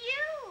see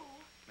you.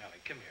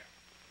 Millie, come here.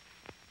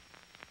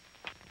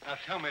 Now,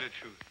 tell me the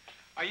truth.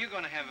 Are you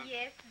going to have a...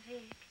 Yes,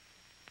 Vic.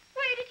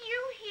 Where did you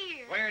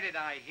hear? Where did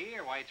I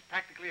hear? Why, it's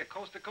practically a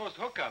coast-to-coast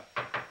hookup.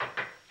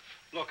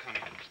 Look, honey,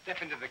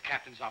 step into the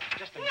captain's office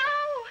just a minute.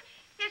 No!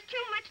 There's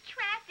too much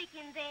traffic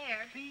in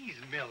there. Please,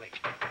 Millie.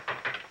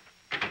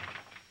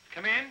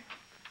 Come in.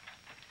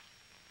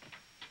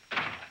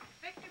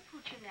 Victor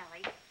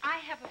Puccinelli, I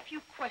have a few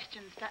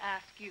questions to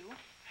ask you.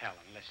 Helen,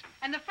 listen.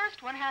 And the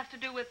first one has to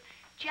do with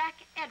Jack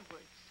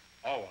Edwards.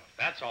 Oh, well, if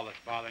that's all that's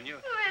bothering you.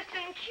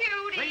 Listen,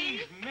 Cutie.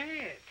 Please,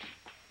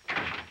 Miss.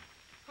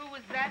 Who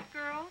was that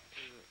girl?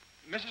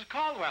 Mrs.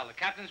 Caldwell, the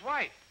captain's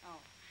wife. Oh.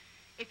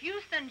 If you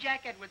send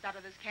Jack Edwards out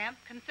of this camp,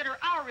 consider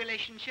our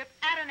relationship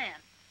at an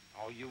end.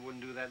 Oh, you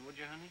wouldn't do that, would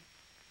you, honey?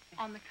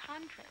 On the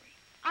contrary.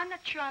 I'm not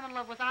sure I'm in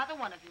love with either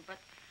one of you, but,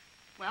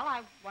 well,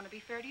 I want to be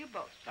fair to you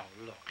both. Oh,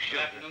 look, Good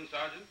sugar. afternoon,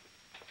 Sergeant.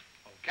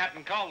 Oh,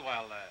 Captain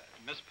Caldwell,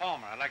 Miss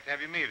Palmer, I'd like to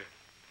have you meet her.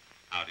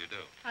 How do you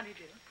do? How do you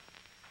do?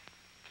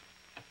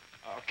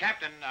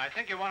 Captain, I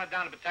think you're wanted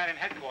down at battalion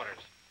headquarters.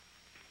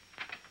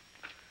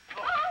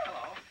 Oh!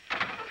 Hello.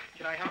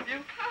 Can I help you?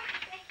 Oh,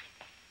 thank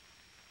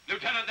you.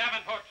 Lieutenant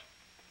Davenport.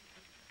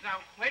 Now,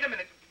 wait a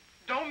minute.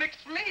 Don't mix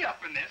me up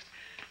in this.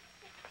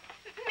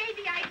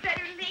 Maybe I'd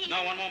better leave.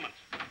 No, one moment.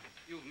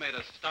 You've made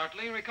a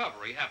startling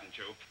recovery, haven't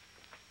you?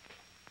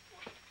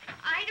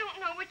 I don't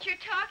know what you're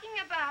talking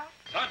about.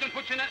 Sergeant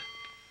Puccinelli.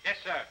 Yes,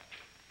 sir.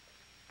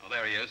 Oh,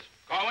 there he is.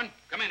 Corwin,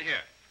 come in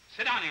here.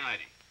 Sit down, young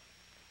lady.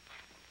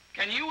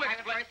 Can you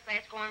Private explain... First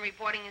Class Corwin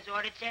reporting as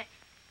ordered, sir.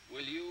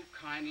 Will you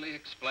kindly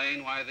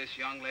explain why this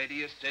young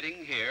lady is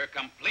sitting here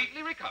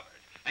completely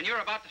recovered, and you're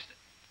about to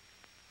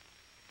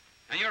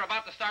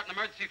start an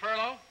emergency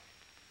furlough?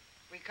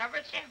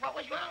 Recovered, sir? What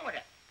was wrong with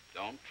her?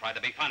 Don't try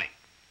to be funny.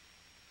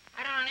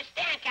 I don't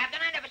understand,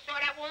 Captain. I never saw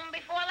that woman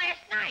before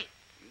last night.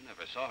 You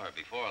never saw her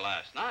before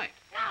last night.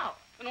 No,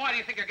 Then why do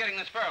you think you're getting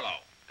this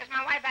furlough? because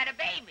my wife had a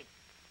baby.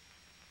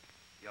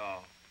 Your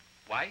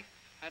wife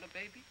had a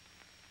baby?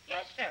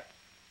 Yes, sir.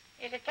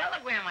 Here's a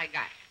telegram I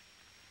got.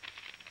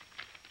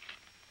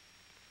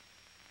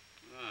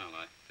 Well,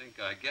 I think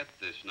I get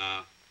this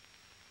now.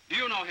 Do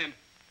you know him?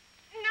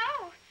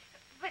 No,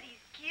 but he's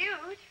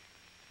cute.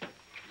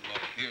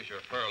 Look, here's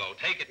your furlough.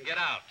 Take it and get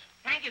out.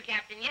 Thank you,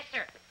 Captain. Yes,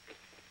 sir.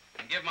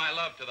 And give my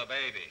love to the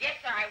baby. Yes,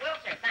 sir, I will,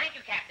 sir. Thank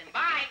you, Captain.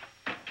 Bye.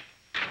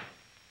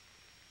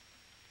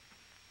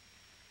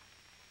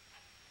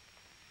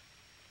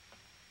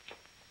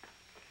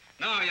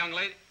 Now, young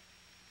lady.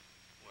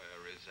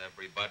 Where is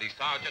everybody?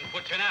 Sergeant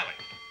Puccinelli.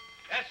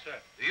 Yes, sir.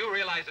 Do you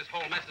realize this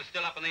whole mess is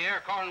still up in the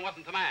air? Corwin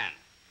wasn't the man.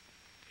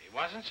 He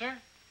wasn't, sir?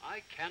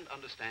 I can't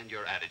understand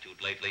your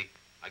attitude lately.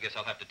 I guess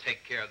I'll have to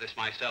take care of this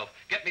myself.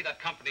 Get me that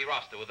company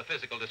roster with the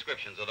physical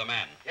descriptions of the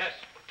men. Yes.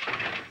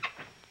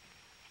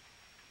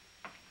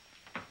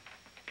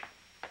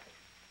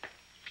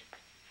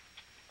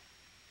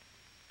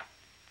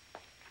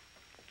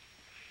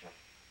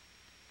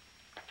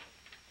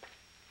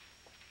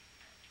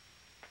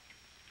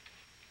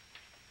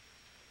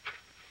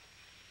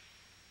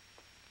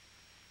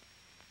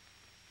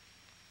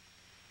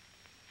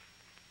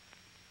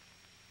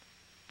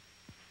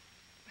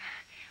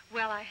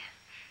 Well,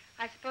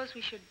 I suppose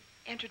we should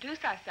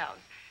introduce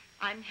ourselves.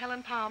 I'm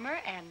Helen Palmer,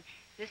 and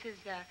this is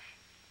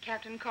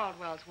Captain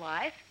Caldwell's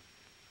wife.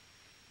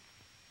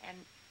 And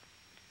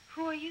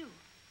who are you?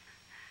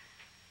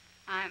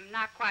 I'm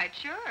not quite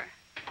sure.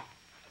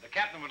 The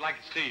captain would like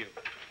to see you.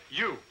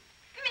 You.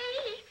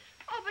 Me?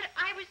 Oh, but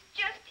I was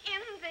just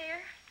in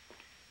there.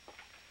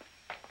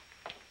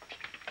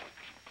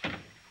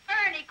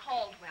 Ernie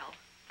Caldwell.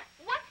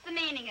 What's the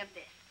meaning of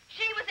this?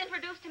 She was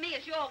introduced to me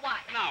as your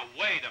wife. Now,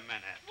 wait a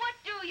minute. What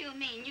do you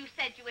mean? You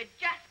said you had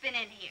just been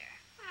in here.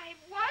 I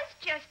was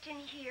just in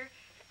here.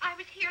 I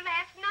was here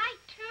last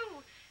night,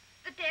 too.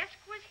 The desk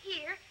was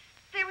here.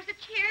 There was a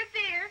chair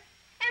there.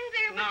 And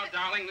there was Now,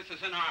 darling, this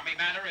is an Army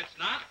matter. It's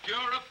not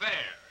your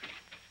affair.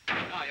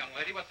 Now, young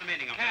lady, what's the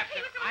meaning of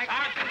Captain, this?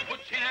 Sergeant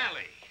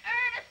Puccinelli.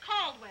 Ernest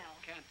Caldwell.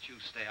 Can't you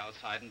stay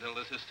outside until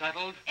this is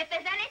settled? If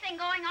there's anything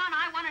going on,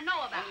 I want to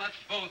know about Well, let's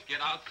both get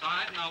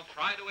outside, and I'll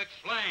try to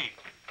explain.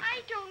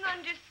 I don't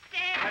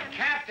understand.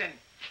 Captain!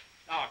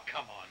 Oh,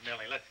 come on,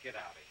 Millie. Let's get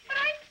out of here.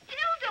 But I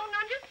still don't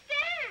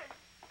understand.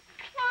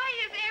 Why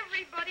is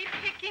everybody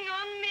picking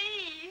on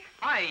me?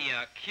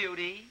 Hiya,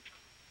 cutie.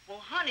 Well,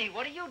 honey,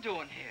 what are you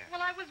doing here?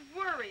 Well, I was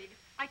worried.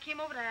 I came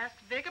over to ask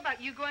Vic about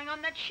you going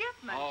on that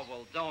shipment. Oh,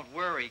 well, don't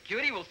worry.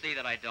 Cutie will see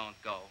that I don't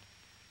go.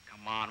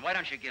 Come on, why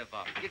don't you give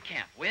up? You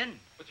can't win.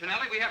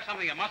 Puccinelli, we have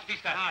something that must be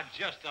settled. Now,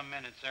 just a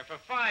minute, sir. For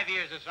 5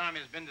 years, this Army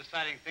has been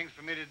deciding things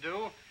for me to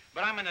do,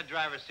 but I'm in the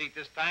driver's seat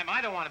this time.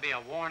 I don't want to be a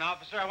warrant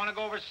officer. I want to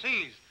go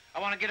overseas. I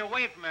want to get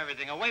away from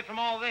everything, away from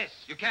all this.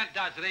 You can't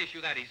dodge the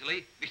issue that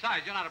easily.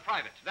 Besides, you're not a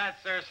private.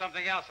 That's, sir,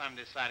 something else I'm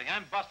deciding.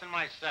 I'm busting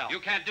myself. You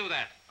can't do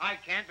that. I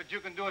can't, but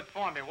you can do it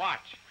for me.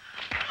 Watch.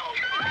 Oh,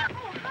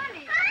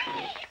 honey.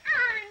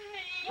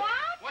 Ernie!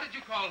 What What did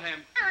you call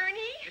him?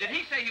 Ernie? Did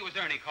he say he was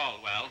Ernie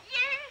Caldwell?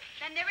 Yes.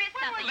 Then there is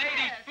something.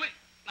 Ladies, please.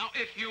 Now,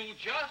 if you'll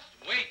just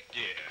wait,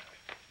 dear.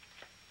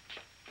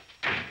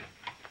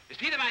 Is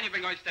he the man you've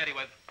been going steady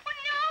with? Oh,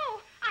 no.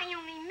 I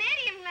only met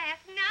him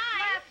last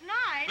night. Last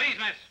night?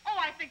 Please, miss. Oh,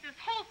 I think this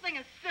whole thing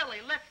is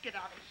silly. Let's get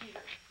out of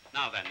here.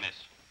 Now then, miss.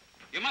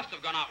 You must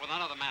have gone out with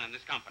another man in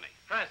this company.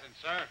 Present,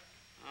 sir.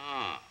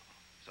 Oh,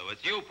 so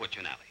it's you,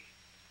 Puccinelli.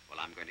 Well,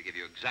 I'm going to give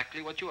you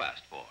exactly what you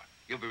asked for.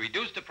 You'll be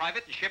reduced to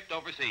private and shipped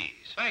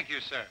overseas. Thank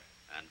you, sir.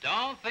 And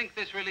don't think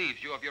this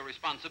relieves you of your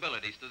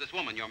responsibilities to this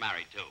woman you're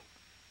married to.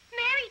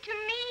 Married to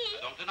me?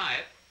 Don't deny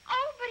it.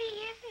 Oh, but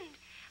he isn't.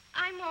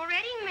 I'm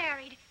already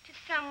married to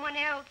someone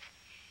else.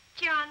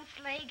 John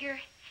Slager.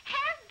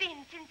 Have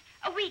been since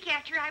a week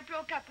after I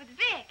broke up with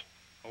Vic.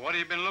 Well, what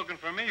have you been looking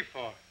for me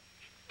for?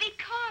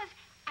 Because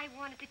I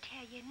wanted to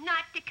tell you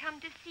not to come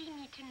to see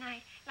me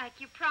tonight like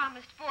you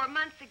promised 4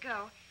 months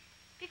ago.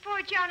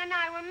 Before John and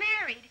I were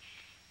married.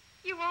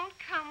 You won't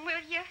come,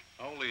 will you?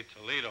 Holy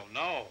Toledo,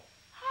 no.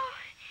 Oh,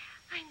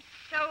 I'm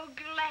so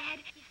glad.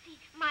 You see,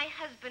 my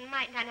husband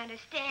might not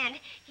understand.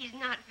 He's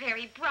not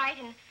very bright,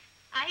 and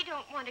I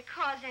don't want to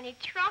cause any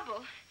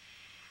trouble.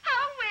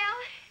 Oh, well,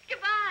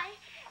 goodbye.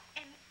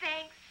 And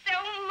thanks so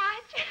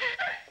much.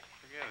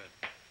 Forget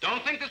it.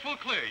 Don't think this will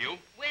clear you.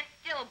 We're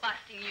still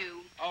busting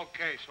you.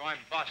 Okay, so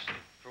I'm busted.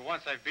 For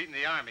once, I've beaten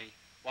the Army.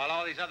 While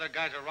all these other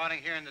guys are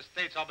rotting here in the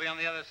States, I'll be on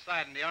the other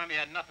side, and the Army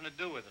had nothing to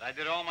do with it. I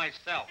did it all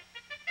myself.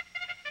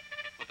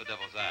 What the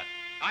devil's that?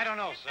 I don't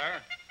know, sir.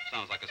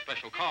 Sounds like a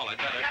special call. I'd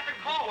better... Captain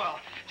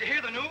Caldwell, did you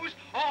hear the news?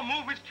 All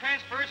movements,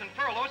 transfers, and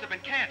furloughs have been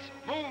canceled.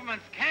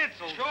 Movements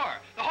canceled? Sure.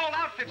 The whole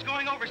outfit's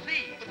going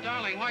overseas. But,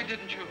 darling, why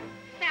didn't you?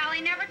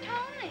 Sally never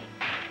told me.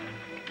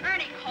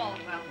 Ernie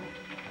Caldwell,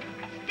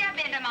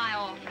 step into my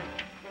office.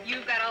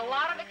 You've got a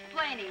lot of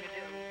explaining to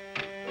do.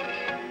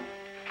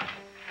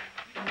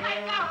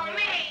 Hey, follow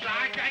me!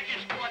 Sarge, I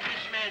just caught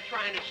this man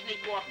trying to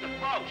sneak off the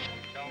post.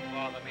 Don't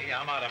bother me.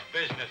 I'm out of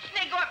business.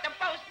 Sneak off the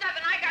post?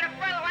 Nothing. I got a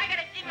furlough. I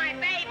gotta see my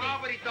baby.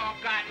 Nobody don't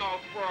got no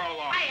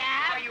furlough. I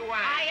have. Oh, you ain't.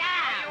 I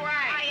am. Oh, you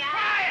ain't. I am.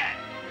 Quiet!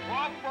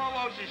 All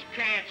furloughs is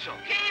canceled.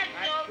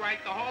 Canceled? That's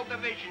right. The whole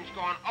division's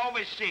gone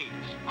overseas.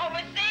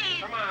 Overseas?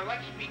 Come on,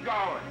 let's be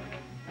going.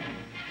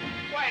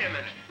 Wait a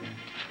minute.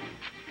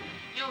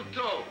 You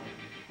too.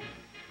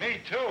 Me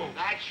too.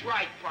 That's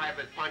right,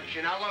 Private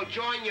Punchinello.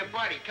 Join your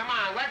buddy. Come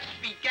on, let's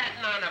be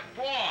getting on a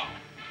ball.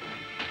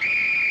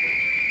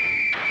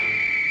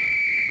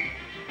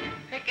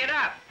 Pick it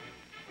up.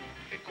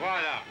 Pick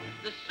what up?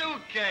 The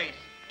suitcase.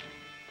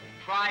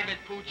 Private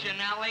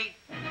Puccinelli.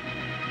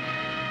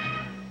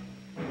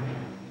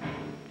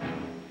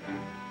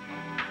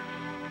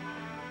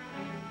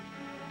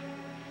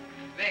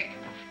 Vic.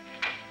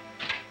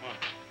 What?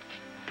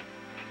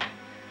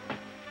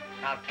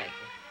 I'll take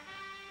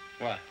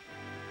it. What?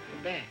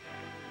 The bag.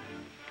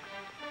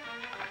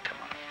 Come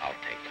on, I'll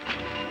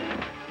take it.